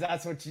 Otherwise,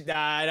 that's what you.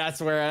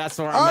 That's where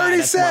I'm I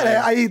already at.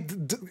 said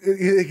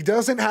it. He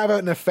doesn't have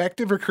an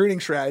effective recruiting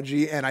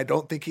strategy, and I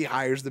don't think he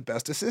hires the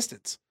best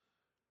assistants.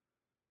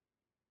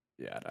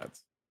 Yeah, that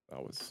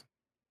was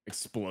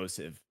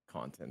explosive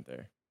content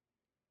there.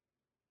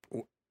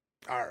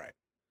 All right.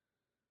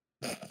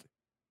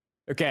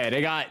 Okay,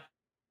 they got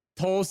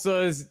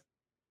Tulsa's.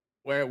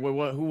 Who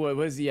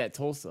was he at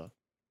Tulsa?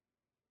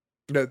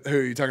 Who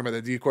are you talking about?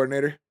 The D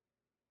coordinator?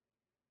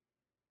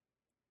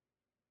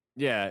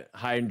 Yeah,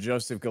 hiring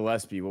Joseph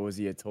Gillespie. What was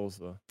he at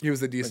Tulsa? He was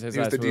the DC. He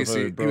was the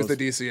DC. He was the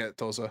DC at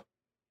Tulsa.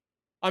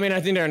 I mean,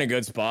 I think they're in a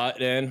good spot.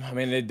 Then I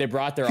mean, they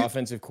brought their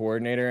offensive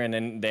coordinator, and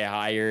then they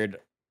hired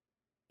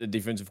the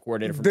defensive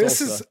coordinator from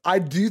Tulsa. I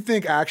do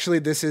think actually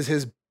this is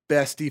his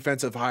best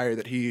defensive hire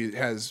that he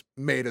has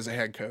made as a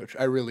head coach.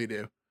 I really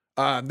do.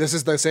 This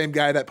is the same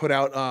guy that put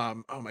out,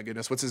 oh my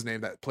goodness, what's his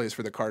name that plays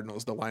for the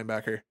Cardinals, the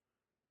linebacker?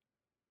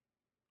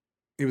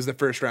 He was the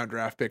first round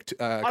draft pick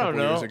a couple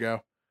years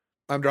ago.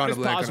 I'm drawing a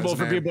blank on his name. It's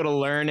possible for people to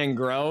learn and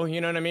grow.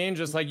 You know what I mean?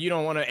 Just like you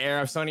don't want to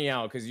air Sonny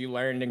out because you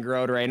learned and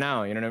growed right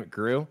now. You know what I mean?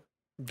 Drew?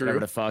 Whatever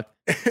the fuck.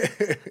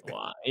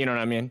 Well, you know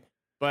what I mean?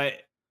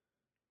 But,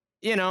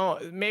 you know,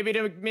 maybe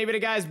the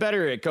guy's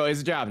better at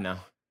his job now.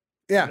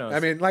 Yeah, I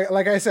mean,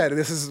 like I said,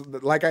 this is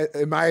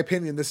in my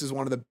opinion, this is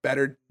one of the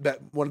better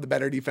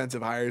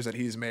defensive hires that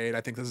he's made.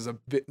 I think this is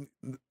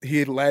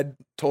he led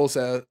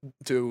Tulsa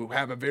to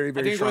have a very,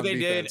 very strong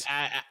defense.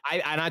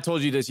 I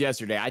told you this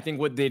yesterday. I think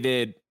what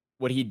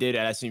he did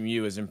at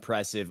SMU is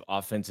impressive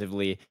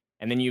offensively.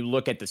 And then you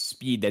look at the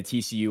speed that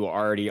TCU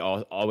already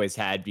always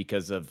had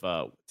because of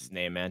what's his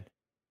name, man?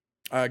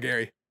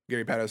 Gary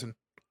Patterson.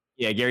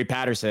 Yeah, Gary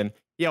Patterson.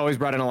 He always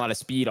brought in a lot of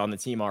speed on the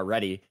team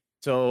already.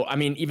 So, I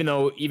mean, even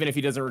if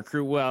he doesn't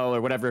recruit well or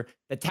whatever,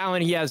 the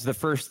talent he has the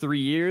first 3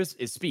 years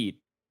is speed.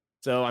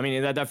 So, I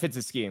mean, that fits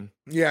the scheme.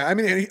 Yeah, I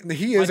mean,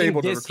 he is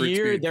able to recruit speed. This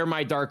year, they're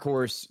my dark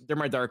horse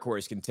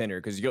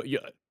contender because you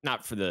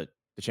not for the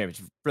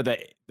championship, for the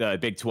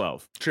Big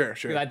 12. Sure.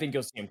 I think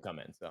you'll see him come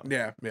in. So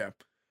yeah.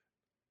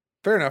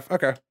 Fair enough.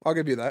 Okay, I'll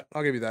give you that.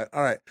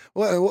 All right.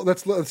 Well,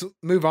 let's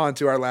move on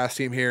to our last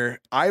team here.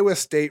 Iowa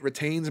State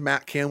retains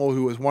Matt Campbell,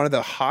 who was one of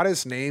the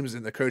hottest names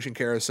in the coaching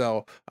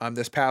carousel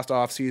this past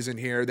offseason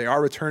here. They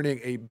are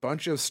returning a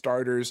bunch of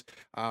starters.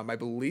 I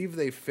believe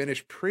they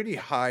finished pretty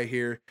high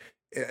here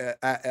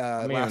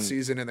last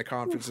season in the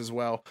conference as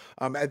well.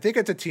 I think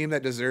it's a team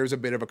that deserves a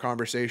bit of a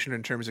conversation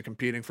in terms of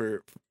competing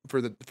for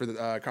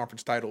the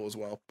conference title as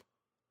well.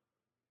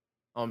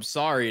 I'm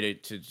sorry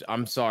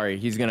I'm sorry.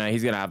 He's gonna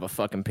have a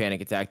fucking panic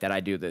attack that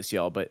I do this,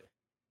 y'all. But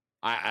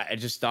I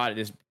just thought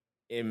this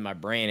in my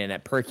brain and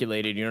it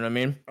percolated. You know what I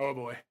mean? Oh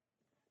boy.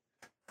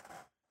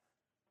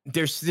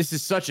 This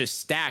is such a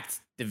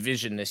stacked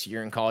division this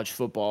year in college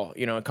football.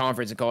 You know, a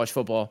conference in college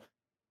football.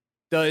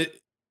 Does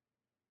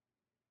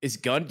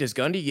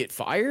Gundy get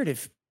fired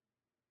if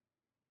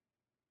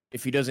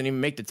he doesn't even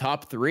make the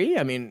top 3?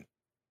 I mean.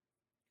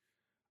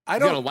 He's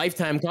got a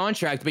lifetime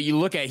contract, but you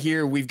look at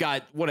here, we've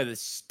got one of the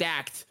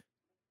stacked,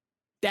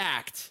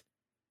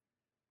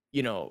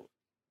 you know,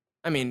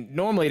 I mean,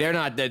 normally they're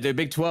not, the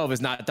Big 12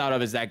 is not thought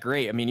of as that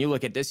great. I mean, you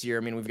look at this year, I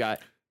mean, we've got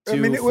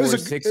it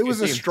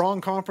was a strong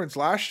conference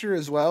last year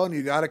as well, and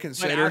you got to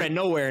consider. But out of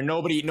nowhere,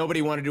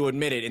 nobody wanted to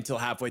admit it until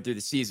halfway through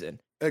the season.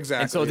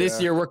 Exactly. And so this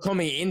year, we're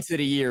coming into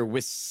the year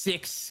with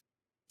 6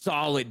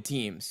 solid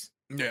teams.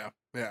 Yeah.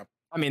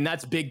 I mean,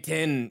 that's Big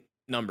 10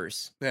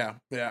 numbers. Yeah.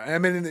 I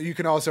mean, you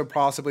can also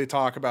possibly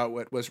talk about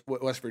what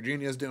West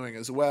Virginia is doing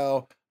as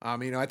well.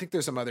 You know, I think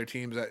there's some other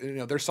teams that, you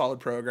know, they're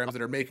solid programs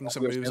that are making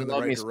some moves in the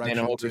right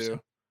direction too.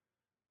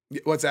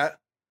 What's that?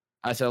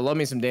 I said, I love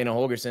me some Dana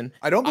Holgorsen.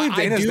 I don't believe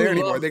Dana's there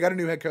anymore. They got a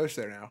new head coach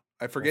there now.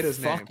 I forget his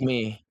name. Fuck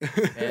me,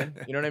 man.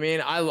 You know what I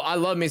mean? I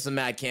love me some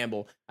Matt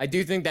Campbell. I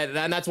do think that,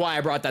 and that's why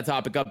I brought that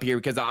topic up here,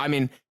 because I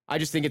mean, I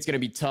just think it's going to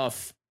be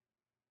tough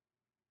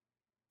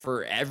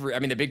for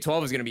the Big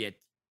 12 is going to be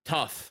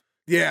tough.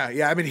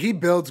 Yeah. I mean, he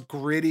builds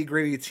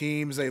gritty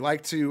teams. They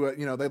like to,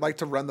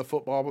 run the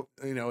football,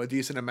 you know, a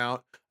decent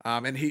amount.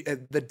 And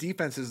the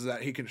defenses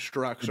that he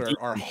constructs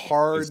are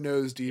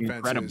hard-nosed defenses.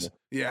 Incredible.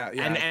 Yeah.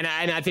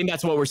 And I think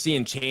that's what we're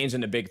seeing change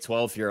in the Big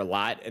 12 here a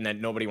lot, and that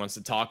nobody wants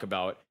to talk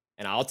about.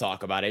 And I'll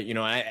talk about it, you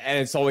know. And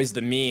it's always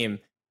the meme,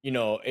 you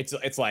know.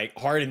 It's like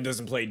Harden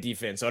doesn't play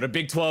defense, so the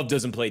Big 12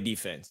 doesn't play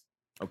defense.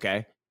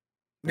 Okay.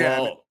 Yeah.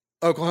 Well,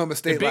 Oklahoma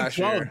State last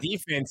year. The Big 12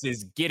 defense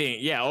is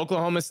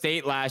Oklahoma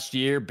State last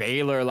year,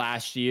 Baylor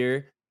last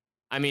year.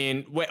 I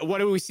mean, what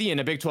do we see in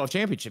a Big 12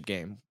 championship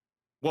game?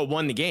 What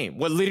won the game?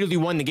 What literally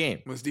won the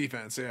game? Was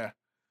defense, yeah.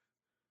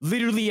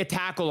 Literally a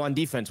tackle on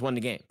defense won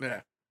the game.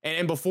 Yeah.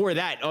 And before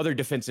that, other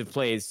defensive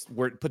plays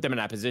put them in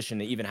that position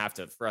to even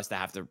for us to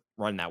have to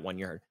run that 1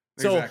 yard.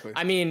 So, exactly.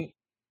 I mean,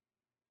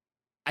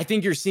 I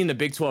think you're seeing the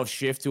Big 12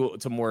 shift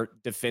to more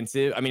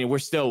defensive. I mean,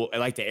 I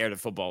like to air the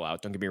football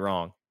out, don't get me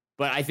wrong.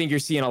 But I think you're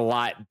seeing a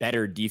lot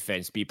better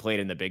defense be played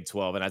in the Big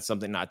 12, and that's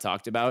something not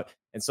talked about.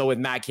 And so with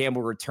Matt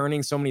Campbell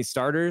returning so many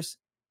starters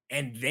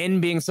and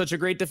then being such a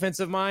great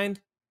defensive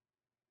mind,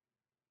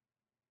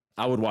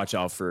 I would watch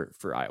out for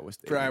Iowa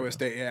State. For Iowa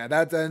State, yeah.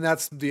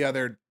 That's the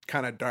other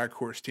kind of dark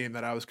horse team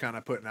that I was kind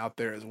of putting out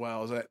there as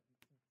well. Is that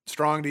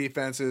strong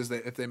defenses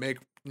that if they make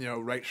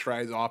right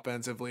strides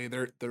offensively,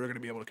 they're going to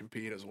be able to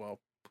compete as well.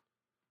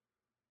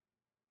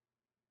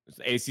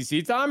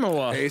 ACC time or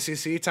what?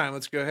 ACC time.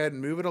 Let's go ahead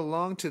and move it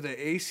along to the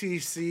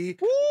ACC.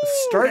 Woo,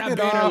 starting that it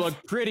banner off.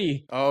 look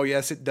pretty. Oh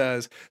yes, it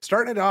does.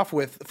 Starting it off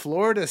with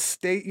Florida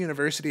State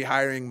University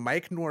hiring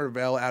Mike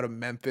Norvell out of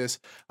Memphis,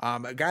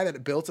 a guy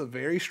that built a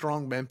very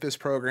strong Memphis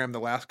program the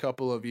last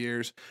couple of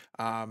years.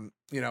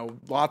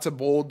 Lots of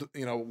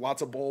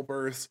bowl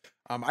berths.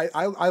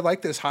 I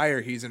like this hire.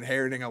 He's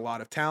inheriting a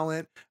lot of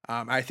talent.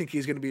 I think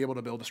he's going to be able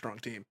to build a strong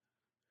team.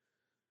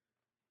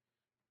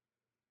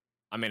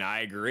 I mean,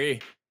 I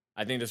agree.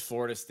 I think this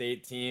Florida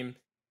State team,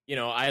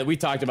 we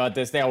talked about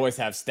this. They always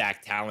have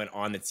stacked talent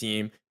on the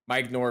team.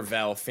 Mike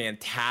Norvell,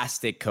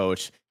 fantastic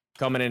coach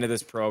coming into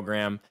this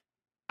program.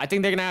 I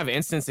think they're going to have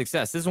instant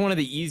success. This is one of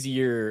the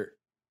easier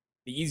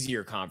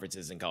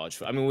conferences in college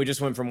football. I mean, we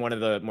just went from one of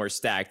the more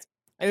stacked.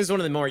 I think this is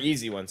one of the more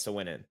easy ones to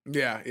win in.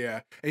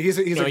 Yeah. And he's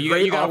a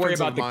great you got to worry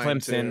offensive about the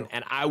mind, Clemson, too.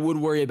 and I would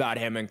worry about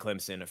him in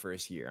Clemson the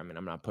first year. I mean,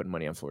 I'm not putting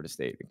money on Florida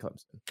State and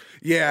Clemson.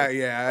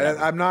 Yeah.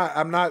 I'm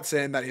not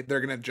saying that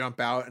they're going to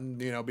jump out and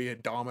be a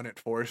dominant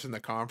force in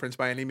the conference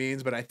by any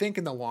means, but I think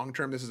in the long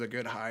term this is a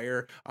good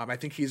hire. I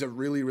think he's a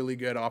really, really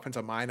good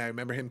offensive mind. I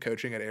remember him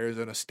coaching at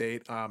Arizona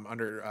State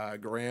under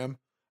Graham,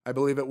 I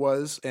believe it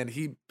was, and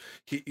he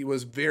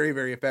was very,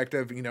 very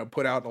effective.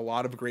 Put out a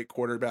lot of great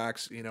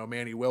quarterbacks.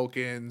 Manny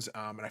Wilkins,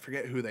 and I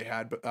forget who they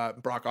had,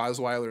 but Brock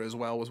Osweiler as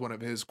well was one of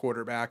his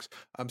quarterbacks.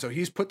 So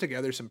he's put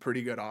together some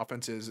pretty good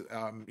offenses.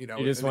 You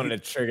just wanted to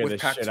trigger the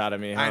shit out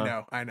of me.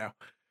 Huh? I know.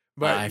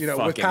 But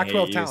with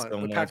Pac-12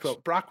 talent,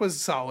 Pac-12, Brock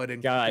was solid in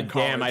God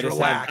damn, I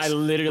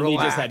literally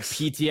just had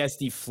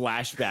PTSD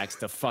flashbacks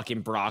to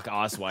fucking Brock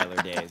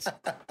Osweiler days.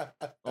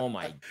 Oh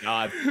my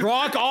God.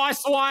 Brock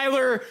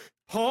Osweiler,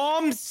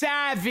 Tom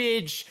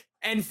Savage,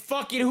 and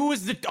fucking who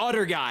was the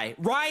other guy?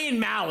 Ryan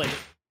Mallett.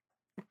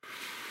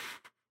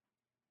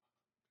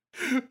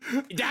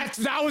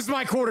 That was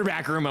my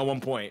quarterback room at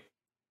one point.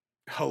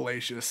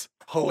 Hellacious,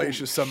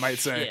 some might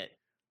say. Shit.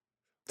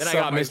 Then I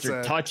got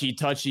Mr.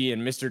 Touchy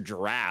and Mr.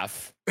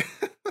 Giraffe.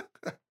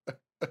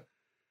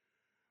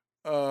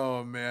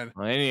 Oh man.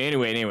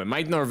 Anyway,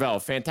 Mike Norvell,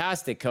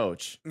 fantastic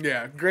coach.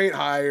 Yeah, great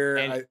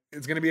hire.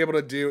 It's going to be able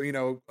to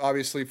do.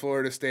 Obviously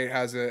Florida State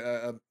has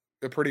a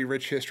pretty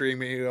rich history in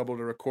being able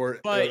to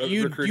recruit. But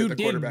you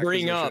did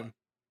bring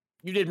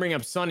position.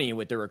 up Sonny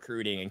with the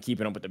recruiting and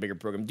keeping up with the bigger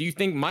program. Do you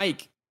think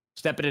Mike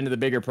stepping into the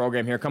bigger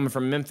program here, coming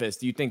from Memphis,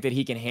 do you think that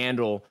he can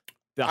handle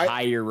the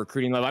higher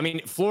recruiting level? I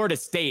mean, Florida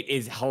State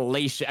is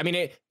hellacious. I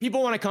mean,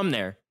 people want to come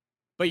there,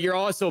 but you're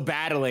also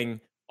battling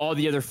all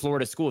the other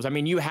Florida schools. I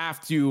mean, you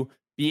have to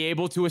be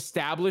able to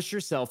establish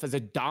yourself as a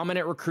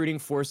dominant recruiting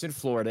force in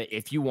Florida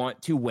if you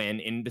want to win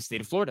in the state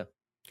of Florida.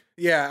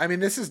 Yeah, I mean,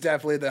 this is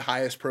definitely the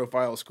highest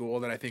profile school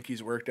that I think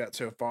he's worked at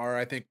so far.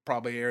 I think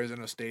probably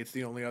Arizona State's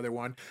the only other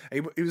one.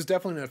 He was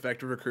definitely an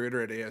effective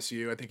recruiter at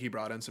ASU. I think he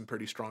brought in some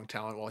pretty strong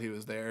talent while he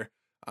was there.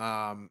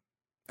 I'm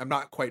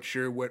not quite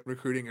sure what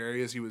recruiting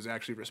areas he was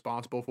actually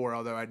responsible for,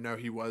 although I know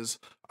he was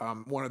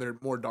one of their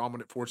more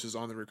dominant forces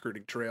on the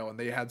recruiting trail, and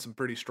they had some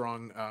pretty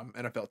strong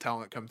NFL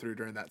talent come through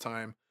during that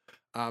time.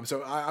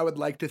 So I would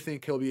like to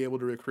think he'll be able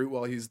to recruit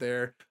while he's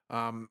there.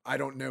 I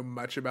don't know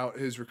much about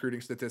his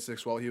recruiting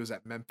statistics while he was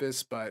at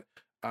Memphis, but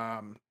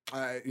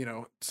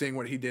seeing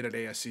what he did at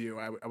ASU,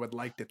 I would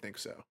like to think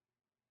so.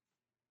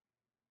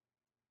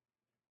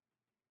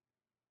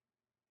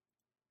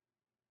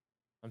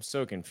 I'm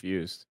so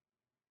confused.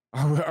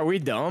 Are we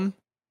dumb?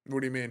 What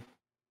do you mean?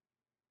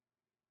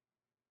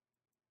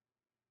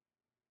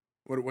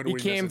 What he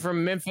came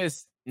from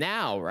Memphis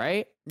now,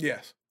 right?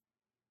 Yes.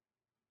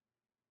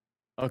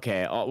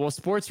 Okay. Well,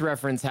 Sports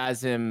Reference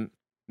has him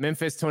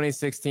Memphis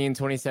 2016,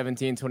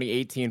 2017,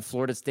 2018,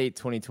 Florida State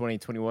 2020,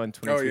 21,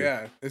 22. Oh,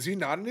 yeah. Is he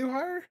not a new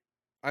hire?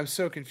 I'm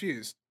so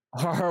confused.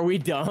 Are we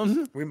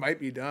dumb? We might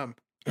be dumb.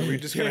 Are we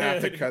just going to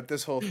have to cut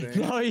this whole thing?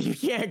 No, you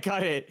can't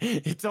cut it.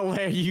 It's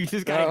hilarious. You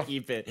just got to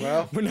keep it.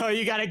 Well, no,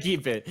 you got to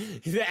keep it.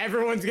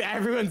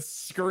 Everyone's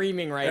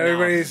screaming right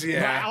everybody's, now.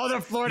 Yeah. All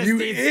the Florida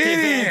State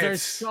fans are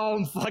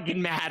so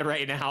fucking mad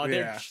right now. Yeah.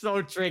 They're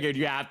so triggered.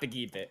 You have to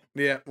keep it.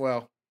 Yeah,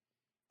 well.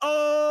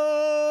 Oh.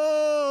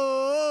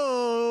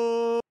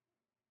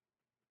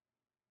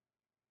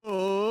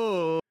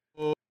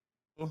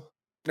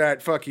 All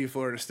right, fuck you,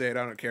 Florida State.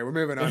 I don't care. We're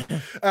moving on.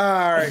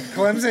 All right,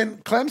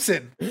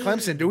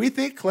 Clemson. Do we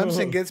think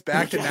Clemson gets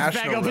back to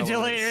national back up until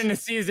relevance? later in the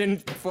season?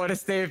 Florida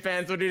State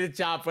fans will do the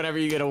chop whenever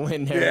you get a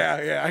win there.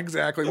 Yeah,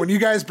 exactly. When you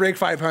guys break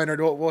 500,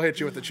 we'll hit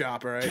you with the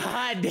chop, all right?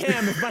 God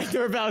damn, if Mike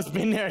Norvell's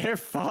been there, they're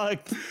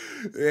fucked.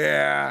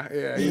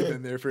 Yeah, he's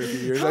been there for a few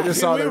years. I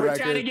just saw the we were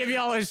record. trying to give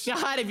y'all a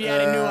shot if you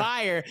had a new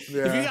hire.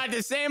 Yeah. If you got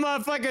the same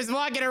motherfuckers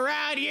walking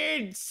around,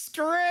 you're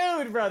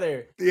screwed,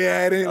 brother.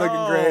 Yeah, it ain't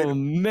looking great. Oh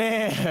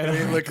man,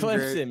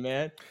 Clemson, great.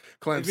 Man.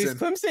 Clemson. Is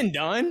Clemson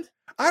done?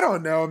 I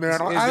don't know,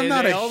 man. I'm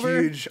not a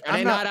huge. Are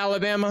they not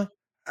Alabama?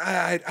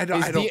 I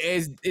don't.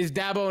 Is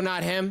Dabo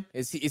not him?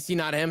 Is he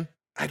not him?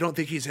 I don't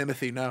think he's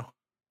Himothy. No,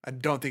 I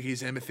don't think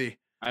he's Himothy.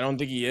 I don't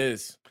think he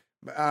is.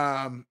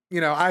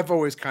 I've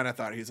always kind of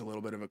thought he's a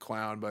little bit of a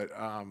clown, but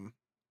I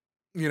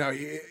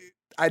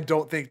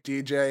don't think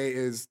DJ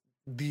is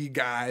the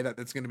guy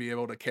that's going to be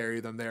able to carry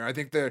them there. I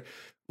think they're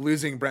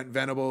losing Brent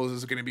Venables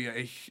is going to be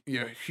a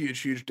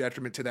huge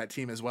detriment to that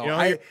team as well. You know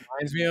what it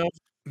reminds me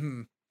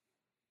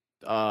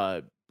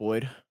of?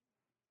 Boyd.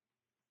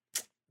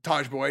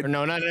 Taj Boyd. Or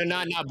no, not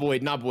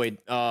Boyd. Not Boyd.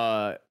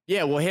 Yeah,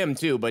 well, him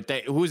too. But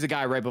who's the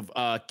guy right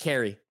before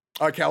Kelly?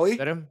 Kelly. Is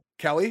that him?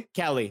 Kelly.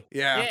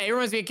 Yeah, he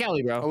reminds me of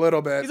Kelly, bro. A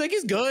little bit.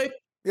 He's good.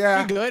 Yeah.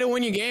 He's good at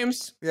winning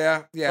games.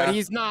 Yeah. But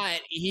he's not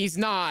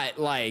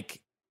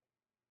like,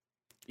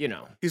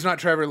 he's not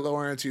Trevor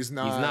Lawrence. He's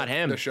not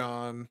him.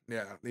 Deshaun.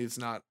 Yeah, he's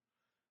not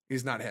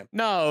him.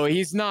 No,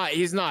 he's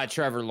not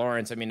Trevor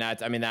Lawrence. I mean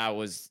that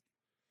was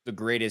the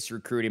greatest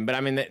recruiting, but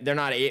I mean they're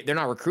not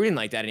recruiting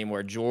like that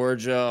anymore.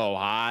 Georgia,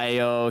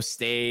 Ohio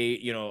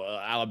State,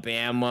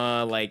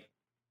 Alabama, like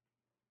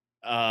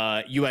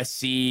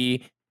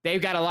USC. They've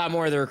got a lot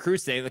more of the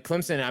recruits. The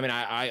Clemson. I mean,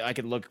 I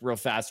could look real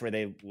fast where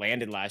they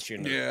landed last year.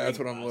 Yeah, that's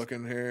what I'm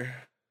looking here.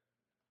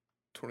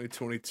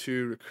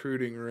 2022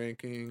 recruiting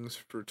rankings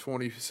for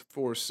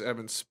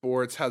 24/7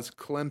 Sports has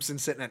Clemson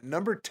sitting at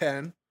number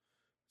 10.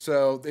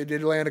 So they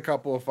did land a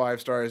couple of 5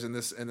 stars in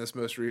this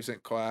most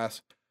recent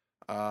class.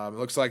 It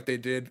looks like they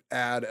did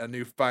add a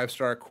new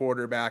 5-star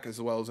quarterback as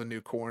well as a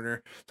new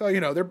corner. So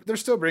they're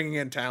still bringing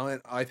in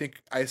talent. I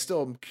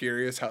still am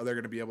curious how they're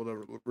going to be able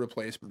to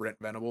replace Brent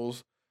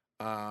Venables.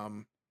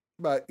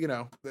 But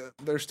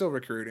they're still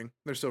recruiting.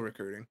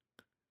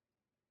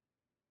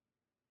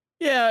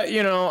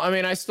 Yeah, I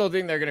mean, I still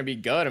think they're going to be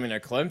good. I mean, they're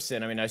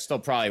Clemson. I mean, I still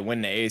probably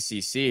win the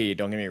ACC.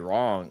 Don't get me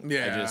wrong.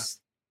 Yeah.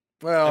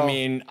 I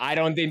mean, I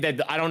don't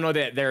know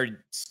that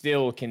they're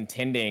still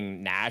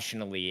contending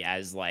nationally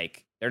as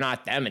like, they're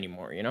not them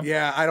anymore,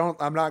 Yeah,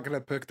 I'm not going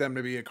to pick them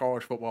to be a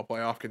college football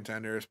playoff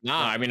contenders. No,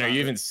 I mean, are you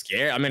even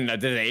scared? I mean, the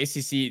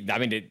ACC,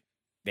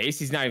 the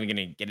ACC's not even going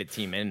to get a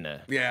team in the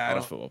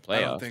college football playoff.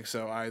 I don't think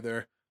so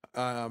either.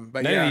 But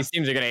none of these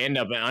teams are going to end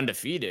up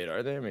undefeated,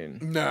 are they? I mean,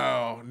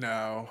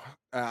 no,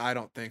 I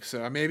don't think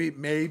so.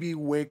 Maybe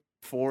Wake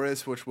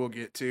Forest, which we'll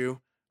get to,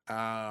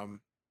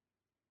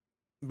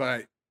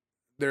 but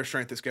their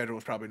strength of schedule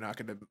is probably not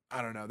going to.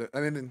 I don't know.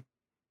 I mean,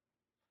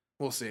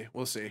 we'll see.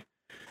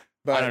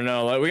 But I don't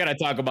know. We got to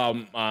talk about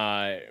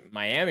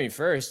Miami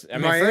first. I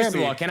mean, first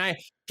of all, can I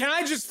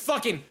just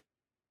fucking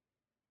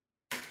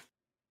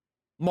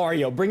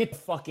Mario, bring it the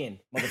fuck in,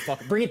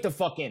 motherfucker. Bring it the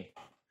fuck in.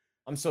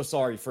 I'm so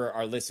sorry for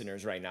our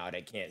listeners right now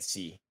that can't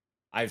see.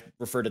 I've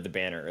referred to the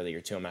banner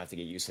earlier too. I'm gonna have to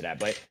get used to that.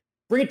 But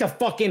bring it the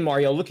fuck in,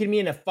 Mario. Look at me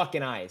in the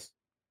fucking eyes.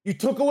 You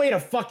took away the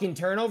fucking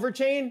turnover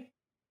chain?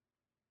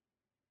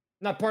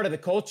 Not part of the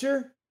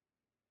culture?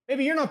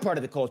 Maybe you're not part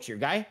of the culture,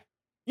 guy.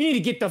 You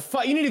need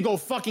to go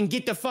fucking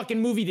get the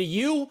fucking movie to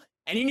you,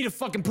 and you need to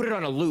fucking put it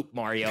on a loop,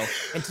 Mario,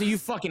 until you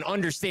fucking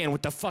understand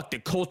what the fuck the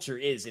culture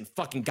is in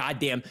fucking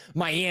goddamn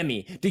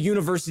Miami, the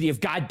University of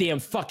goddamn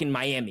fucking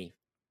Miami.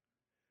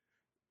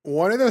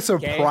 One of the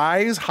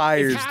surprise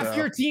hires, if half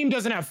your team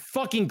doesn't have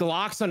fucking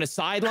Glocks on the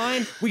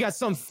sideline, we got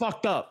something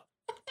fucked up.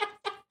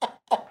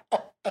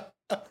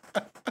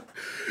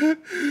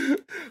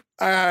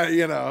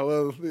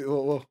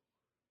 We'll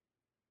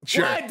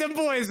sure. What? The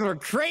boys were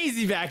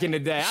crazy back in the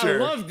day.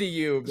 Sure. I love the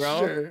U, bro.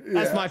 Sure, yeah.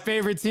 That's my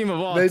favorite team of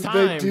all They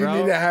time, do bro.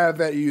 need to have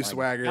that U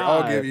swagger.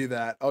 God. I'll give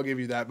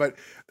you that. But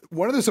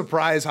one of the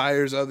surprise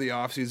hires of the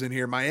offseason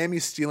here,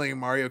 Miami's stealing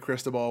Mario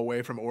Cristobal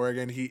away from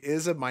Oregon. He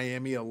is a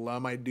Miami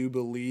alum, I do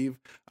believe.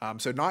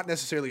 So not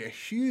necessarily a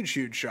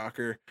huge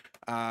shocker.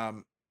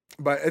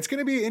 But it's going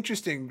to be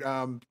interesting.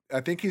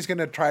 I think he's going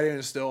to try to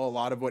instill a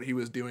lot of what he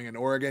was doing in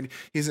Oregon.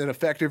 He's an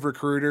effective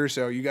recruiter,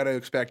 so you got to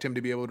expect him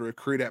to be able to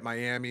recruit at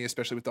Miami,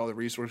 especially with all the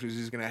resources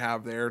he's going to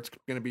have there. It's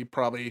going to be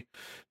probably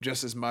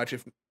just as much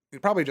as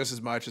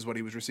what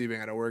he was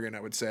receiving at Oregon,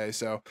 I would say.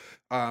 So,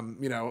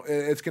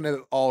 it's going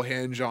to all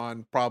hinge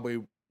on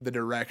probably the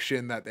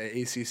direction that the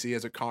ACC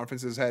as a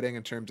conference is heading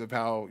in terms of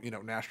how,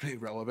 nationally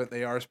relevant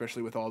they are,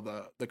 especially with all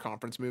the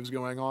conference moves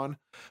going on.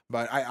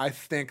 But I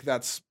think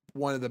that's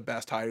one of the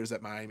best hires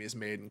that Miami has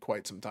made in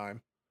quite some time.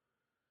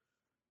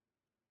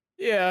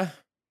 Yeah.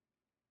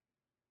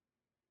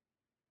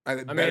 I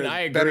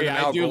agree.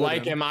 I do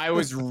like him. I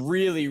was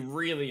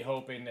really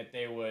hoping that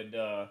they would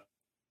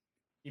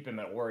keep him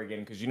at Oregon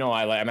because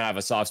I have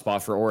a soft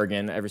spot for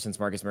Oregon ever since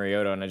Marcus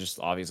Mariota, and I just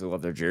obviously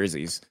love their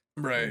jerseys.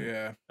 Right. And,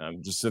 Yeah.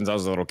 just since I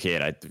was a little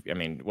kid, I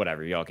mean,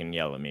 whatever. Y'all can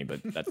yell at me,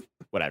 but that's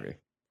whatever.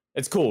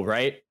 It's cool,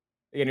 right?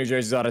 I get new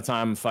jerseys all the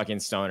time. Fucking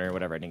stoner,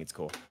 whatever. I think it's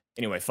cool.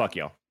 Anyway, fuck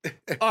y'all.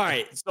 All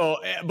right. So,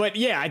 but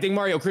yeah, I think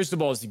Mario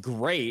Cristobal is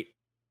great.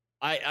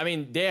 I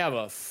mean, they have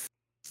a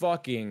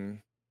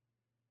fucking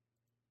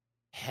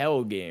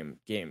hell game.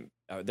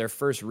 Their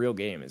first real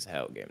game is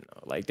hell game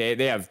though. Like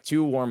they have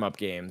 2 warm-up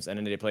games and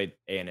then they played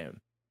A&M.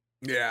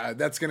 Yeah,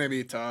 that's gonna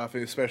be tough,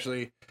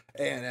 especially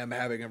A&M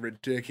having a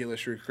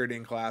ridiculous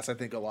recruiting class. I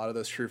think a lot of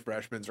those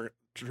freshmen are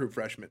going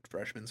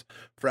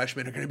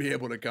to be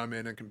able to come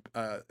in and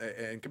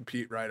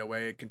compete right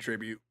away and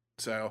contribute.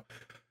 So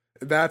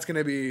that's going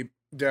to be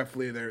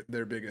definitely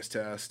their biggest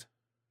test.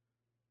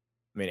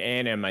 I mean,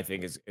 A&M I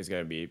think is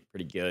going to be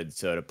pretty good.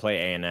 So to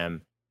play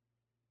A&M,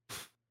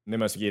 they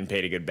must be getting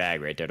paid a good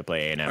bag right there to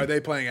play A&M. Are they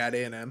playing at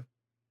A&M?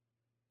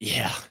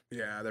 Yeah.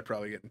 Yeah, they're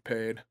probably getting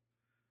paid.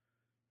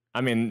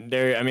 I mean,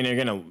 they're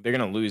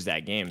gonna lose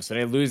that game. So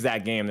they lose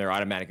that game, they're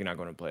automatically not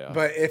going to playoff.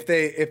 But if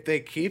they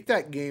keep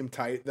that game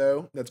tight,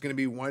 though, that's going to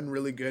be one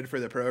really good for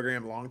the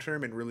program long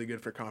term and really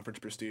good for conference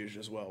prestige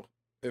as well.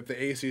 If the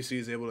ACC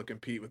is able to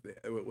compete with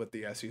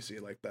the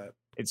SEC like that,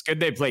 it's good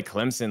they play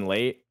Clemson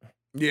late.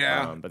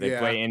 Yeah, but they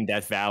play in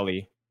Death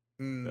Valley.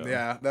 So.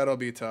 Yeah, that'll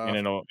be tough. And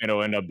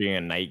it'll end up being a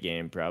night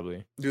game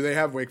probably. Do they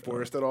have Wake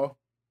Forest at all?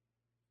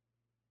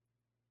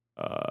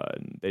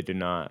 They do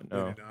not.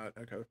 No. They do not.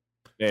 Okay.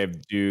 They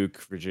have Duke,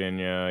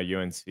 Virginia,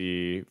 UNC,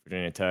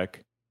 Virginia Tech,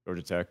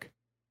 Georgia Tech.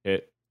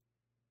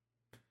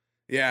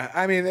 Yeah,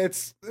 I mean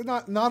it's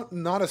not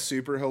a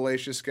super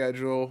hellacious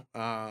schedule.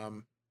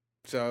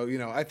 So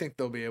I think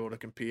they'll be able to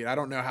compete. I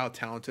don't know how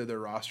talented their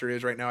roster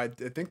is right now. I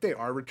think they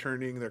are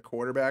returning their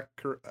quarterback.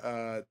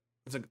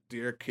 It's like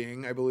Derek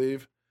King, I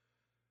believe.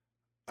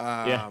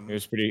 Yeah, he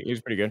was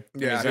pretty good.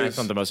 Yeah, he's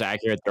not the most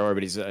accurate thrower,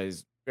 but he's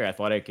very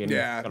athletic and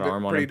got an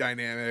arm on him. Pretty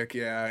dynamic.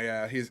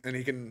 Yeah.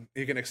 He can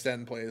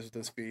extend plays with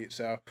his feet.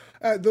 So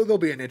they'll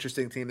be an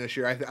interesting team this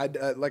year.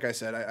 I like I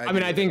said.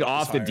 I think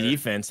off the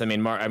defense.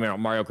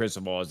 Mario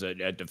Cristobal is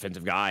a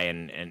defensive guy,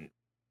 and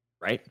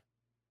right.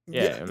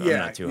 Yeah, I'm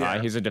not too high.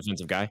 He's a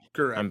defensive guy.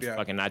 Correct. I'm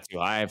fucking not too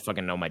high. I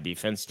fucking know my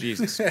defense.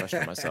 Jesus,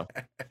 question myself.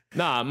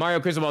 Nah,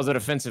 Mario Cristobal is a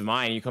defensive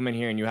mind. You come in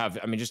here and you have,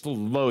 just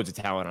loads of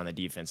talent on the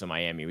defense in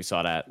Miami. We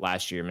saw that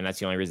last year. That's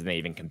the only reason they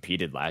even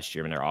competed last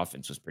year. Their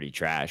offense was pretty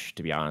trash,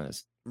 to be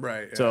honest.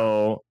 Right. Yeah.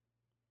 So,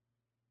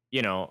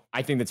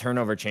 I think the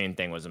turnover chain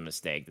thing was a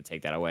mistake to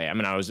take that away. I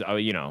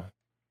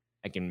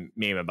can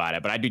meme about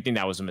it, but I do think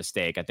that was a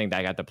mistake. I think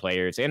that got the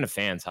players and the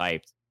fans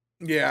hyped.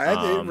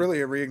 Yeah, it really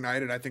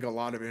reignited, I think, a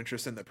lot of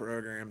interest in the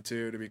program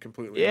too, to be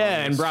completely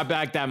honest. And brought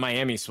back that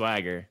Miami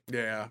swagger.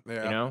 Yeah.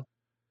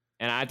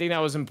 And I think that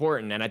was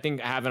important. And I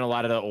think having a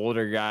lot of the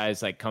older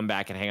guys like come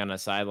back and hang on the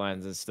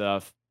sidelines and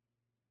stuff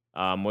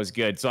was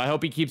good. So I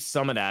hope he keeps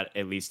some of that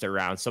at least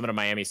around, some of the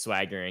Miami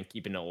swagger and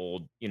keeping the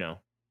old, the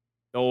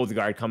old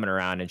guard coming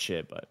around and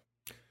shit. But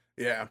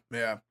yeah.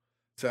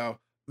 So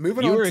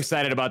moving on. You were to,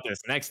 excited about this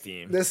next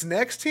team. This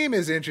next team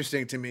is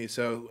interesting to me.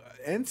 So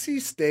NC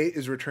State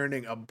is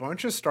returning a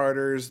bunch of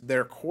starters.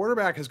 Their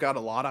quarterback has got a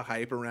lot of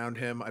hype around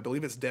him. I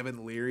believe it's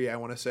Devin Leary, I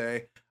want to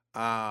say.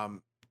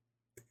 I'm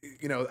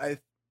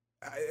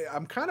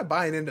kind of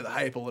buying into the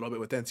hype a little bit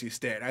with NC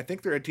State. I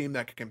think they're a team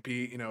that can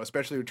compete,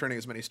 especially returning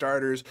as many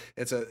starters.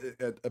 It's a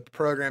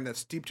program that's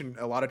steeped in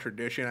a lot of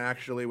tradition,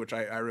 actually, which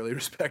I really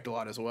respect a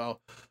lot as well.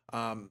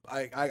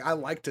 I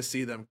like to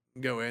see them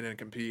go in and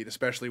compete,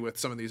 especially with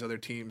some of these other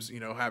teams,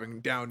 having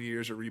down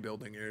years or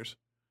rebuilding years.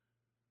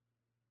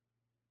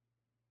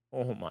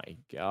 Oh my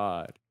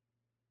God.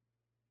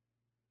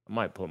 I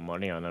might put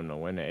money on them to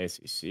win the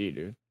ACC,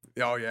 dude.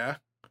 Oh, yeah?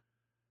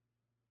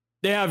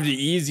 They have the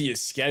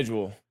easiest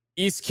schedule.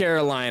 East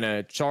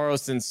Carolina,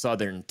 Charleston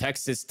Southern,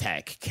 Texas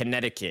Tech,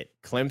 Connecticut,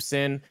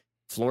 Clemson,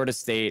 Florida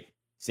State,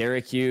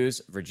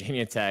 Syracuse,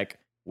 Virginia Tech,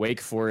 Wake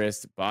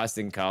Forest,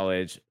 Boston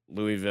College,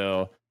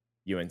 Louisville,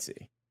 UNC.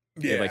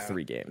 They have like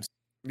 3 games.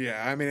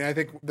 Yeah, I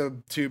think the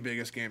 2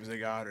 biggest games they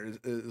got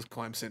is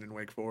Clemson and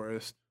Wake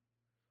Forest.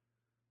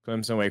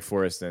 Clemson, Wake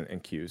Forest,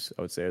 and Cuse,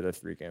 I would say, are the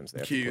 3 games they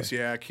have to play.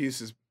 Yeah,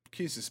 Cuse is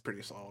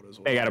pretty solid as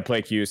well. They got to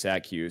play Cuse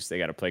at Cuse. They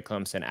got to play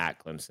Clemson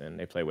at Clemson.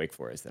 They play Wake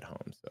Forest at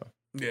home. So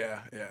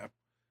yeah.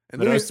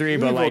 And those 3,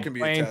 but like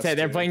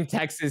they're playing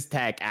Texas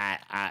Tech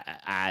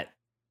at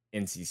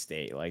NC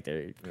State. Like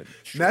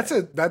that's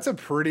a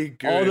pretty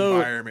good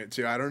environment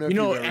too. I don't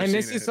know. If and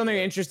this is something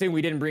interesting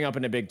we didn't bring up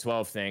in the Big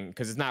 12 thing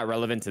because it's not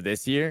relevant to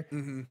this year,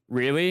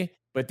 really.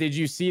 But did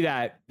you see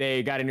that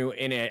they got a new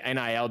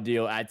NIL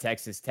deal at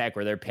Texas Tech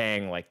where they're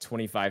paying like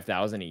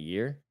 $25,000 a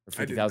year or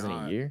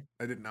 $50,000 a year?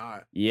 I did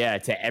not. Yeah,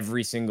 to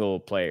every single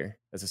player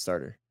as a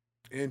starter.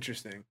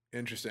 Interesting.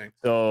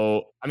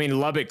 So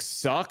Lubbock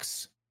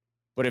sucks,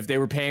 but if they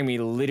were paying me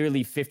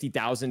literally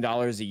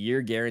 $50,000 a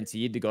year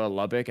guaranteed to go to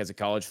Lubbock as a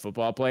college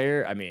football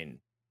player,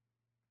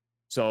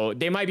 so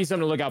they might be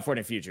something to look out for in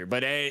the future.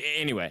 But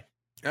anyway.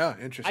 Oh,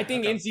 I interesting.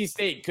 think Okay. NC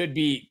State could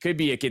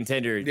be a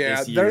contender Yeah,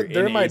 this year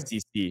in the my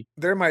ACC.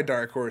 they're my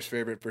dark horse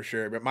favorite for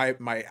sure. But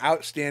my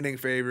outstanding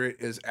favorite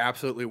is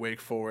absolutely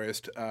Wake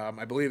Forest.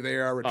 I believe they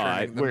are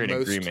returning the We're in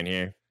most. agreement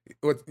here.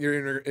 What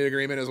you're in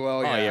agreement as well?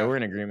 Oh yeah, Yeah. we're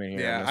in agreement here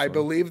on Yeah, this I one.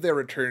 believe they're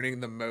returning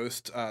the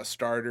most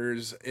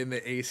starters in the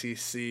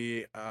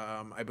ACC.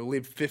 I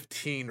believe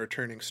 15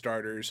 returning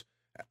starters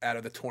out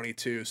of the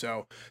 22.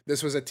 So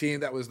this was a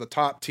team that was the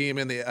top team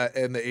in the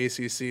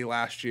ACC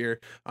last year.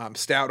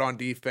 Stout on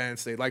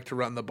defense. They like to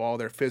run the ball.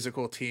 They're a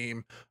physical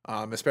team,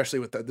 especially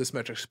with this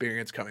much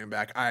experience coming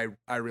back. I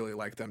really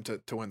like them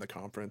to win the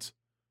conference.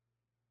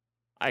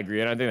 I agree,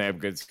 and I think they have a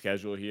good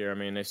schedule here. I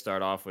mean, they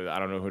start off with I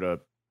don't know who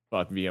the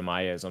fuck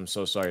VMI is. I'm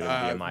so sorry to the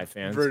VMI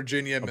fans.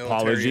 Virginia Military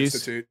Apologies.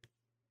 Institute.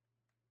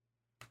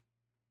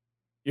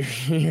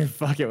 You're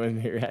fucking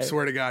with me, right?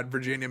 Swear to God,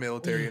 Virginia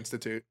Military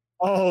Institute.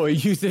 Oh,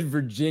 you said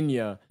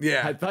Virginia.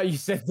 Yeah. I thought you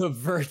said the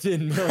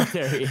Virgin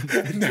Military.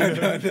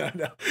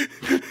 No.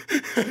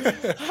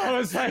 I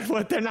was like,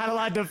 what? They're not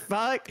allowed to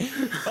fuck?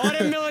 All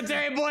the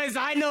military boys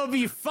I know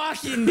be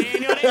fucking,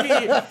 Daniel.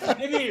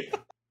 They be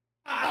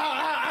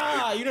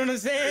you know what I'm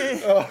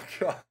saying? Oh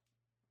god.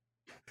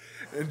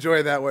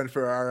 Enjoy that one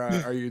for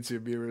our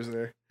YouTube viewers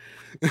there.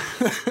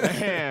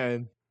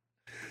 Man.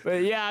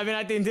 But yeah, I mean,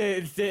 I think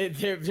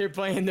they're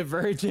playing the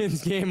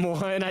Virgins game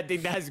 1. I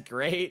think that's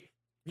great.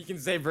 You can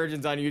say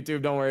Virgins on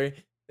YouTube, don't worry.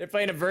 They're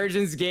playing a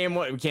Virgins game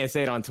 1. We can't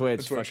say it on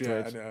Twitch. Fuck Twitch.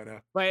 Twitch. I know.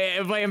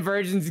 Playing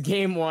Virgins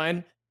game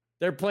 1.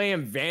 They're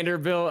playing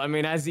Vanderbilt. I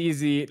mean, that's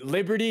easy.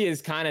 Liberty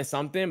is kind of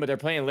something, but they're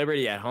playing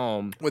Liberty at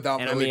home. Without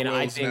Malik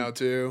Willis now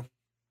too.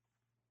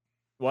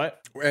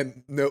 What?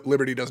 And no,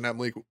 Liberty doesn't have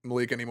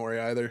Malik anymore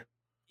either.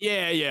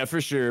 Yeah,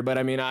 for sure. But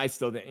I mean, they're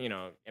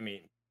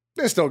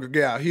still,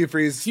 yeah. Hugh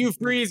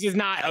Freeze is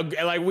not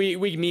like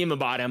we meme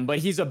about him, but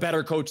he's a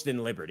better coach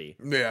than Liberty.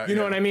 Yeah, you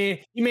know what I mean.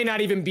 He may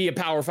not even be a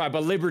Power 5,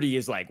 but Liberty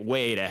is like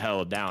way the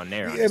hell down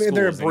there. I mean,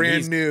 they're a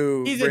brand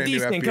new. He's a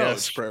decent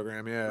coach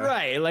program, yeah.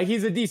 Right, like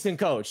he's a decent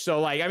coach. So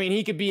like, I mean,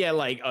 he could be at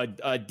like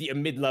a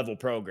mid-level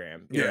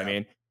program. You know what I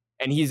mean?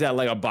 And he's at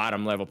like a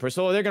bottom level person.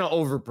 So they're gonna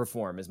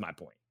overperform, is my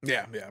point.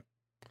 Yeah.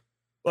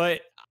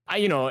 But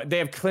they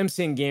have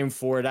Clemson game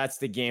 4. That's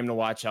the game to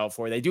watch out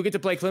for. They do get to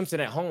play Clemson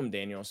at home,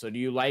 Daniel. So do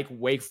you like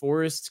Wake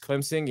Forest,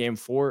 Clemson game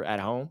 4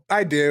 at home?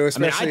 I do.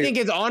 Especially, I think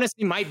it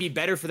honestly might be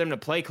better for them to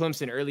play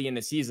Clemson early in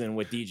the season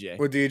with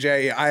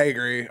DJ. I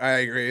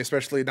agree.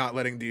 Especially not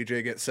letting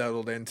DJ get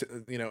settled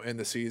into in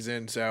the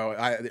season. So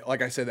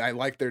like I said, I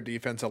like their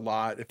defense a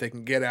lot. If they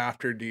can get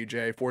after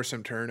DJ, force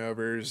some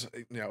turnovers,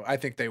 I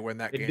think they win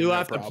that game. They do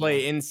have to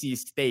play NC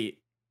State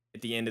at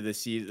the end of the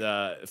season,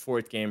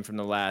 4th game from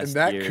the last. And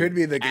that year could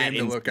be the game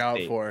to look out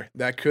for.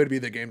 That could be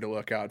the game to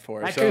look out for.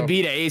 That could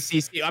be the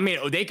ACC. I mean,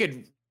 they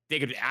could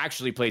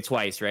actually play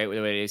twice, right?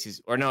 With the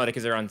ACC, or no,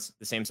 because they're on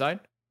the same side.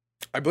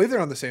 I believe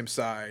they're on the same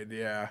side.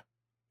 Yeah.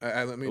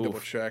 Let me double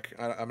check.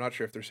 I'm not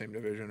sure if they're same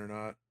division or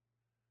not.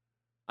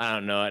 I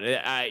don't know.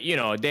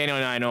 Daniel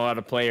and I know all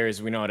the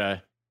players. We know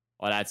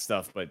all that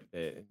stuff, but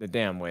the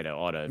damn way to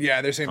all the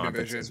they're same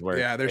division. Work.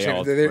 Yeah, they're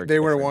same. They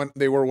were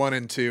 1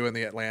 and 2 in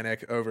the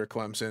Atlantic over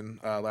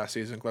Clemson last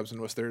season. Clemson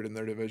was 3rd in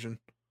their division.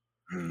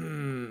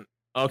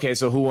 Okay,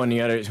 so who won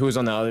the other? Who was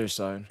on the other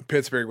side?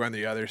 Pittsburgh won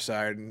the other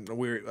side, and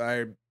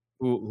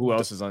who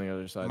else is on the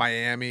other side?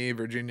 Miami,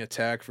 Virginia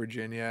Tech,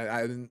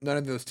 Virginia. None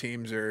of those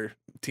teams are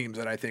teams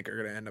that I think are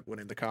going to end up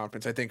winning the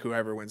conference. I think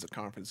whoever wins the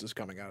conference is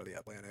coming out of the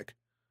Atlantic.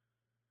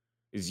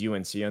 Is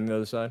UNC on the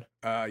other side?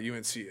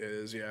 UNC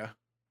is, yeah.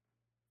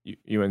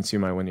 UNC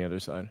might win the other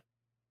side.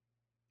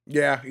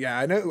 Yeah,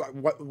 I know.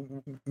 What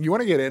you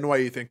want to get in? Why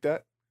you think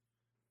that?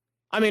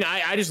 I mean,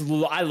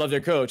 I love their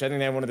coach. I think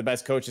they have one of the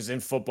best coaches in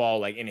football,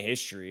 like in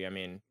history. I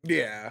mean,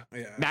 yeah.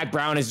 Mac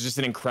Brown is just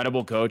an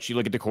incredible coach. You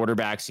look at the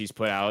quarterbacks he's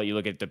put out, you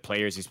look at the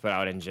players he's put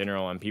out in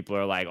general, and people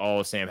are like,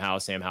 "Oh, Sam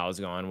Howell's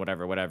gone,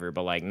 whatever."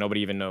 But like,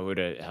 nobody even know who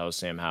the hell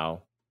Sam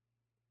Howell,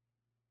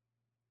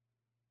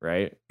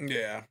 right?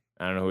 Yeah,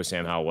 I don't know who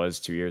Sam Howell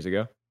was 2 years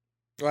ago.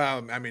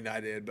 Well, I mean,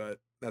 I did, but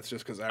that's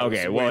just because I was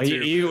okay. Well,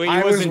 he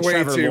wasn't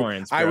Trevor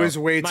Lawrence. Bro. I was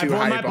way too.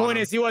 My point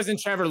is, he wasn't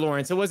Trevor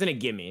Lawrence. It wasn't a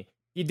gimme.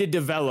 He did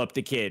develop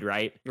the kid,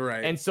 right?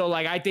 Right. And so,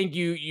 like, I think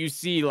you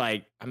see,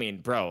 like, I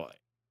mean, bro,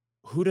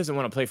 who doesn't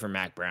want to play for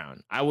Mac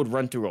Brown? I would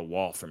run through a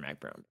wall for Mac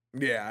Brown.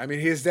 Yeah, I mean,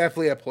 he's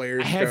definitely a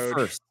player's coach.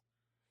 First.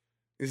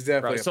 He's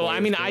definitely. So I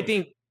mean,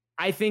 coach.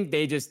 I think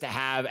they just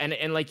have,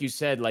 and like you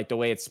said, like the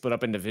way it's split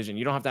up in division,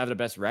 you don't have to have the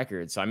best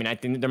record. So I mean, I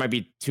think there might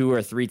be 2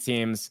 or 3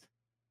 teams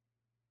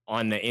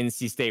on the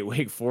NC State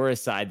Wake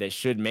Forest side that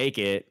should make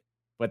it,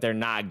 but they're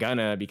not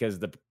gonna because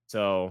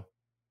so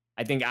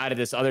I think out of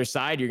this other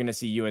side, you're gonna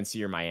see UNC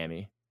or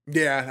Miami.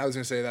 Yeah, I was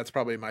gonna say that's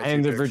probably my.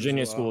 And the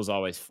Virginia schools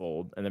always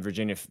fold, and the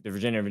Virginia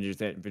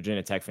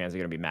Tech fans are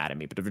gonna be mad at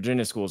me, but the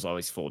Virginia schools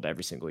always fold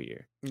every single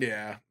year.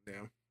 Yeah.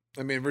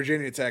 I mean,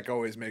 Virginia Tech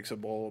always makes a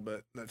bowl,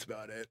 but that's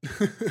about it.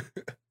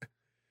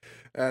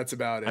 That's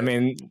about it. I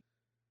mean,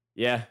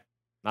 yeah,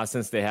 not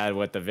since they had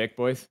the Vic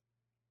boys.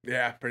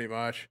 Yeah, pretty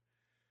much.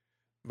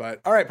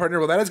 But all right, partner.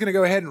 Well, that is going to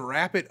go ahead and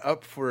wrap it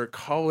up for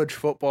college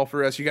football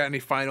for us. You got any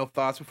final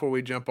thoughts before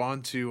we jump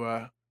on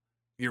to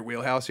your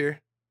wheelhouse here?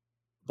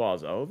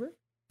 Ball's over.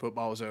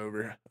 Football is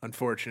over,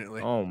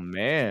 unfortunately. Oh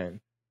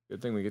man.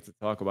 Good thing we get to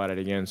talk about it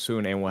again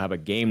soon, and we'll have a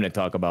game to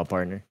talk about,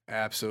 partner.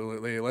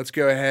 Absolutely. Let's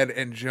go ahead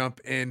and jump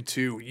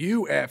into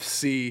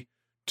UFC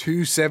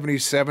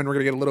 277. We're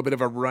going to get a little bit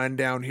of a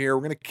rundown here.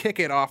 We're going to kick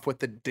it off with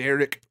the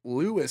Derek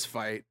Lewis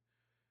fight.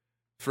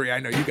 Free, I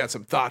know you got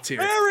some thoughts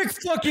here. Eric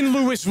fucking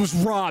Lewis was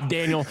robbed,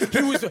 Daniel.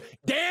 He was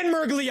Dan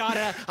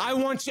Murgliata.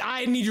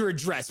 I need your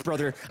address,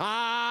 brother.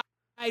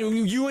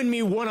 You and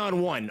me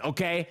one-on-one,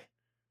 okay?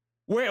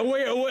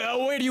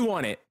 Where do you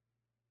want it?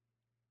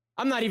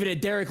 I'm not even a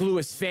Derek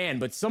Lewis fan,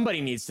 but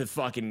somebody needs to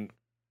fucking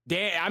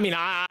Dan. I mean,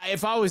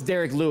 if I was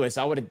Derek Lewis,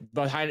 I would have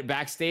behind it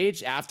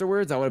backstage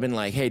afterwards. I would have been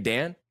like, "Hey,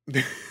 Dan,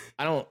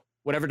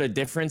 whatever the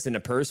difference in the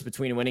purse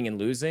between winning and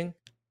losing,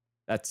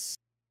 that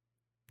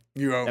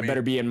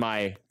better be in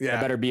my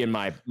that better be in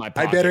my pocket.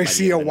 I better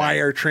see a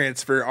wire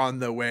transfer on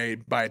the way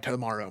by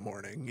tomorrow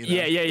morning. You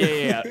know?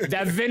 Yeah.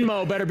 That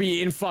Venmo better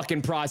be in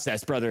fucking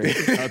process, brother.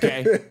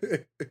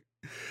 Okay."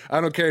 I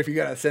don't care if you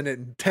gotta send it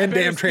in 10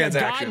 damn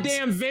transactions.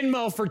 Goddamn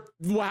Venmo for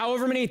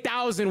however many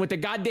thousand with the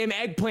goddamn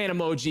eggplant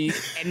emoji,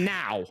 and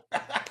now.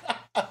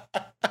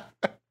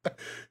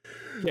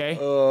 Okay.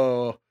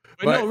 Oh,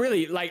 but no,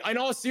 really, like in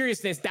all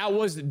seriousness, that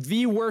was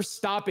the worst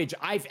stoppage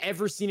I've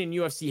ever seen in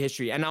UFC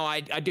history. And now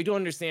I do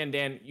understand,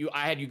 Dan.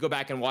 I had you go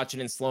back and watch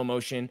it in slow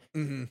motion,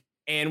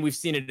 and we've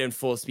seen it in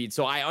full speed.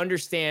 So I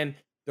understand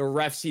the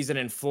ref sees it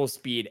in full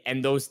speed,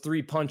 and those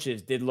 3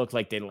 punches did look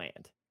like they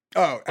land.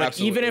 Oh, but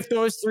absolutely. Even if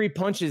those 3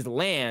 punches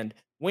land,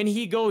 when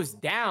he goes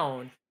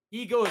down.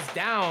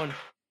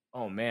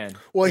 Oh man.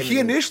 Well, he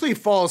initially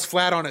falls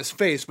flat on his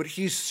face, but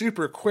he's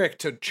super quick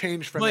to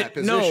change from that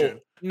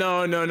position.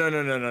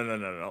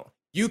 No.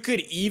 You could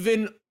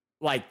even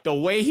like the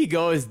way he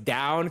goes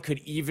down could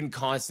even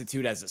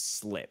constitute as a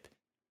slip.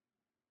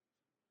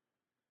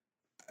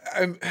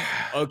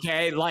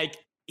 Okay, like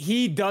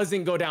he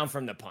doesn't go down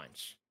from the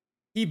punch.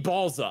 He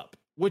balls up,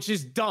 which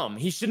is dumb.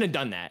 He shouldn't have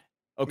done that.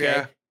 Okay.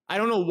 Yeah. I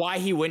don't know why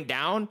he went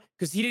down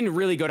because he didn't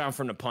really go down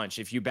from the punch.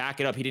 If you back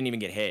it up, he didn't even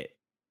get hit.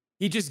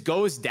 He just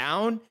goes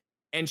down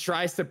and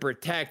tries to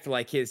protect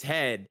like his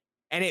head,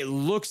 and it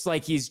looks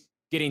like he's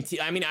getting.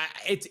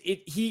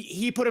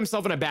 He put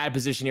himself in a bad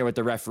position here with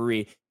the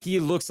referee.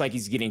 He looks like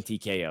he's getting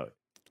TKO'd.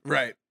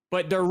 Right.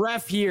 But the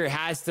ref here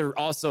has to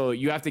also.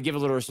 You have to give a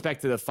little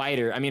respect to the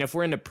fighter. I mean, if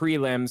we're in the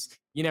prelims,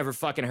 you never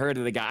fucking heard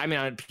of the guy. I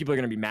mean, people are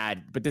gonna be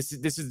mad, but this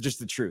is just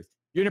the truth.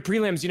 You're in the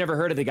prelims, you never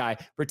heard of the guy.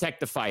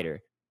 Protect the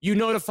fighter. You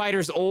know the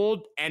fighter's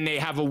old and they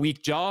have a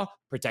weak jaw,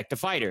 protect the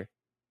fighter,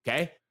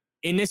 okay?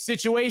 In this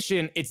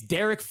situation, it's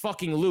Derek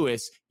fucking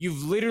Lewis.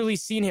 You've literally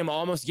seen him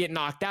almost get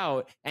knocked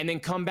out and then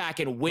come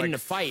back and win the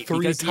fight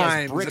because he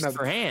has bricks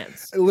for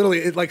hands.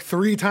 Literally, like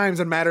 3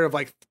 times in a matter of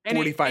like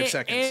 45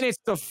 seconds. And it's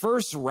the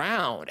first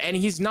round, and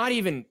he's not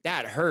even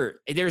that hurt.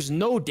 There's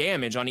no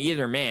damage on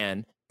either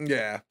man.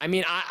 Yeah. I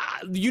mean,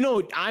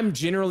 I'm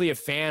generally a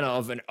fan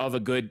of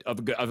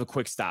a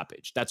quick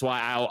stoppage. That's why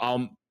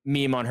I'll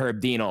meme on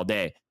Herb Dean all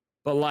day.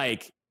 But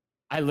like,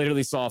 I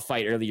literally saw a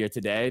fight earlier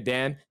today,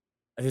 Dan.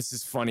 This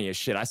is funny as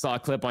shit. I saw a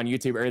clip on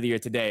YouTube earlier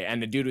today,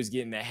 and the dude was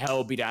getting the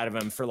hell beat out of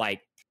him for like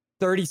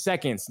 30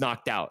 seconds,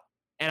 knocked out.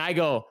 And I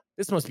go,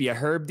 this must be a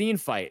Herb Dean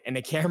fight. And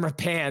the camera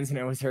pans, and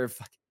it was Herb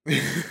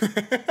fucking.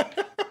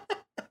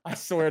 I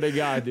swear to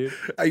God, dude.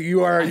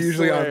 You are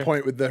usually on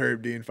point with the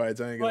Herb Dean fights.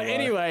 I ain't gonna lie.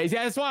 Anyways,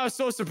 yeah, that's why I was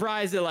so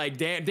surprised that like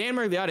Dan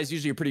Murgliata is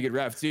usually a pretty good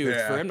ref too.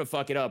 Yeah. For him to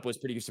fuck it up was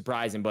pretty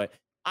surprising, but.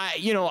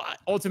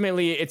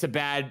 Ultimately, it's a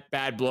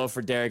bad blow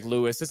for Derek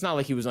Lewis. It's not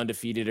like he was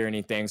undefeated or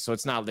anything, so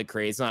it's not like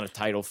crazy. It's not a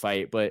title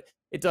fight, but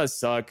it does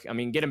suck. I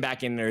mean, get him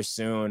back in there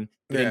soon.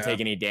 He didn't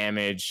take any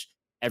damage.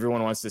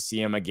 Everyone wants to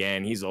see him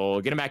again. He's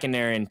old. Get him back in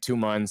there in 2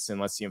 months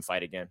and let's see him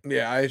fight again.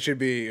 Yeah, it should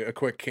be a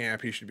quick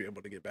camp. He should be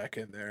able to get back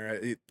in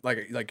there.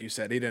 Like you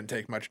said, he didn't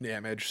take much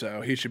damage, so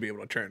he should be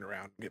able to turn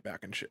around and get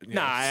back in shit.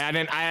 Nah, I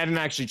hadn't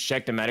actually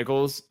checked the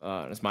medicals.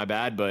 It's my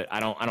bad, but I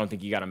don't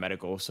think he got a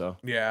medical. So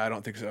yeah, I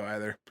don't think so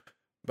either.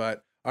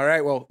 But all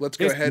right, well, let's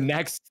go ahead.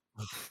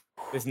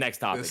 This next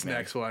topic. This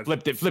next one.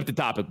 Flip the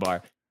topic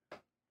bar.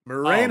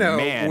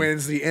 Moreno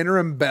wins the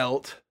interim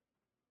belt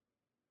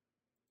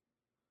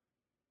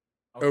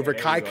over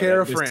Kai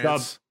Kara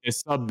France. The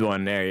sub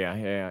one there,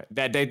 yeah.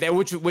 That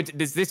which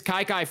this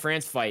Kai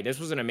France fight. This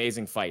was an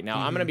amazing fight. Now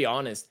I'm gonna be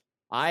honest.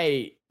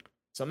 I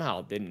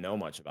somehow didn't know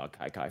much about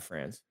Kai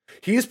France.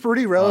 He's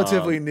pretty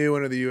relatively new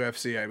into the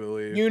UFC, I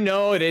believe.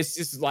 This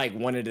is like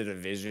one of the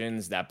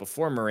divisions that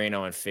before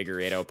Moreno and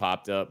Figueiredo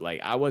popped up,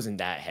 like I wasn't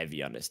that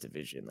heavy on this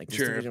division. Like this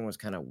division was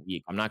kind of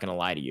weak. I'm not gonna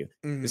lie to you.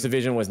 This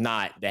division was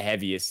not the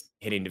heaviest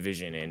hitting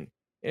division, and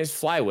it's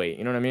flyweight.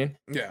 You know what I mean?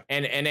 Yeah.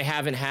 And there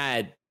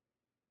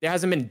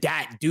hasn't been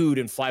that dude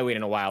in flyweight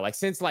in a while. Like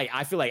since like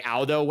I feel like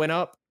Aldo went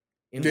up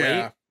in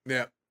weight.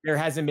 Yeah. There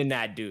hasn't been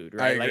that dude,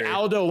 right? Like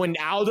Aldo, when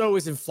Aldo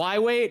was in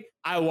flyweight,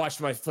 I watched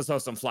some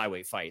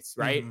flyweight fights,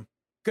 right?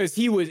 Because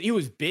he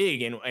was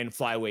big in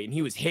flyweight and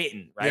he was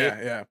hitting, right?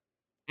 Yeah.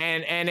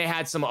 And they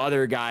had some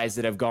other guys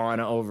that have gone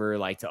over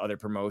like to other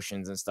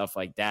promotions and stuff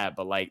like that.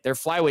 But like their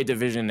flyweight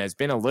division has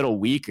been a little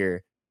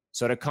weaker.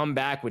 So to come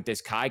back with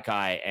this Kai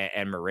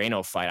and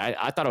Moreno fight,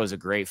 I thought it was a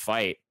great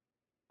fight.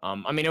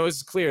 I mean, it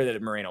was clear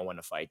that Moreno won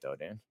the fight, though.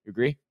 Dan, you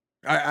agree?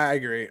 I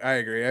agree. I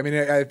agree. I mean,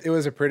 it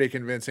was a pretty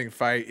convincing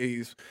fight.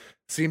 He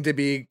seemed to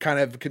be kind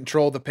of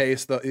control the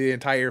pace the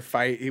entire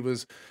fight. He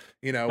was,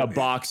 you know, the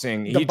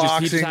boxing. The he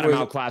boxing just had him was,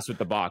 outclassed with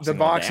the boxing. The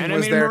boxing and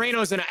was I mean, there.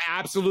 Moreno's an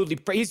absolutely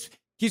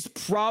he's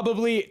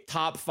probably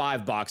top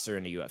 5 boxer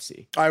in the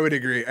UFC. I would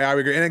agree. I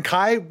would agree. And then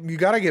Kai, you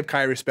got to give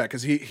Kai respect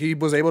because he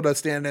was able to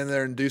stand in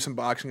there and do some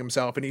boxing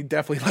himself, and he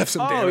definitely left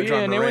some damage on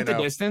Moreno. And they went the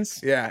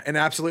distance. Yeah, and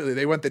absolutely,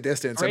 they went the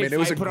distance. Great I mean, it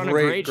was a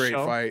great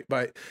fight.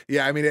 But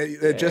yeah, I mean,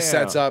 it just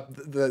sets up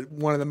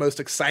one of the most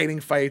exciting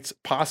fights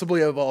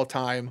possibly of all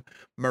time.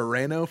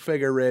 Moreno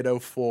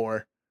Figueiredo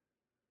 4.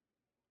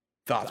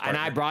 Thoughts? And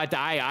I brought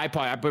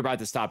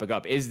this topic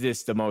up. Is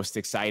this the most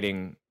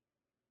exciting?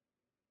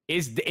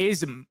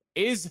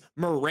 Is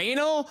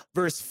Moreno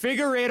versus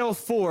Figueiredo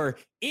 4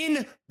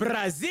 in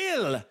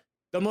Brazil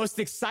the most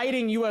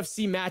exciting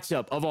UFC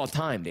matchup of all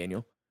time,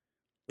 Daniel?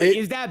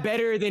 Is that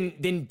better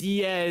than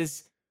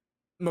Diaz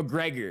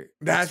McGregor?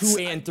 That's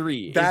 2 and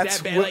 3.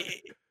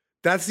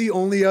 That's the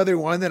only other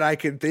one that I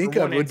can think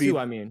of would be.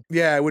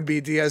 It would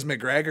be Diaz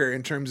McGregor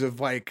in terms of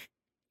like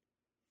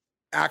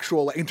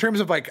actual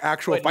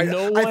fight.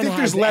 No I think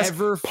there's less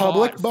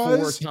public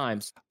buzz. 4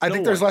 times. I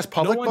think there's less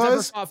public buzz. No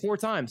one's ever fought 4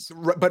 times.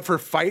 But for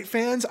fight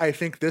fans, I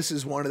think this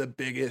is one of the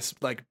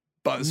biggest like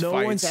buzz fights. No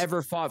one's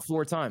ever fought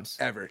 4 times.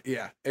 Ever.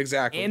 Yeah,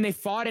 exactly. And they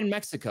fought in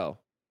Mexico.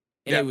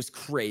 And it was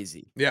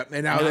crazy. Yeah,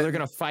 and now they're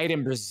going to fight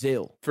in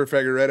Brazil. For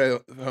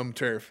Figueiredo home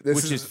turf.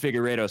 Which is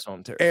Figueiredo's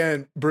home turf.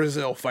 And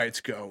Brazil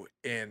fights go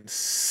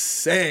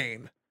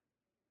insane.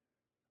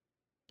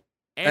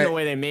 And the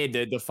way they made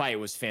the fight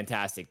was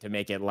fantastic to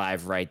make it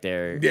live right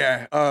there.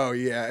 Yeah. Oh,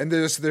 yeah. And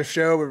the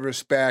show of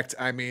respect.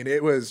 I mean,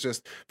 it was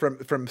just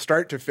from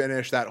start to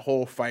finish, that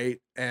whole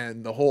fight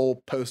and the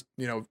whole post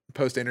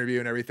interview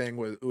and everything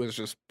was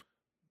just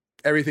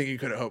everything you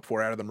could have hoped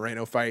for out of the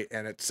Moreno fight.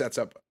 And it sets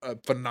up a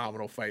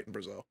phenomenal fight in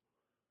Brazil.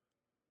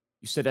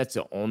 You said that's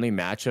the only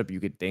matchup you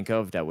could think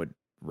of that would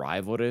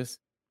rival this?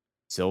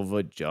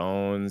 Silva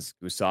Jones,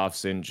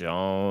 Gustafsson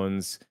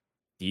Jones,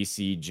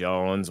 DC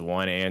Jones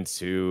 1 and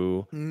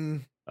 2.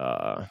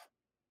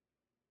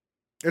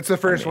 It's the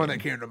first one that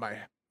came to my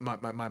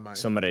mind.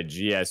 Some of the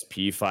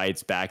GSP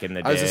fights back in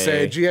the day. I was gonna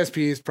say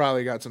GSP's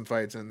probably got some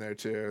fights in there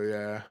too.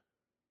 Yeah.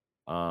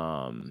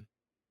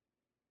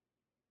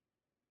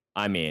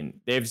 I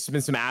mean, there's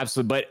been some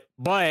absolute,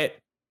 but,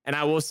 and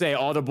I will say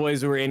all the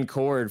boys who were in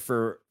cord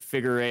for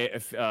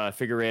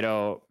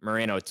Figueiredo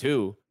Moreno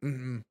 2.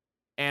 Mm-hmm.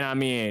 And I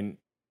mean,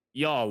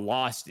 y'all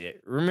lost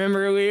it.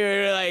 Remember we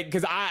were like,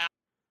 because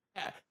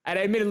and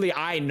admittedly,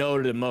 I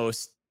know the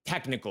most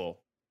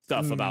technical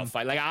stuff about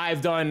fight. Like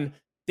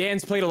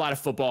Dan's played a lot of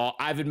football.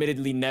 I've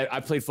admittedly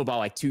I've played football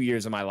like 2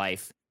 years of my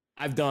life.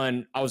 I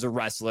was a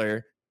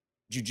wrestler,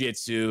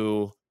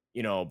 jiu-jitsu,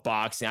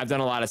 boxing. I've done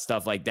a lot of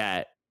stuff like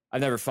that.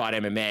 I've never fought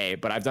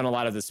MMA, but I've done a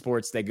lot of the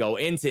sports that go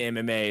into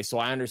MMA. So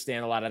I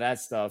understand a lot of that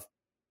stuff.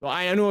 Well,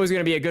 I knew it was going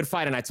to be a good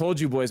fight. And I told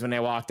you boys when they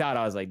walked out,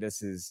 I was like,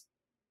 this is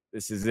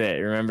it.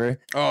 Remember?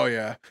 Oh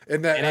yeah,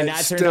 and that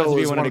turned out to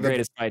be one of the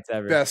greatest fights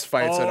ever. Best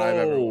fights that I've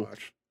ever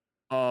watched.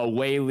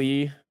 Wei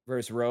Li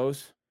versus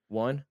Rose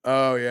 1.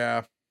 Oh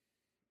yeah,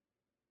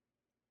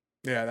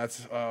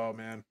 that's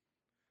man.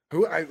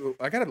 Who I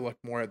gotta look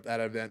more at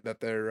that event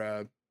that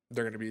they're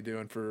going to be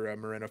doing for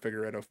Moreno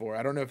Figueiredo 4.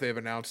 I don't know if they've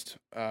announced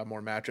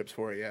more matchups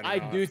for it yet. I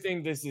do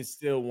think this is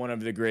still one of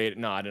the great.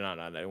 No, I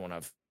don't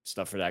have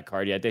stuff for that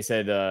card yet. They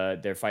said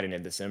they're fighting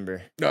in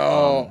December.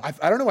 No,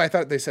 I don't know why I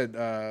thought they said.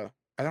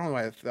 I don't know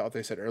why I thought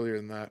they said earlier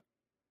than that.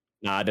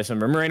 Nah,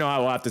 December. Moreno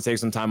will have to take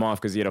some time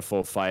off because he had a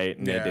full fight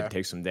and they did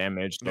take some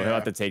damage. So he'll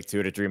have to take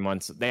 2 to 3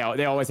 months. They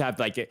always have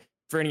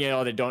for any of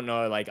y'all that don't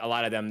know, like a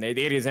lot of them, they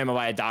get examined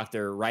by a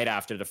doctor right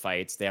after the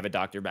fights. They have a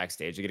doctor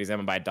backstage. They get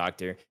examined by a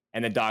doctor,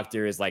 and the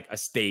doctor is like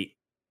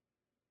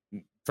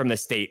from the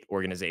state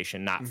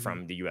organization, not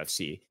from the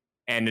UFC.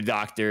 And the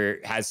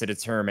doctor has to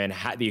determine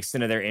the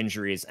extent of their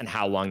injuries and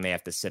how long they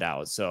have to sit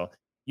out. So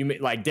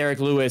like Derek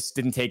Lewis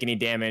didn't take any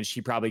damage.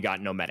 He probably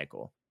got no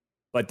medical.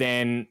 But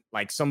then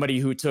like somebody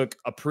who took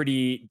a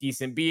pretty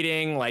decent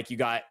beating, like you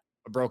got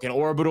a broken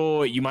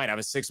orbital, you might have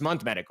a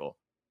 6-month medical.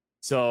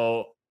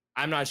 So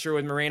I'm not sure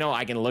with Moreno.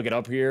 I can look it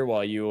up here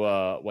while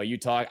you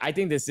talk. I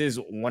think this is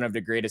one of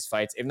the greatest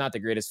fights, if not the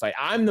greatest fight.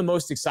 I'm the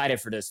most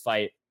excited for this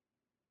fight.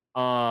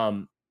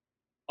 Oh,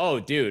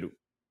 dude,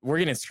 we're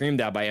getting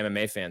screamed at by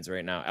MMA fans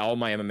right now. All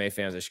my MMA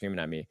fans are screaming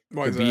at me.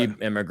 Khabib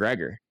and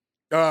McGregor.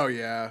 Oh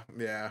yeah,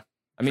 yeah.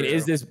 I mean,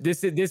 is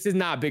this is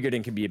not bigger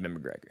than Khabib and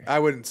McGregor? I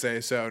wouldn't say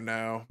so,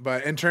 no.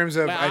 But in terms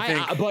of,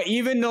 but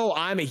even though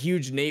I'm a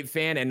huge Nate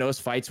fan and those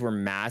fights were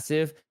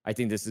massive, I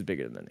think this is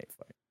bigger than the Nate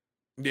fight.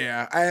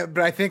 Yeah,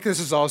 but I think this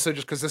is also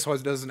just because this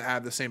one doesn't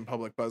have the same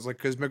public buzz. Like,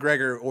 because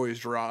McGregor always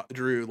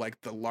drew like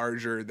the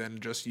larger than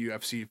just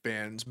UFC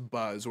fans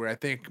buzz, where I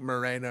think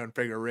Moreno and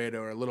Figueiredo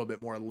are a little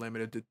bit more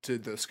limited to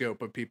the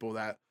scope of people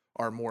that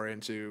are more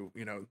into,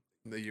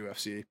 the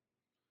UFC.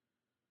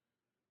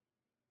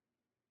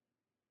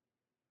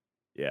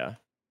 Yeah.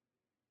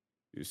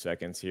 2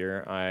 seconds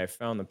here. I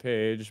found the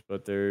page,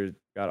 but they're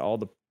got all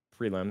the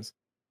prelims.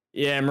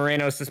 Yeah,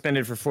 Moreno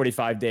suspended for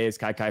 45 days.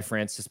 Kai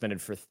France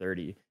suspended for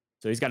 30.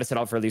 So he's got to sit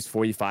out for at least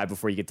 45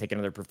 before he can take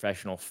another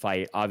professional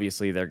fight.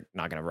 Obviously, they're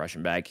not going to rush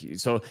him back.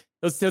 So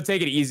they'll still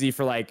take it easy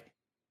for like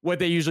what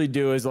they usually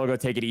do is they'll go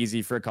take it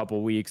easy for a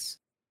couple weeks.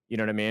 You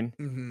know what I mean?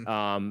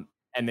 Mm-hmm.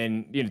 And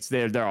then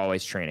they're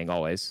always training,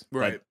 always.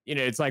 Right. But,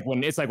 it's like when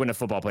the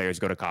football players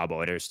go to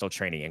Cabo, they're still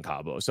training in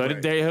Cabo. So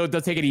Right.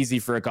 they'll take it easy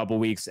for a couple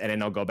weeks, and then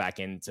they'll go back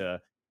into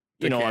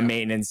a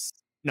maintenance.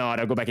 No,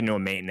 they'll go back into a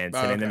maintenance,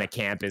 and then the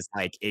camp is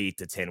like 8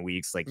 to 10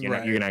 weeks. Like you're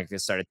not gonna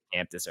start a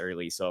camp this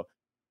early, so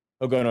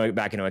they'll go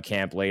back into a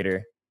camp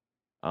later.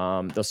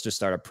 They'll just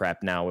start a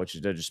prep now, which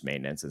is just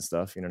maintenance and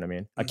stuff. You know what I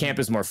mean? A camp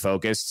is more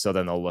focused, so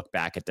then they'll look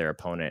back at their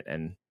opponent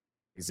and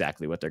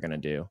exactly what they're gonna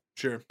do.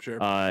 Sure.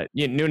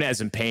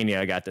 Nunez and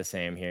Pena got the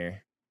same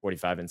here,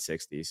 45 and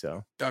 60.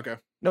 So okay,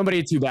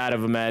 nobody too bad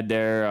of a med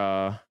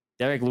there.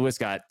 Derek Lewis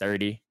got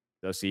 30.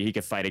 So see, he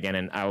could fight again,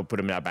 and I will put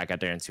him back out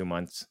there in 2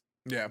 months.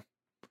 Yeah.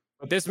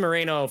 But this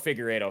Moreno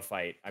Figueiredo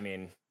fight, I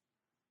mean,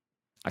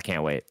 I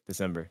can't wait.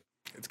 December.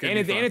 It's gonna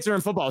be fun. And it's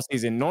during football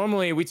season.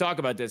 Normally, we talk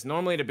about this.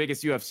 Normally, the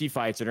biggest UFC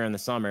fights are during the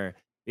summer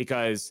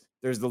because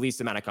there's the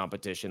least amount of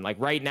competition. Like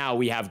right now,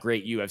 we have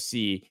great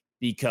UFC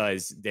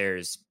because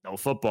there's no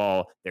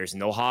football, there's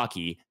no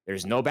hockey,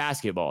 there's no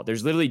basketball.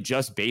 There's literally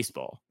just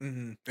baseball.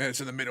 Mm-hmm. And it's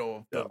in the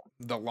middle of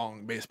the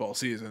long baseball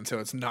season, so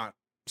it's not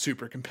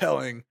super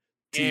compelling.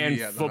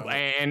 TV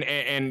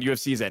and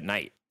UFC's at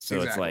night,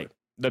 so It's like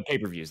the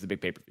pay-per-views, the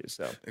big pay-per-views.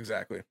 So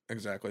exactly.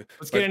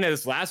 Let's get into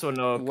this last one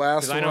though.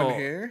 Last one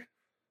here.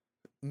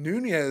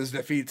 Nunez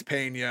defeats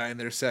Pena in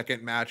their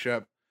second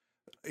matchup.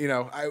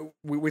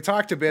 We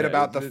talked a bit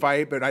about the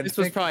fight, but this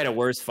was probably the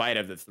worst fight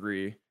of the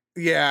three.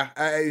 Yeah,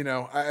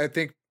 I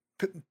think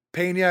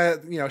Pena,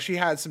 she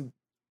had some,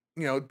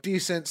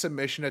 decent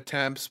submission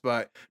attempts,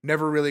 but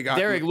never really got.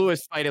 Derek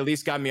Lewis fight at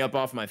least got me up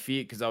off my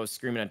feet because I was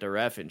screaming at the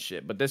ref and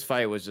shit. But this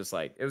fight was just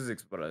like it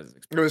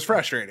was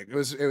frustrating. It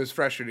was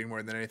frustrating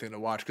more than anything to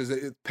watch because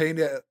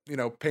Pena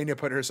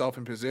put herself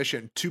in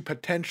position to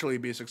potentially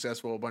be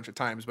successful a bunch of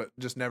times, but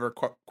just never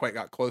quite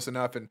got close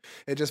enough, and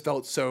it just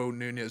felt so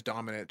Nunez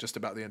dominant just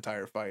about the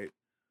entire fight.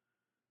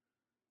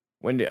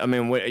 What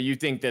you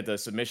think that the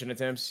submission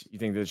attempts? You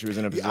think that she was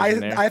in a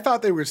position there? I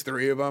thought there was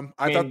 3 of them.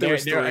 I thought there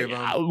was 3 of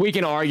them. We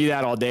can argue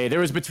that all day.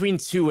 There was between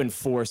 2 and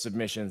 4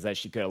 submissions that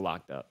she could have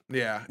locked up.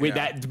 Yeah.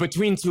 That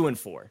between 2 and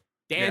 4.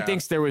 Dan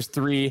thinks there was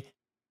 3.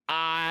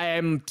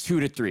 I'm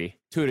 2 to 3.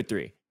 2 to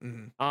 3.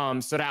 Mm-hmm.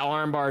 So that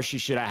armbar she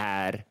should have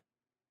had.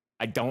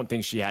 I don't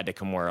think she had the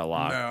Kimura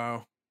lock.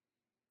 No.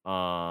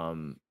 I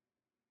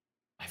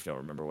don't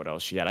remember what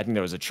else she had. I think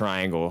there was a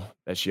triangle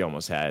that she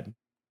almost had.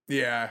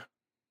 Yeah.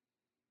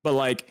 But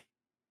like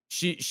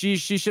she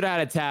should have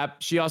had a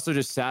tap. She also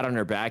just sat on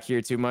her back here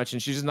too much,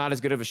 and she's just not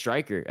as good of a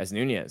striker as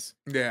Nunez.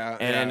 Yeah.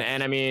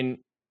 And I mean,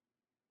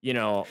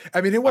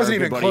 it wasn't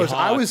even close.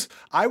 Hawk,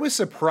 I was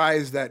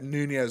surprised that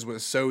Nunez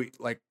was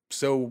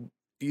so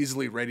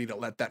easily ready to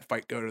let that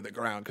fight go to the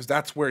ground because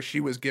that's where she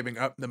was giving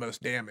up the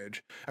most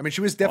damage. I mean, she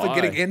was definitely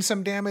getting in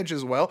some damage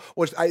as well.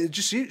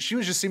 She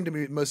was just seemed to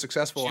be most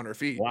successful on her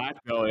feet.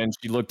 And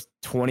she looked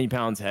 20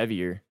 pounds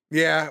heavier.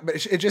 Yeah,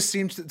 but it just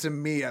seems to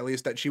me, at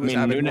least, that she was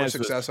having more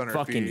success on her feet.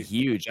 Fucking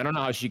huge. I don't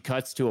know how she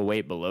cuts to a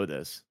weight below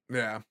this.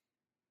 Yeah,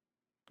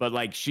 but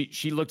like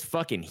she looked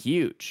fucking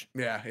huge.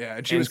 Yeah,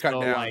 and she was cut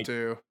down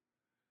too.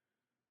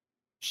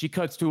 She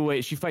cuts to a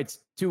weight. She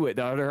fights to it.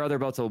 Her other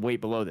belt's a weight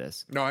below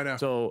this. No, I know.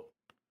 So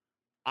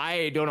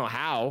I don't know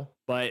how,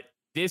 but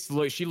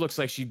she looks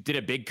like she did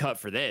a big cut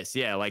for this.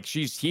 Yeah, like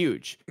she's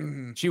huge.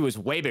 Mm-hmm. She was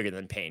way bigger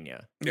than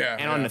Pena. Yeah.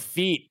 And on the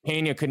feet,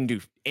 Pena couldn't do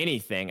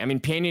anything. I mean,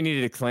 Pena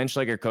needed to clinch,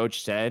 like her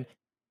coach said.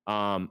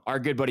 Our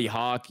good buddy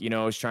Hawk,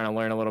 is trying to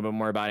learn a little bit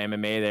more about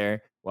MMA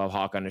there. We'll have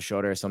Hawk on the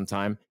shoulder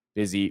sometime.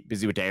 Busy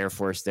with the Air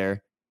Force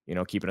there,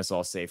 keeping us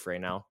all safe right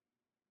now.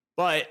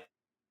 But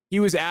he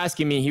was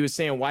asking me, he was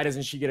saying, why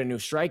doesn't she get a new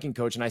striking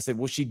coach? And I said,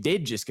 well, she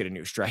did just get a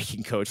new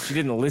striking coach. She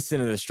didn't listen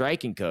to the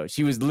striking coach.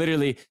 She was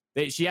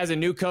she has a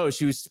new coach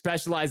who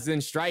specializes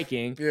in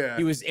striking. Yeah.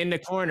 He was in the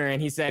corner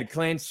and he said,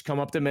 clinch, come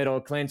up the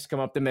middle, clinch, come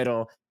up the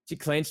middle. She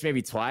clinched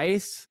maybe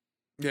twice.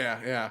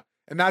 Yeah.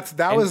 And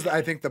that was,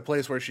 I think, the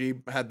place where she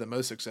had the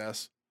most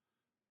success.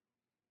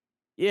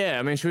 Yeah.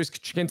 I mean, she was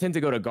content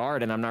to go to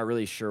guard, and I'm not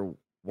really sure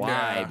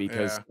why,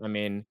 because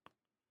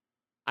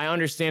I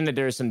understand that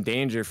there's some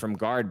danger from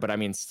guard, but I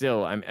mean,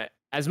 still,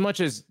 as much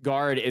as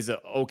guard is an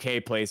okay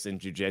place in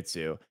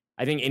jiu-jitsu,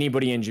 I think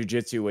anybody in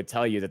jiu-jitsu would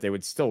tell you that they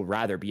would still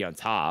rather be on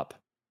top.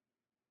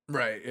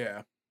 Right,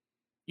 yeah.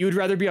 You would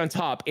rather be on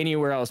top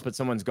anywhere else but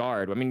someone's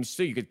guard. I mean,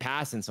 still you could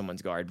pass in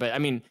someone's guard, but I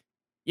mean,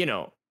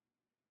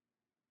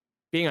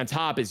 being on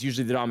top is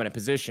usually the dominant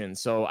position.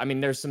 So I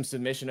mean, there's some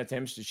submission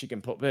attempts that she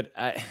can put, but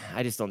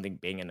I just don't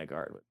think being in the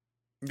guard.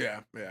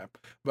 Yeah, yeah. I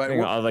But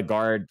think all the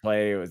guard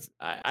play was.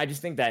 I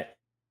just think that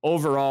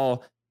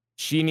overall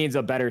she needs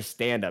a better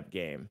stand-up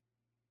game.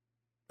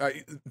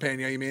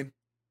 Pena, you mean?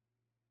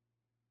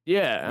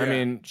 Yeah, I Yeah.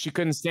 mean, she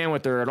couldn't stand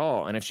with her at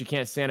all, and if she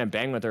can't stand and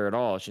bang with her at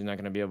all, she's not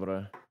going to be able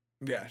to.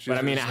 Yeah, But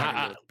I mean, she's not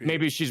gonna be-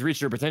 maybe she's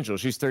reached her potential.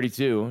 She's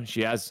 32.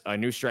 She has a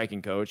new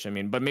striking coach. I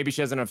mean, but maybe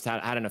she hasn't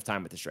had enough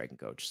time with the striking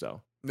coach.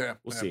 So yeah,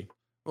 we'll yeah. see.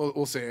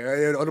 We'll see.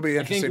 It'll be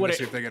interesting what to it-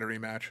 see if they get a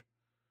rematch.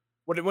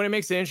 What it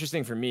makes it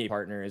interesting for me,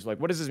 partner, is like,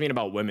 what does this mean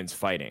about women's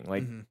fighting?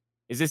 Like, Mhm.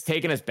 is this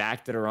taking us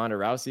back to the Ronda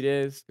Rousey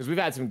days? Because we've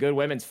had some good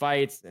women's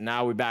fights, and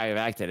now we're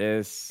back to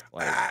this.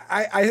 Like,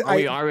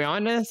 are we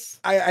on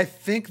this? I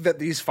think that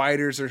these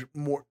fighters are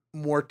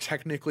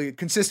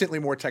consistently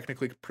more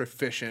technically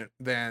proficient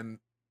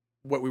than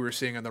what we were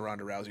seeing in the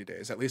Ronda Rousey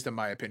days, at least in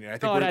my opinion. I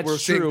think that's we're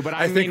seeing, true, but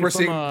I think mean, we're from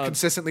seeing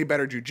consistently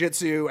better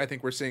jujitsu. I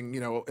think we're seeing,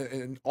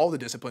 in all the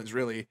disciplines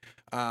really.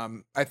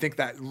 I think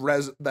that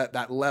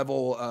that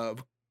level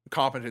of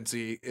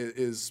competency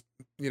is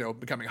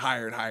becoming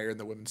higher and higher in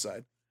the women's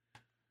side.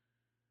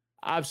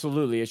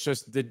 Absolutely. It's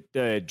just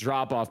the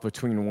drop off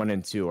between 1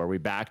 and 2. Are we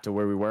back to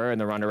where we were in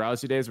the Ronda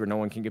Rousey days where no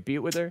one can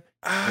compete with her?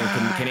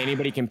 Can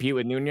anybody compete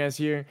with Nunes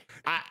here?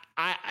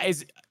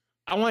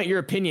 I want your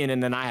opinion,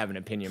 and then I have an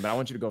opinion, but I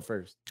want you to go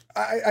first.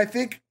 I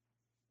think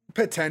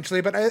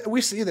potentially, but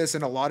we see this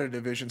in a lot of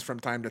divisions from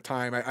time to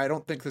time. I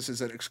don't think this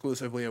is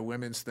exclusively a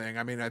women's thing.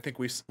 I mean, I think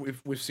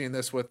we've seen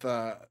this with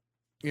a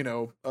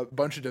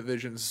bunch of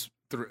divisions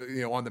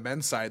through on the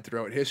men's side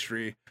throughout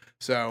history.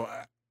 So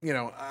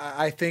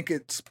I think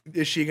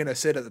is she going to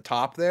sit at the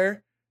top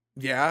there?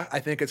 Yeah, I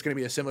think it's going to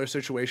be a similar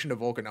situation to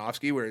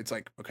Volkanovski, where it's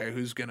like, okay,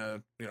 who's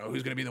gonna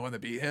be the one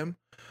that beat him?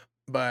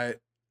 But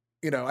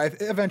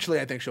eventually,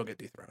 I think she'll get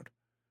dethroned.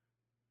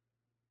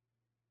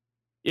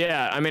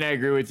 Yeah, I mean, I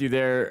agree with you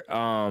there.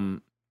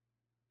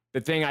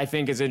 The thing I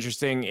think is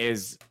interesting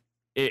is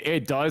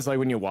it does, like,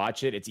 when you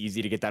watch it, it's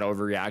easy to get that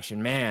overreaction.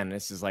 Man,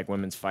 this is like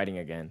women's fighting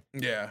again.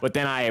 Yeah. But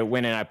then I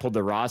went and I pulled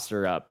the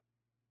roster up,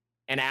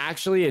 and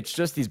actually, it's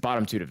just these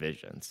bottom 2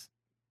 divisions.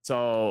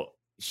 So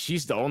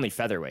she's the only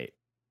featherweight.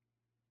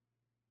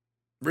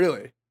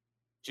 Really?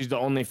 She's the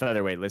only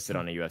featherweight listed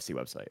on the UFC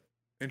website.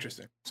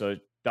 Interesting. So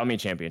dummy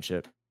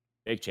championship,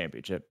 big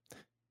championship.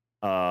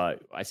 I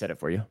said it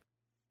for you.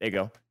 There you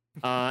go.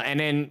 And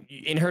then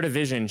in her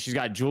division, she's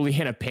got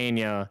Juliana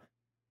Pena,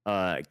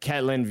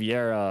 Ketlin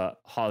Vieira,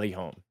 Holly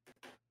Holm.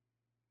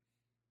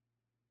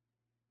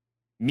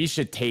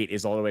 Misha Tate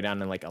is all the way down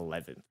to like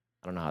 11th.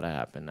 I don't know how that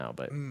happened now,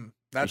 but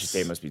Misha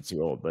Tate must be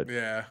too old. But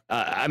yeah,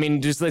 I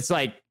mean, just it's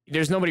like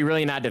there's nobody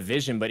really in that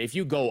division. But if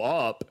you go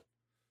up,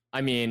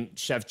 I mean,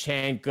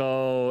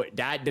 Shevchenko,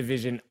 that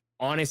division,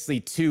 honestly,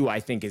 too, I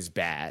think is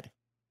bad.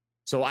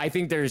 So I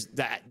think there's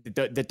that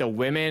the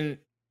women.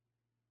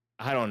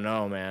 I don't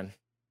know, man.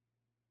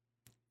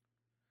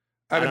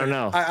 I don't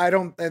know. I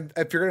don't. And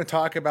if you're going to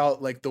talk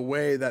about like the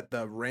way that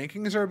the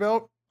rankings are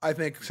built, I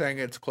think saying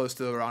it's close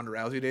to the Ronda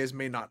Rousey days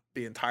may not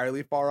be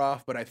entirely far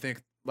off. But I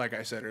think, like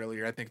I said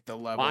earlier, I think the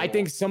level. I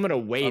think some of the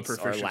weights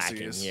are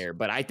lacking here,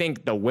 but I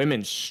think the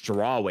women's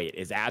straw weight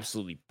is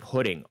absolutely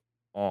putting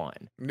on.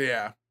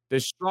 Yeah. The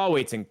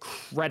strawweight's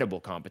incredible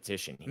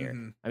competition here.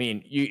 Mm-hmm. I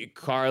mean,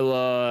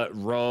 Carla,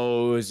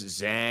 Rose,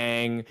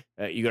 Zhang,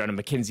 you got a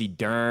Mackenzie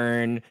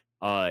Dern,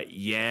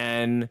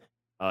 Yen,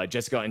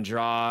 Jessica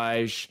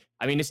Andrade.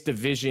 I mean, this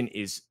division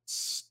is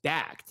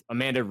stacked.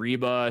 Amanda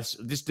Ribas,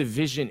 this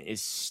division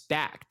is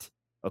stacked,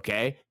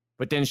 okay?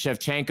 But then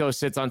Shevchenko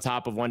sits on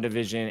top of one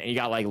division, and you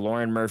got like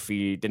Lauren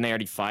Murphy. Didn't they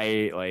already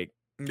fight? Like,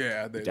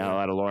 yeah, they got a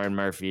lot of Lauren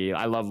Murphy.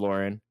 I love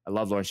Lauren.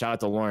 Shout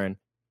out to Lauren.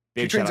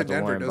 Big she trains at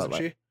Denver, doesn't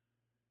she?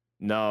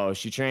 No,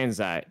 she trains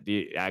at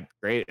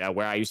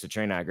where I used to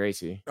train at,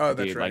 Gracie. Oh,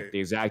 that's right. Like the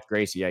exact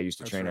Gracie I used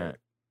to train at.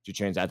 She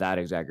trains at that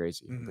exact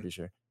Gracie. I'm pretty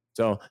sure.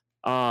 So,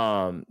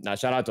 now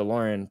shout out to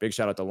Lauren. Big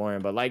shout out to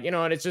Lauren. But like, and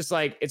it's just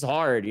like it's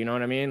hard. You know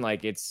what I mean?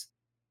 Like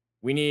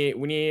we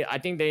need. I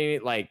think they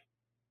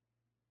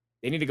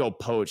need to go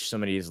poach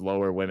some of these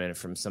lower women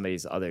from some of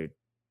these other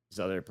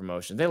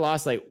promotions. They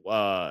lost like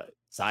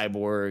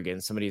Cyborg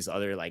and some of these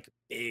other like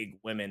big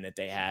women that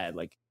they had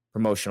like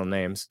promotional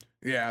names.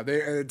 Yeah,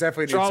 they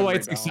definitely.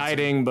 Strawweight's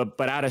exciting,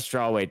 but out of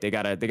strawweight, they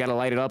gotta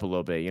light it up a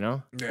little bit, you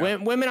know. Yeah.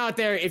 Women out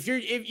there, if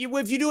you do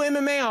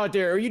MMA out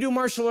there or you do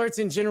martial arts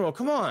in general,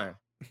 come on.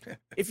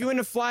 If you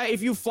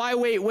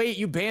flyweight weight,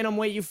 you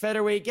bantamweight, you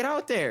featherweight, get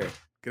out there.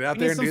 Get out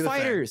there and do the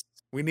fighters.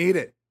 We need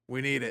it.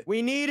 We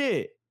need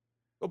it.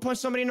 Go punch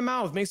somebody in the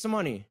mouth, make some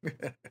money.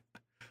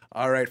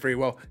 All right, Free.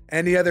 Well,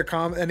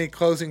 any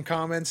closing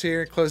comments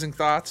here? Closing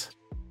thoughts?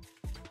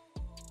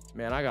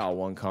 Man, I got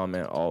one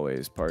comment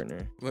always,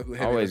 partner.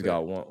 Always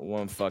got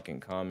one fucking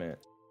comment.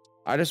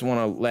 I just want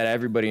to let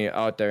everybody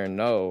out there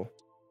know.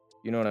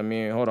 You know what I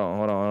mean? Hold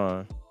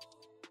on.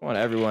 I want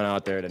everyone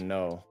out there to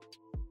know.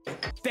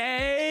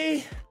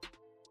 Stay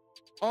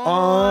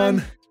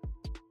on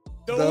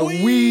the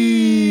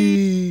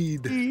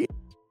weed.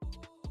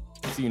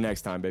 See you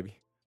next time, baby.